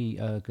originally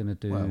going to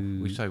do. Well,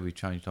 we say we've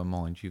changed our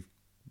minds. You've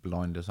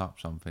lined us up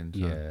something. So.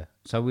 Yeah.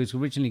 So we was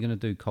originally going to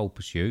do Cold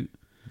Pursuit,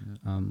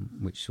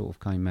 which sort of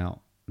came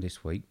out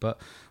this week.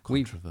 But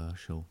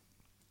Controversial.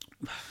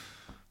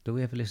 do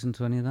we ever listen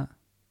to any of that?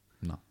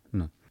 No.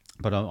 No.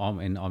 But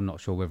I'm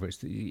not sure whether it's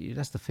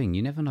that's the thing.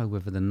 You never know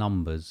whether the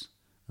numbers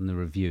and the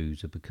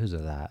reviews are because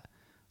of that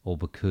or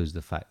because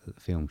the fact that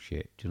the film's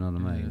shit. Do you know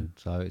what I mean?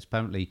 So it's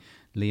apparently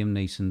Liam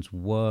Neeson's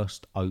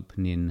worst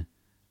opening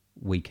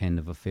weekend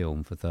of a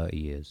film for 30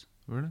 years.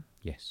 Really?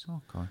 Yes.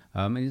 Okay.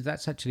 And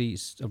that's actually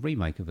a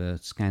remake of a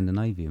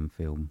Scandinavian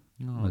film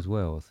as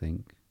well, I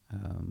think,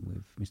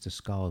 with Mr.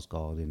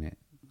 Skarsgård in it,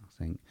 I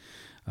think,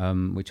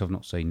 which I've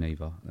not seen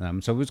neither.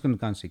 So we was going to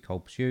go and see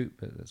Cold Pursuit,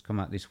 but it's come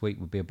out this week.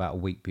 We'll be about a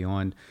week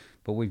behind.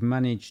 But we've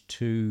managed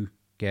to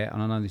get,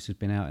 and I know this has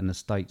been out in the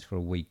States for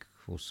a week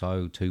or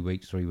so, 2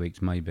 weeks, 3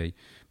 weeks maybe,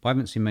 but I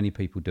haven't seen many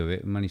people do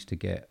it. We managed to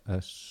get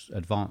an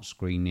advanced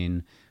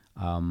screening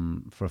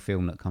for a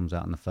film that comes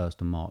out on the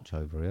 1st of March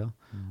over here.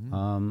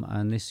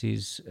 And this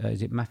is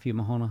it Matthew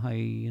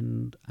McConaughey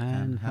and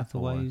Anne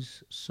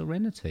Hathaway's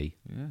Serenity?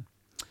 Yeah.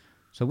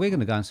 So we're going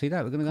to go and see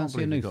that. We're going to go and Can't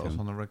see a believe new you got us film.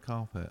 on the red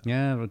carpet.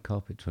 Yeah, red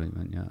carpet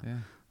treatment, yeah. Yeah.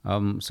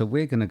 So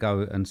we're going to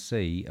go and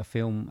see a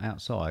film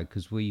outside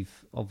because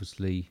we've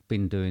obviously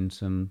been doing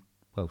some,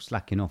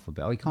 slacking off a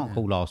bit. We can't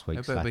call last week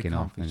There better be slacking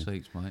off. comfy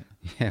seats, mate.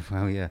 Yeah,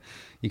 well, yeah.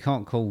 You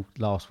can't call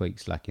last week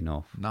slacking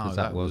off. No, 'cause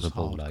that was was a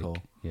ball hardcore.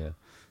 ache. Yeah.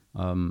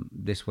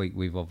 This week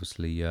we've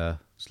obviously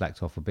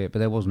slacked off a bit, but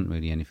there wasn't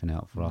really anything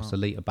out for us.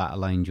 Alita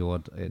Battle Angel, I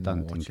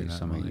don't think watching it's that,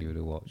 something mate. you would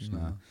have watched.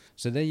 No.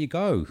 So there you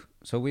go.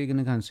 So we're going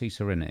to go and see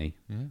Serenity.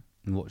 Yeah.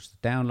 And watch the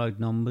download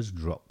numbers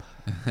drop.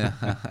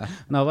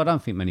 No, I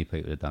don't think many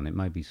people have done it.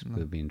 Maybe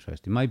it'll be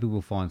interesting. Maybe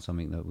we'll find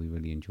something that we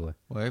really enjoy.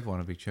 Well, everyone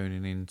will be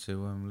tuning in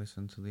to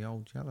listen to the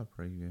old Jella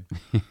preview.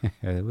 Yeah,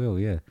 they will,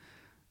 yeah.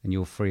 And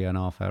your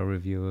 3.5 hour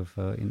review of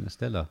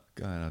Interstellar.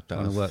 Going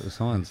Trying to work the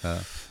science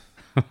out.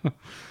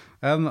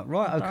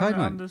 Right, okay,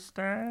 mate.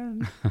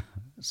 Understand.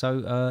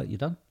 So, you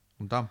done?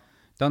 I'm done.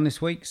 Done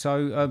this week.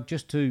 So,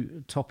 just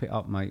to top it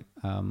up, mate,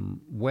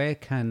 where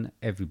can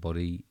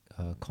everybody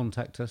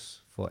contact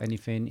us for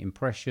anything,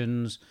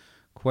 impressions,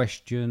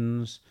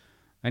 questions,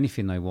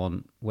 anything they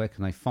want? Where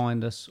can they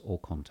find us or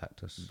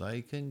contact us?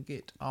 They can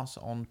get us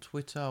on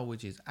Twitter,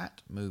 which is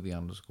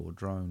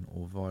 @movie_drone,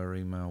 or via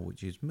email,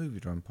 which is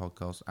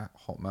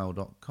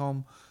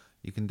moviedronepodcast@hotmail.com.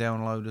 You can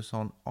download us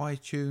on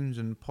iTunes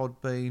and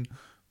Podbean.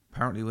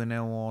 Apparently we're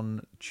now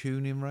on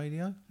TuneIn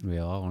Radio. We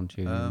are on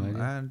TuneIn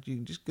Radio. And you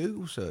can just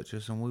Google search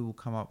us and we will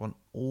come up on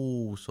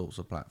all sorts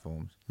of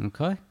platforms.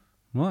 Okay,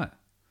 right.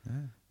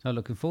 Yeah. So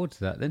looking forward to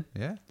that then.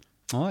 Yeah.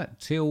 All right,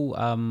 till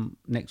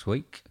next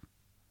week. I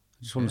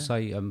just want to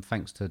say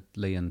thanks to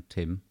Lee and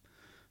Tim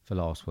for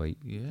last week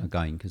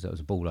again, because that was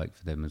a ball ache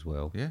for them as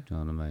well. Yeah. Do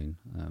you know what I mean?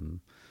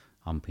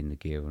 Humping the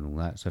gear and all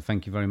that. So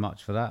thank you very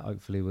much for that.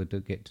 Hopefully we'll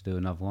get to do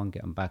another one,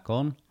 get them back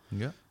on.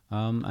 Yeah.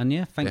 And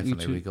yeah, thank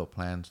Definitely you to. we got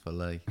plans for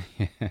Lee.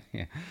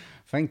 Yeah.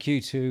 Thank you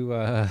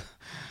to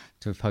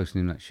posting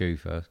him that shoe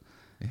first.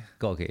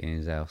 Got to get in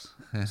his house.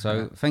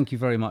 So thank you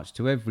very much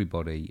to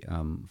everybody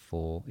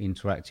for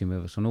interacting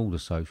with us on all the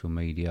social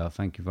media.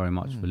 Thank you very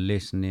much for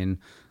listening,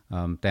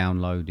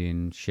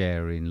 downloading,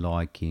 sharing,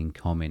 liking,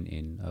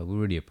 commenting. We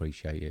really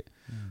appreciate it.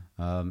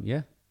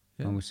 Yeah.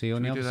 And we'll see you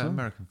on the Should other we do that side.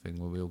 American thing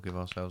where we all give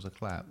ourselves a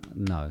clap?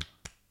 No.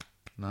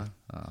 No?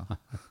 Oh. I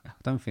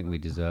don't think we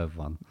deserve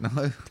one.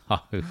 No? No.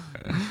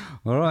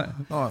 All right.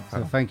 All right, So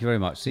pal. thank you very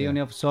much. See you on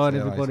the other side, See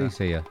you everybody. later.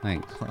 See you.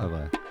 Thanks.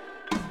 Bye-bye.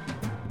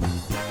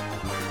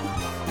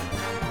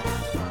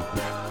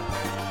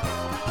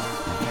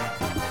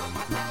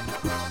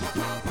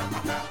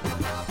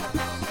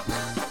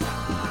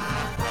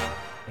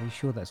 Are you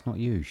sure that's not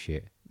you,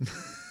 shit?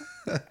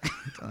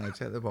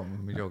 It's at the bottom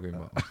of my jogging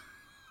bottom.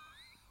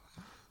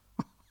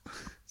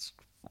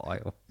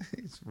 Vile.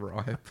 It's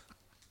ripe.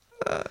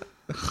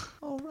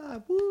 All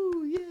right.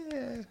 Woo,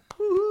 yeah.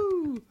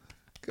 Woo.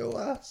 Go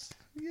us.